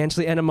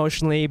financially and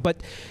emotionally.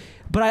 But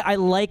I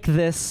like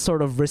this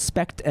sort of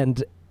respect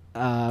and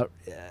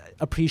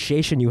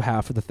appreciation you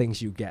have for the things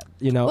you get,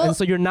 and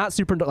so you're not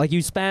super like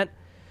you spent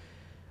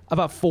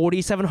about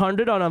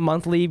 $4,700 on a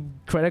monthly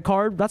credit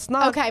card. That's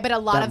not okay, but a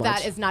lot of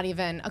much. that is not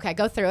even okay.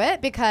 Go through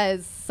it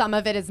because some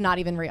of it is not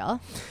even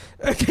real.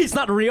 Okay, it's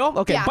not real?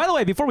 Okay, Yeah. By the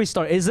way, before we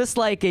start, is this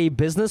like a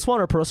business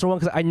one or personal one?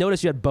 Because I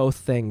noticed you had both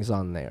things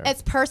on there.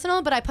 It's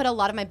personal, but I put a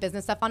lot of my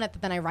business stuff on it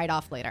that then I write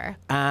off later.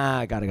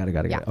 Got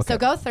it. Yeah. Okay. So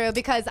go through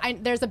because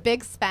there's a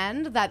big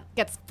spend that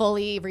gets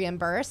fully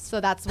reimbursed. So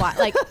that's why,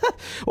 like.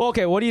 Well,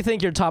 okay. What do you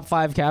think your top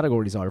 5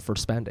 categories are for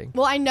spending?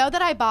 Well, I know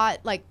that I bought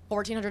like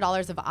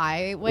 $1,400 of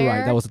eyewear.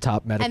 Right. That was the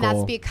top medical. And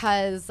that's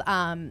because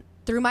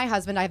through my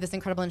husband, I have this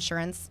incredible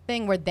insurance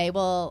thing where they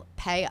will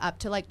pay up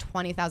to like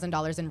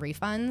 $20,000 in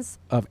refunds.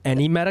 Of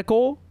any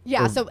medical?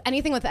 Yeah, so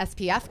anything with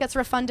SPF gets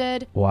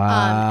refunded.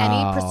 Wow.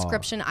 Any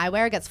prescription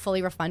eyewear gets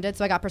fully refunded.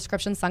 So I got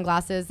prescription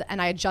sunglasses,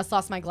 and I had just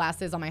lost my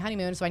glasses on my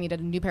honeymoon, so I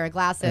needed a new pair of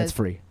glasses. And it's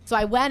free. So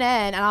I went in,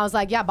 and I was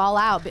like, yeah, ball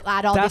out.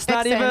 Add all That's the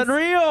not fixins. even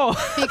real.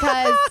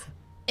 Because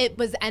it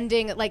was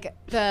ending, like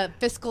the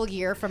fiscal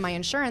year for my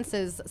insurance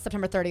is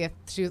September 30th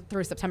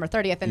through September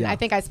 30th. And Yeah. I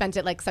think I spent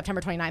it like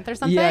September 29th or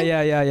something.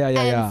 Yeah.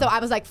 And so I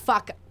was like,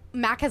 fuck,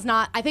 Mac has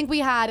not, I think we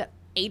had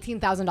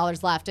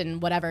 $18,000 left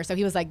and whatever. So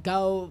he was like,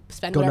 go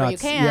spend whatever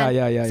nuts. you can.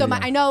 Yeah. So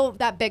I know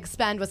that big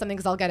spend was something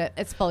because I'll get it.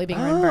 It's fully being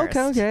reimbursed.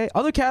 Okay.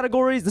 Other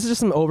categories. This is just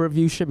some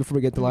overview shit before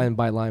we get to line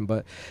by line.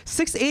 But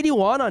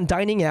 $681 on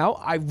dining out.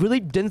 I really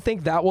didn't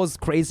think that was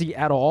crazy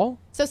at all.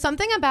 So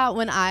something about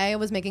when I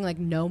was making like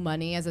no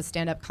money as a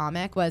stand-up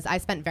comic was I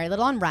spent very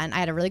little on rent. I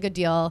had a really good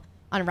deal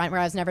on rent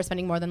where I was never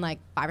spending more than like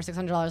 $500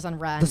 or $600 on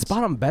rent. The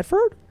spot on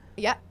Bedford?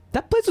 Yeah.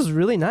 That place was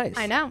really nice.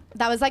 I know.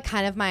 That was like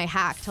kind of my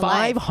hack to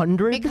life.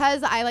 $500?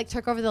 Because I like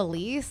took over the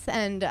lease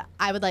and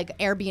I would like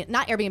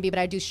not Airbnb, but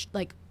I do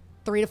like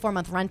 3 to 4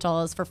 month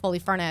rentals for fully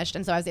furnished.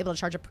 And so I was able to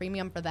charge a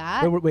premium for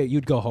that. Wait,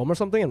 you'd go home or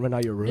something and rent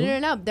out your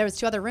room? No. There was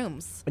 2 other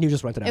rooms. And you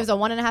just rented out? It was a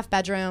 1.5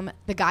 bedroom.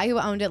 The guy who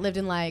owned it lived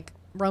in like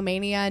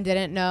Romania and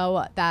didn't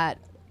know that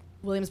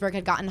Williamsburg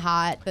had gotten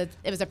hot.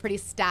 It was a pretty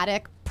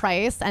static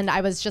price. And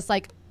I was just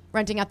like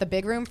renting out the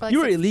big room for like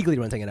you were illegally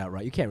renting it out,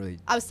 right? You can't really.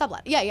 I was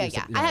sublet. Yeah.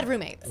 I had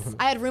roommates.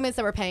 I had roommates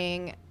that were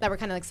kind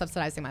of like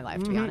subsidizing my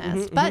life, to be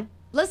honest. But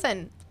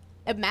listen,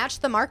 it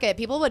matched the market.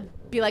 People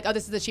would be like, oh,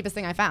 this is the cheapest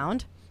thing I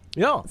found.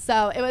 Yeah.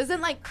 So it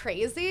wasn't like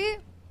crazy,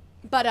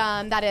 but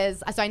that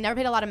is, so I never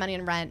paid a lot of money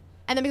in rent.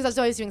 And then because I was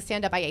always doing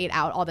stand up, I ate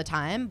out all the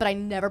time, but I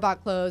never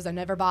bought clothes. I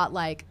never bought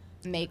like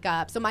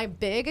makeup. So my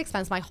big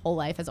expense my whole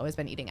life has always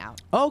been eating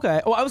out.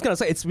 Okay. Well, I was going to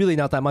say, it's really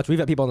not that much. We've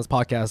had people on this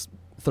podcast,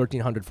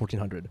 $1,300,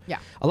 $1,400. Yeah.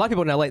 A lot of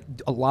people in LA,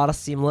 a lot of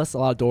Seamless, a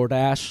lot of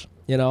DoorDash,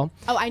 you know?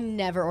 Oh, I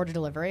never order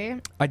delivery.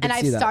 I did and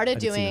see I've that. started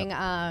doing,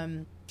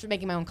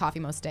 making my own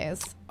coffee most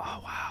days. Oh,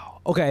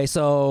 wow. Okay,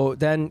 so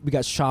then we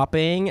got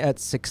shopping at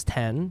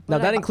 $610. Now,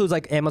 that includes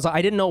like Amazon.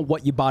 I didn't know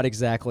what you bought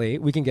exactly.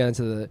 We can get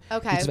into the...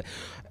 Okay.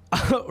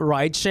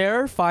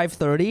 Rideshare,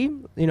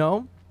 $530, you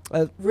know?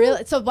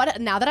 Really? So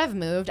now that I've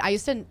moved,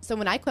 so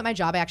when I quit my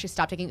job, I actually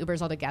stopped taking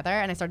Ubers altogether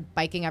and I started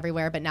biking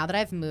everywhere. But now that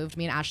I've moved,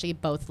 me and Ashley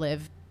both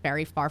live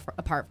very far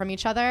apart from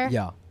each other.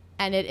 Yeah.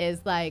 And it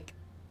is like,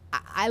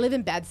 I live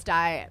in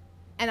Bed-Stuy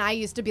and I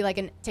used to be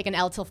like take an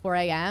L till 4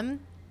 a.m.,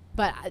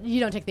 but you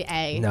don't take the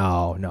A.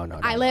 No.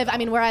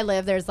 Where I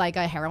live, there's like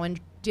a heroin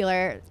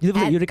dealer. You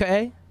live in Utica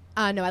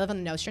A? No, I live on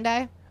the Nostrand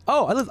Day.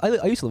 Oh,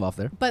 I used to live off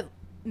there. But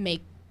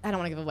I don't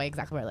want to give away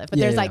exactly where I live, but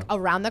there's like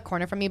around the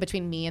corner from me,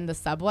 between me and the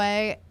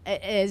subway,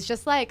 it is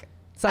just like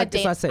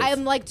it's not safe.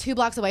 I'm like 2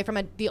 blocks away from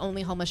the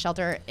only homeless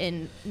shelter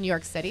in New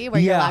York City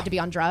where you're allowed to be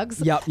on drugs.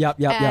 Yep.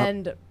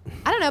 And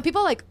I don't know,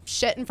 people like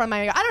shit in front of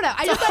my, I don't know.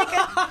 I just like,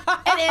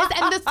 it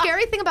is. And the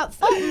scary thing about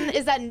Fulton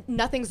is that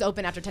nothing's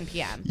open after 10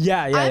 p.m.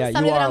 I'm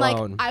somebody that I'm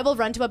alone. like, I will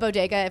run to a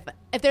bodega.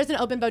 If there's an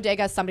open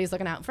bodega, somebody's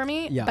looking out for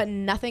me, Yeah. but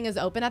nothing is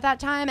open at that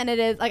time. And it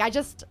is like, I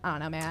don't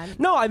know, man.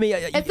 No, I mean,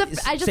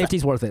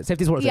 safety's worth it.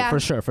 Safety's worth it,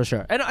 for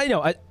sure. And I know.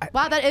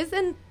 Wow, that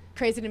isn't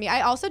crazy to me.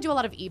 I also do a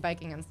lot of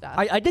e-biking and stuff.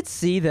 I did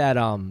see that.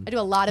 I do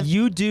a lot of.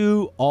 You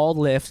do all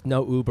Lyft,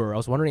 no Uber. I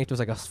was wondering if there's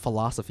like a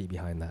philosophy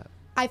behind that.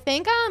 I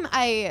think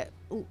I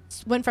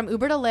went from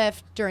Uber to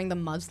Lyft during the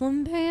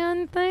Muslim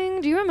ban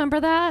thing. Do you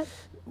remember that?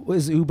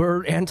 Was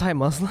Uber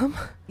anti-Muslim?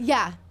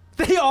 Yeah.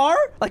 They are?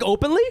 Like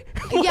openly?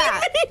 Yeah. What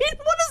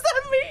does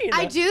that mean?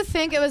 I do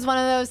think it was one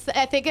of those.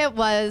 I think it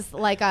was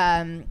like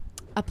a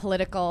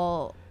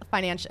political.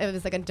 Financial, it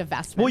was like a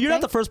divestment. Well, you're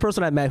thing. Not the first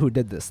person I met who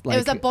did this. Like, it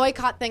was a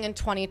boycott thing in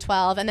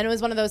 2012, and then it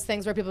was one of those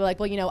things where people were like,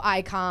 "Well, you know,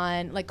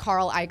 Icon, like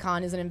Carl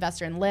Icahn is an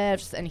investor in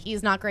Lyft, and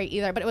he's not great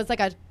either." But it was like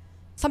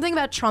something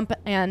about Trump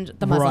and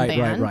the Muslim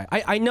ban. Right.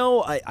 I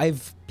know.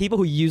 I've people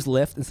who use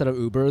Lyft instead of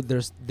Uber.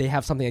 They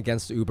have something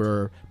against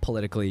Uber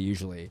politically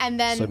usually. And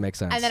then so it makes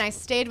sense. And then I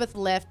stayed with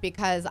Lyft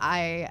because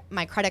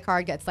my credit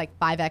card gets like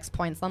 5x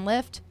points on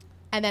Lyft.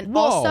 And then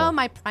also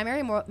my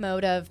primary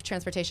mode of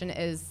transportation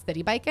is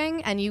city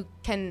biking, and you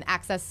can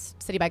access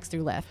city bikes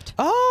through Lyft.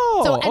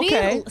 Oh, so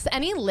okay.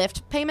 Any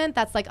Lyft payment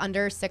that's like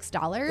under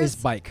 $6 is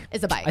a bike.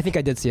 I think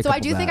I did see a couple So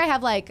I do think I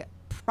have like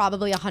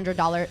probably $100.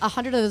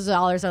 $100 of those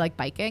dollars are like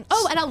biking.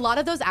 Oh, and a lot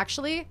of those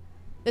actually,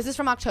 this is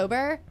from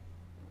October.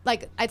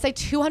 Like I'd say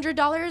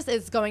 $200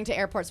 is going to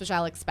airports, which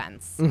I'll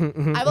expense.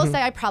 I will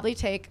say I probably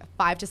take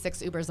 5 to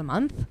 6 Ubers a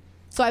month.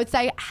 So I would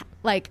say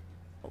like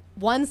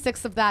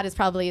 1/6 of that is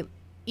probably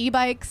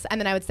e-bikes, and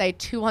then I would say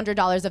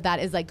 $200 of that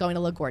is like going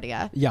to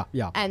LaGuardia. Yeah.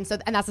 And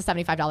that's a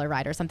 $75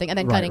 ride or something, and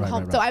then Right, getting right,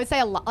 home. right, So right. I would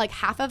say like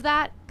half of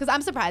that, because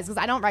I'm surprised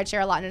because I don't ride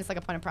share a lot, and it's like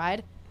a point of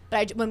pride.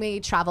 But when we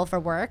travel for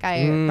work,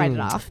 I write it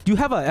off. Do you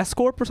have a S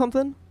corp or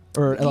something?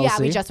 Or LLC? Yeah,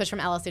 we just switched from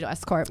LLC to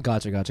S corp.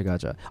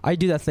 Gotcha. I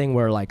do that thing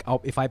where like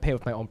if I pay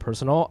with my own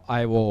personal,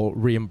 I will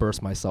reimburse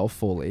myself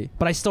fully,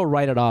 but I still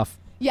write it off.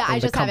 Yeah,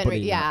 I just haven't.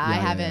 I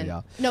haven't.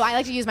 Yeah. No, I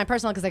like to use my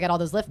personal because I get all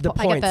those lift. The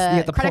I points.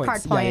 get the credit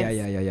points. card points.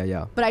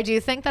 Yeah. But I do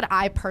think that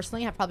I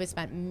personally have probably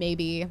spent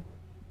maybe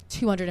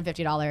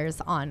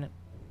 $250 on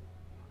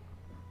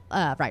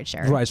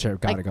rideshare. Rideshare,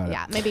 got it.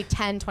 Yeah, maybe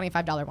 $10,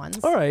 $25 ones.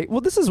 All right.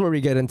 Well, this is where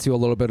we get into a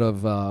little bit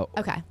of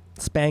Okay.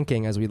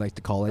 spanking, as we like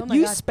to call it. Oh my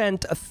You God.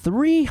 spent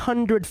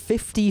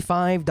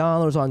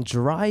 $355 on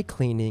dry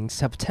cleaning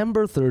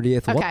September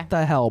 30th. Okay. What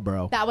the hell,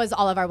 bro? That was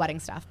all of our wedding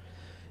stuff.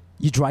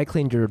 You dry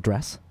cleaned your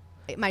dress?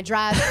 My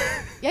dress.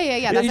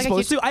 Yeah. Are That's you like a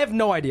supposed huge, to? I have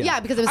no idea. Yeah,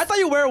 because it was- I thought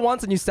you wear it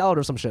once and you sell it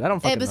or some shit. I don't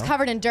fucking it was know.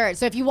 covered in dirt.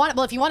 So if you want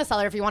to sell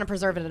it, or if you want to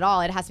preserve it at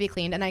all, it has to be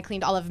cleaned. And I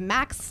cleaned all of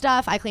Mac's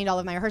stuff. I cleaned all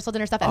of my rehearsal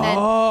dinner stuff. And then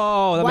that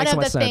one makes of so the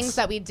much sense. things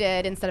that we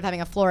did instead of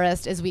having a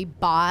florist is we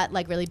bought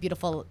like really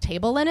beautiful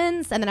table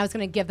linens, and then I was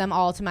going to give them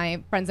all to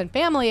my friends and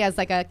family as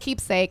like a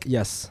keepsake.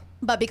 Yes.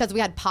 But because we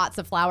had pots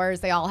of flowers,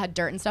 they all had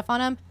dirt and stuff on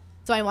them.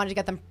 So I wanted to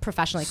get them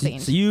professionally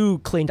cleaned. So you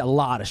cleaned a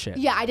lot of shit.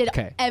 Yeah, I did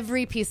Okay.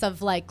 every piece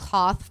of like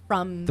cloth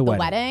from the wedding.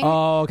 wedding.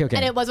 Oh, okay.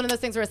 And it was one of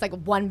those things where it's like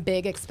one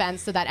big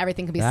expense so that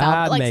everything could be That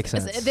salvaged. Like, makes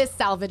sense. This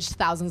salvaged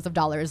thousands of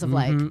dollars of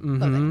like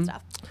clothing and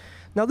stuff.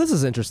 Now, this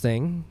is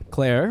interesting,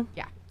 Claire.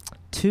 Yeah.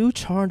 2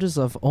 charges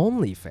of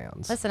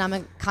OnlyFans. Listen, I'm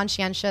a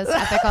conscientious,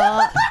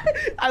 ethical.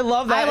 I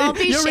love that. I won't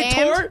be Your shamed.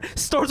 retort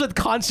starts with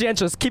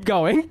conscientious. Keep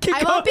going.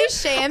 I won't be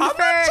shamed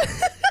for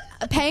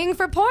paying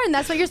for porn.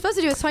 That's what you're supposed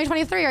to do. It's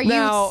 2023. Are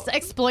Now- you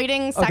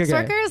exploiting sex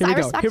workers? Here we I go.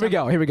 respect Here we them.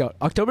 go. Here we go.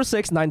 October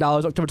 6th,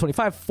 $9. October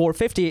 25th,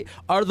 $4.50.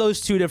 Are those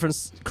 2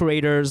 different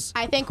creators?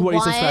 I think Who are you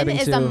one subscribing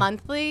is to? a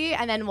monthly,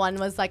 and then one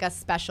was like a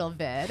special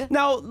vid.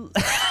 Now,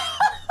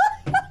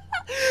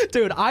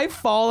 dude, I've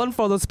fallen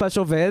for those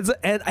special vids,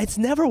 and it's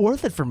never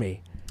worth it for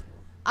me.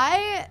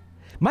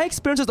 My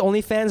experience with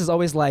OnlyFans is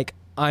always like,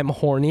 I'm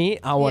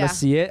horny, I want to Yeah.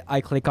 see it,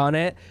 I click on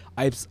it,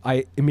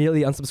 I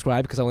immediately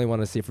unsubscribe because I only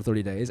want to see it for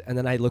 30 days, and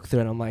then I look through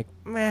it and I'm like,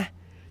 meh.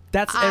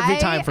 That's every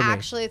time for me. I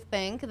actually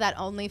think that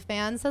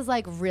OnlyFans has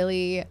like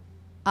really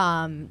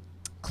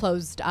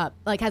closed up,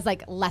 like has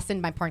like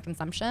lessened my porn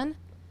consumption.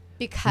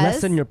 Because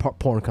Less than your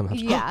porn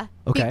consumption. Yeah.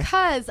 Okay.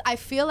 Because I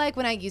feel like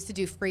when I used to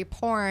do free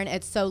porn,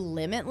 it's so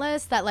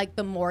limitless that like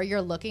the more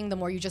you're looking, the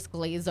more you just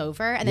glaze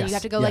over, and then you Yes,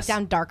 have to go like yes.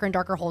 down darker and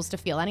darker holes to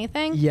feel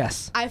anything.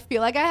 Yes. I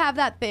feel like I have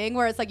that thing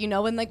where it's like, you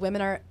know, when like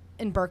women are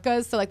in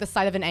burqas, so like the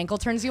side of an ankle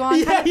turns you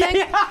on kind of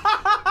thing.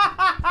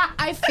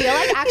 I feel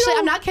like actually,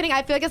 I'm not kidding.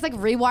 I feel like it's like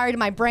rewired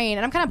my brain,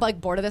 and I'm kind of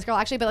like bored of this girl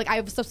actually. But like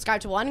I've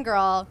subscribed to one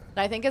girl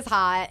that I think is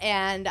hot,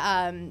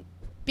 and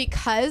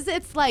because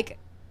it's like.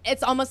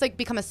 It's almost like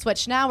become a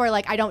switch now where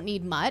like I don't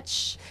need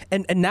much.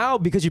 And now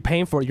because you're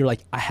paying for it, you're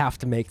like, I have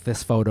to make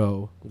this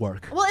photo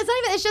work. Well, it's not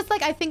even, it's just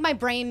like I think my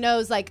brain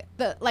knows like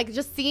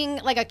just seeing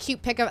like a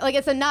cute pic of like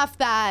it's enough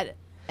that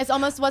it's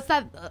almost what's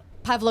that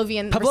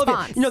Pavlovian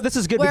response. You know, this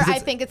is good where because I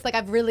think it's like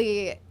I've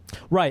really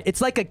right. It's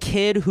like a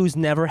kid who's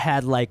never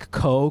had like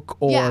Coke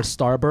or Yeah.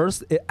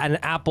 Starburst. An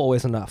apple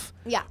is enough.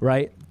 Yeah.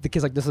 Right? The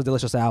kid's like, this is a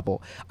delicious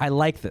apple. I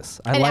like this.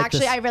 I and like actually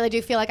this. I really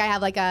do feel like I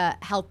have like a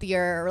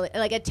healthier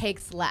like it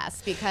takes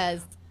less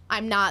because I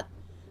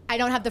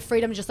don't have the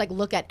freedom to just like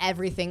look at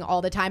everything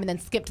all the time and then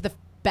skip to the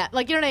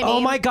like, you know what I mean? Oh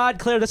my God,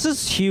 Claire, this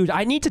is huge.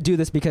 I need to do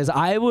this because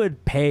I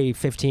would pay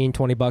 $15,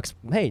 $20.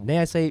 Hey, may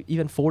I say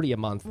even $40 a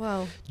month?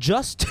 Whoa.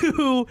 Just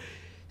to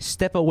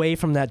step away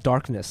from that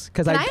darkness.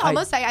 Because I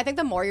almost say I think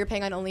the more you're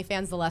paying on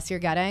OnlyFans, the less you're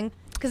getting.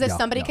 Because if Yeah,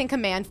 somebody yeah. can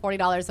command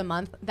 $40 a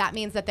month, that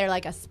means that they're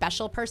like a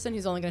special person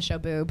who's only going to show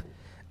boob.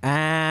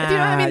 Ah, Do you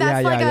know what I mean?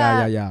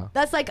 That's yeah.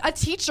 That's like a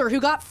teacher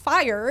who got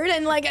fired,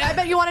 and like I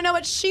bet you want to know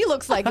what she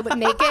looks like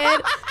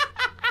naked,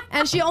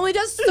 and she only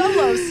does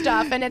solo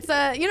stuff, and it's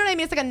a you know what I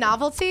mean? It's like a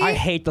novelty. I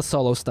hate the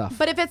solo stuff.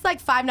 But if it's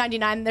like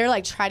 $5.99, they're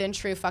like tried and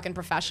true fucking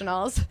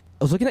professionals.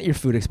 I was looking at your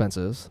food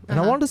expenses, and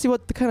I wanted to see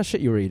what the kind of shit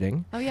you were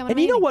eating. Oh, yeah, what and am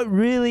I you know eating? what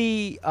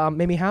really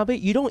made me happy?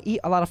 You don't eat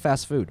a lot of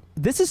fast food.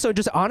 This is so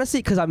just honestly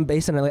because I'm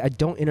based in LA. I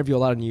don't interview a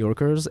lot of New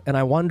Yorkers, and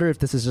I wonder if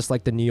this is just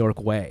like the New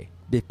York way.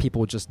 If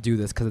people just do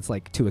this because it's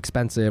like too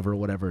expensive or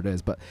whatever it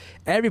is. But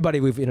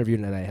everybody we've interviewed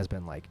in LA has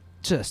been like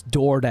just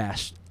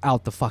DoorDash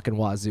out the fucking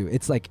wazoo.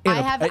 It's like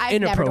I've never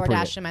inappropriate.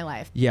 DoorDashed in my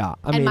life. Yeah,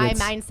 I And mean, my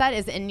it's- mindset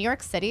is in New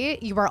York City,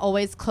 you are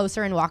always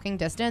closer in walking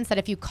distance. That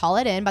if you call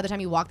it in, by the time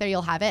you walk there,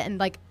 you'll have it. And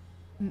like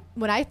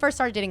when I first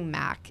started dating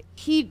Mac,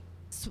 he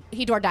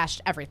DoorDashed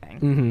everything.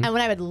 Mm-hmm. And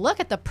when I would look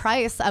at the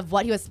price of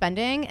what he was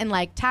spending and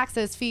like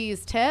taxes,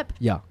 fees, tip,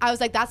 Yeah. I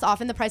was like, that's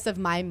often the price of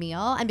my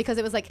meal. And because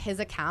it was like his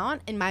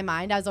account, in my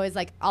mind, I was always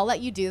like, I'll let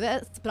you do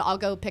this, but I'll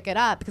go pick it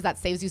up because that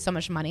saves you so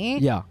much money.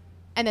 Yeah.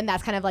 And then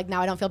that's kind of like,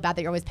 now I don't feel bad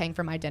that you're always paying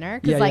for my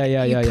dinner. Because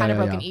you kind of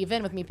broken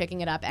even with me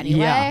picking it up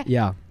anyway.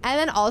 Yeah. And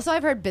then also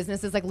I've heard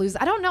businesses like lose,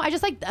 I don't know. I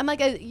just like, I'm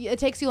like, it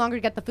takes you longer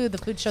to get the food. The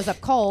food shows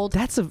up cold.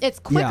 It's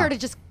quicker to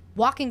just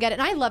walk and get it.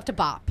 And I love to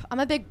bop. I'm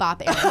a big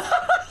bop Erin.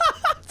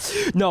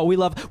 No, we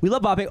love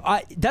bopping.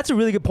 That's a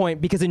really good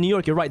point because in New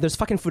York, you're right. There's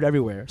fucking food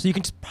everywhere, so you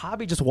can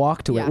probably just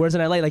walk to it. Whereas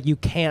in LA, like you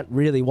can't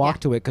really walk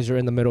to it because you're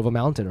in the middle of a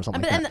mountain or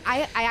something. And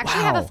I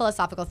actually have a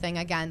philosophical thing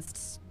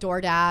against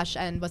DoorDash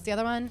and what's the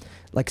other one?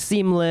 Like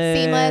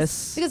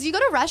Seamless. Because you go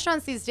to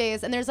restaurants these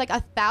days and there's like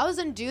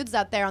 1,000 dudes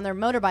out there on their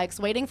motorbikes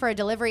waiting for a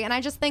delivery, and I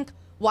just think,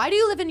 why do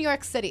you live in New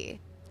York City?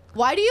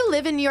 Why do you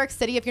live in New York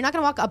City if you're not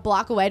going to walk a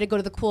block away to go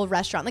to the cool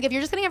restaurant? Like, if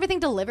you're just getting everything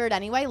delivered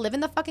anyway, live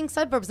in the fucking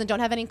suburbs and don't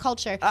have any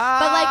culture.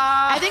 But, like,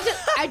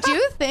 I do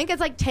think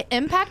it's, like,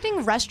 impacting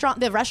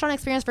the restaurant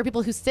experience for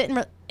people who sit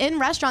in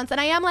restaurants.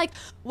 And I am like,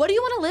 what do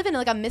you want to live in?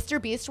 Like, a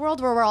Mr. Beast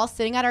world where we're all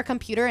sitting at our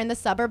computer in the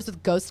suburbs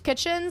with ghost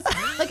kitchens?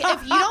 Like,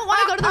 if you don't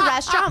want to go to the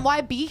restaurant,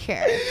 why be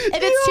here? If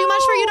it's too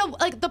much for you to,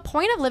 like, the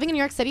point of living in New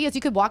York City is you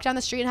could walk down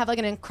the street and have, like,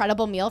 an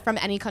incredible meal from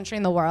any country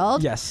in the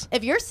world. Yes.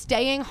 If you're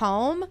staying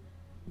home,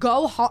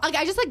 go home. Like,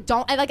 I just like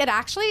don't like it.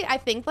 Actually, I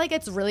think like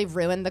it's really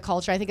ruined the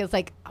culture. I think it's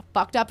like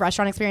fucked up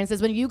restaurant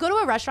experiences when you go to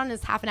a restaurant and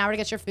it's half an hour to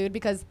get your food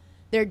because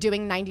they're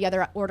doing 90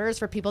 other orders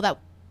for people that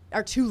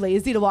are too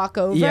lazy to walk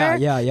over.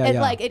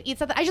 Like it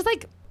eats up. I just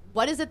like,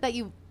 what is it that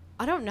you?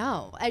 I don't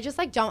know. I just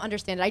like don't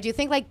understand it. I do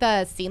think like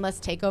the Seamless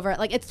takeover,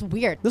 like it's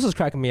weird. This is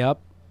cracking me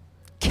up.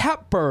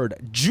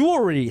 Catbird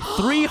jewelry,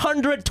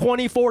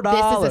 $324.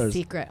 This is a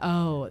secret.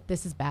 Oh,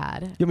 this is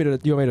bad. You want me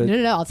to?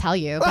 No, I'll tell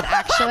you. But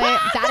actually,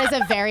 that is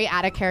a very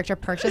out of character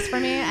purchase for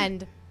me,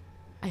 and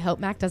I hope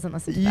Mac doesn't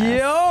listen to this.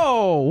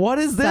 Yo, what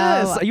is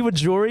this? Are you a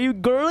jewelry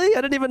girly? I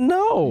didn't even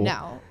know.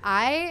 No,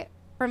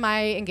 for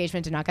my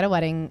engagement did not get a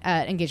wedding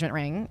engagement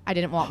ring. I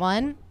didn't want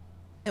one.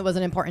 It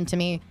wasn't important to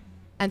me.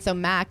 And so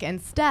Mac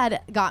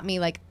instead got me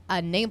like a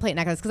nameplate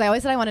necklace because I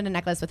always said I wanted a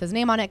necklace with his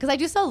name on it because I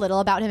do so little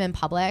about him in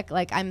public.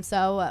 Like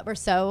we're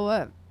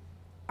so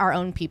our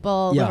own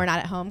people when we're not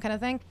at home kind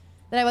of thing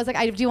that I was like,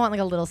 I do want like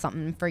a little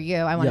something for you.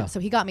 So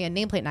he got me a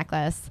nameplate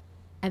necklace,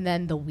 and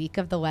then the week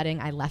of the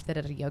wedding I left it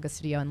at a yoga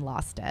studio and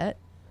lost it.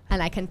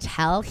 And I can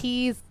tell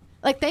he's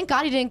like, thank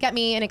God he didn't get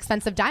me an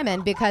expensive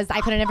diamond because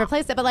I couldn't ever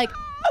replace it. But like,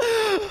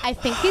 I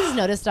think he's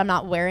noticed I'm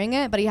not wearing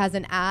it, but he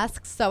hasn't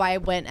asked. So I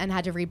went and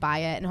had to rebuy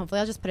it, and hopefully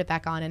I'll just put it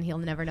back on and he'll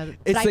never know.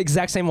 It's the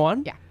exact same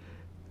one? Yeah.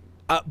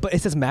 But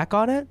it says Mac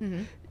on it?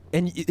 Mm-hmm.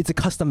 And it's a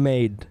custom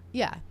made.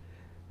 Yeah.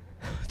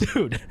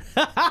 Dude,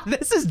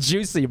 this is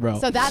juicy, bro.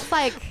 So that's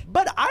like,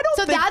 but I don't.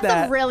 So think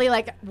that's a really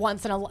like that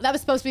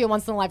was supposed to be a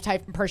once in a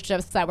lifetime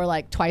purchase that were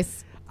like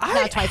twice in a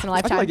lifetime.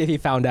 I feel like if he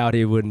found out,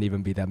 he wouldn't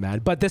even be that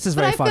mad. But this is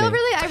very funny. I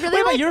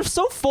really Wait, you're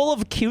so full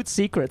of cute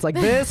secrets, like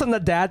this and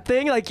the dad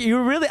thing. Like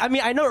you really, I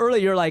mean, I know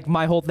earlier you're like,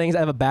 my whole thing is I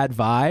have a bad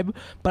vibe,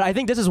 but I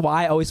think this is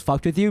why I always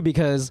fucked with you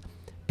because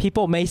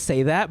people may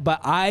say that,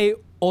 but I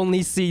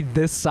only see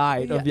this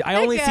side of you. I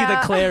only see the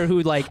Claire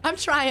who like I'm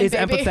trying, is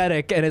baby.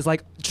 empathetic and is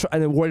like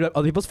and worried about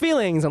other people's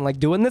feelings and like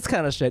doing this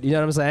kind of shit. You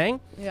know what I'm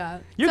saying? Yeah.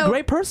 You're a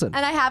great person.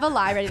 And I have a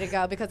lie ready to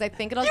go because I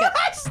think it'll get.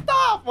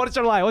 Stop! What is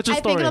your lie? What's your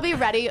story? I think it'll be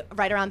ready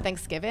right around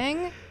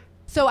Thanksgiving.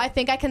 So I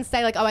think I can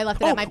say like, oh, I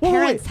left it at my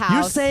parents' house.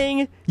 You're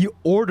saying you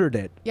ordered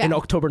it in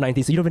October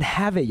 19th, so you don't even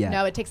have it yet.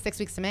 No, it takes 6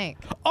 weeks to make.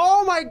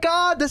 Oh my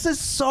God, this is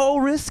so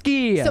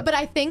risky. So, but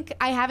I think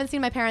I haven't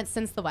seen my parents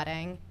since the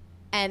wedding.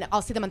 And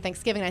I'll see them on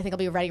Thanksgiving, and I think I'll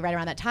be ready right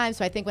around that time.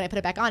 So I think when I put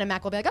it back on, and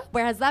Mac will be like, oh,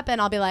 where has that been?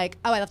 I'll be like,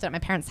 oh, I left it at my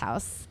parents'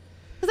 house.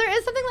 Because there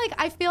is something like,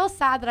 I feel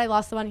sad that I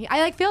lost the one. I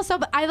like feel so,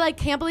 I like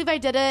can't believe I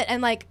did it.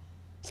 And like.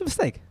 It's a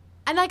mistake.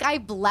 And like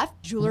I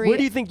left jewelry. Where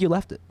do you think you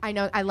left it? I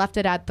know, I left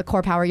it at the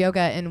Core Power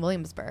Yoga in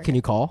Williamsburg. Can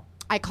you call?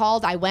 I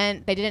called, I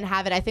went, they didn't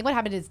have it. I think what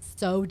happened is it's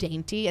so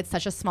dainty. It's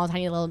such a small,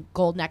 tiny little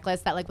gold necklace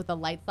that like with the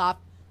lights off,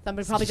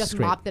 somebody probably just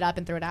mopped it up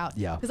and threw it out.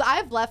 Yeah. Because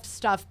I've left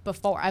stuff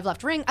before. I've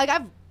left ring,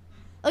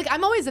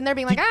 I'm always in there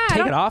being like,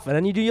 take it off and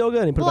then you do yoga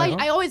and you put it back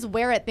on? I always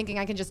wear it thinking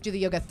I can just do the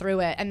yoga through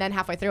it, and then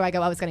halfway through I go,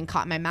 I was getting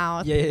caught in my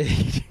mouth. Yeah.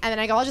 And then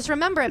I go, I'll just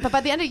remember it. But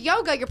by the end of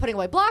yoga, you're putting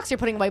away blocks, you're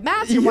putting away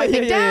mats, you're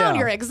wiping down,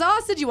 you're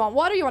exhausted, you want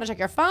water, you want to check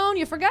your phone,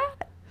 you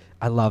forget.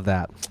 I love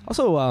that.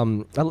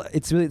 Also,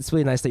 it's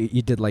really nice that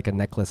you did like a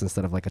necklace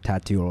instead of like a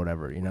tattoo or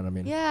whatever. You know what I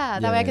mean? Yeah,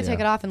 that way I could take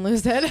it off and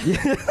lose it.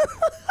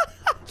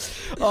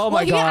 Oh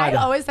my God.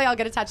 I always say I'll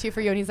get a tattoo for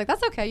you, and he's like,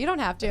 that's okay, you don't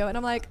have to. And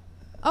I'm like,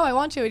 oh, I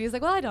want to. And he's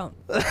like, well, I don't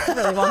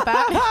really want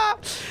that.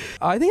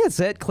 I think that's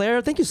it.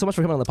 Claire, thank you so much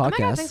for coming on the podcast. Oh my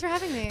God, thanks for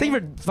having me. Thank you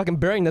for fucking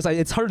bearing this.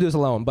 It's hard to do this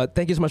alone, but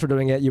thank you so much for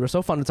doing it. You were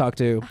so fun to talk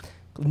to.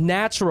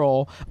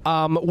 Natural.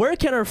 Where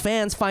can our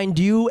fans find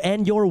you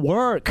and your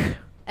work?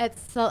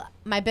 It's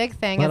my big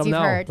thing, as you've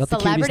heard.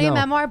 Celebrity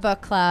Memoir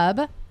Book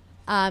Club.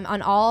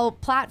 On all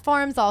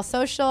platforms, all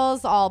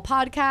socials, all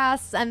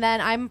podcasts. And then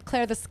I'm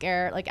Claire the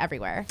Scare, like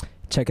everywhere.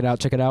 Check it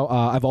out.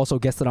 I've also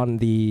guested on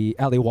the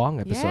Ali Wong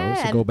episode,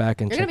 so go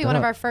back and check it out. You're going to be one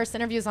of our first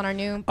interviews on our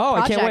new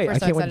project. I can't wait. I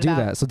can't wait to do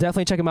that. So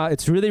definitely check them out.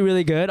 It's really,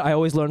 really good. I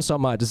always learn so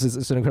much.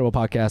 It's an incredible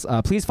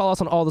podcast. Please follow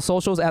us on all the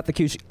socials at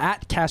Cash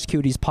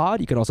Cuties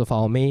Pod. You can also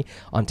follow me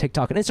on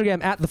TikTok and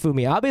Instagram at the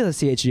Fumiabe.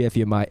 That's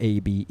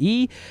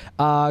CHGFUMIABE.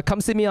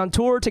 Come see me on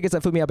tour. Tickets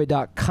at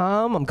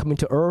fumiabe.com. I'm coming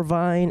to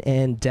Irvine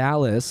and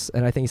Dallas,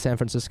 and I think San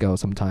Francisco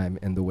sometime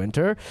in the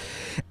winter.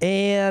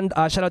 And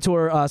shout out to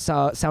our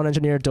sound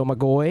engineer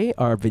Domagoy,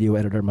 our video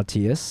editor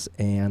Matthias,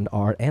 and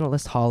our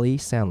analyst Holly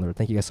Sandler.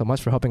 Thank you guys so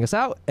much for helping us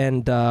out,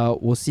 and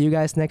we'll see you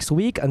guys next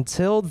week.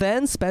 Until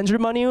then, spend your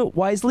money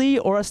wisely,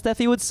 or as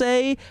Steffi would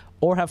say,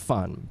 or have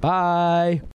fun. Bye.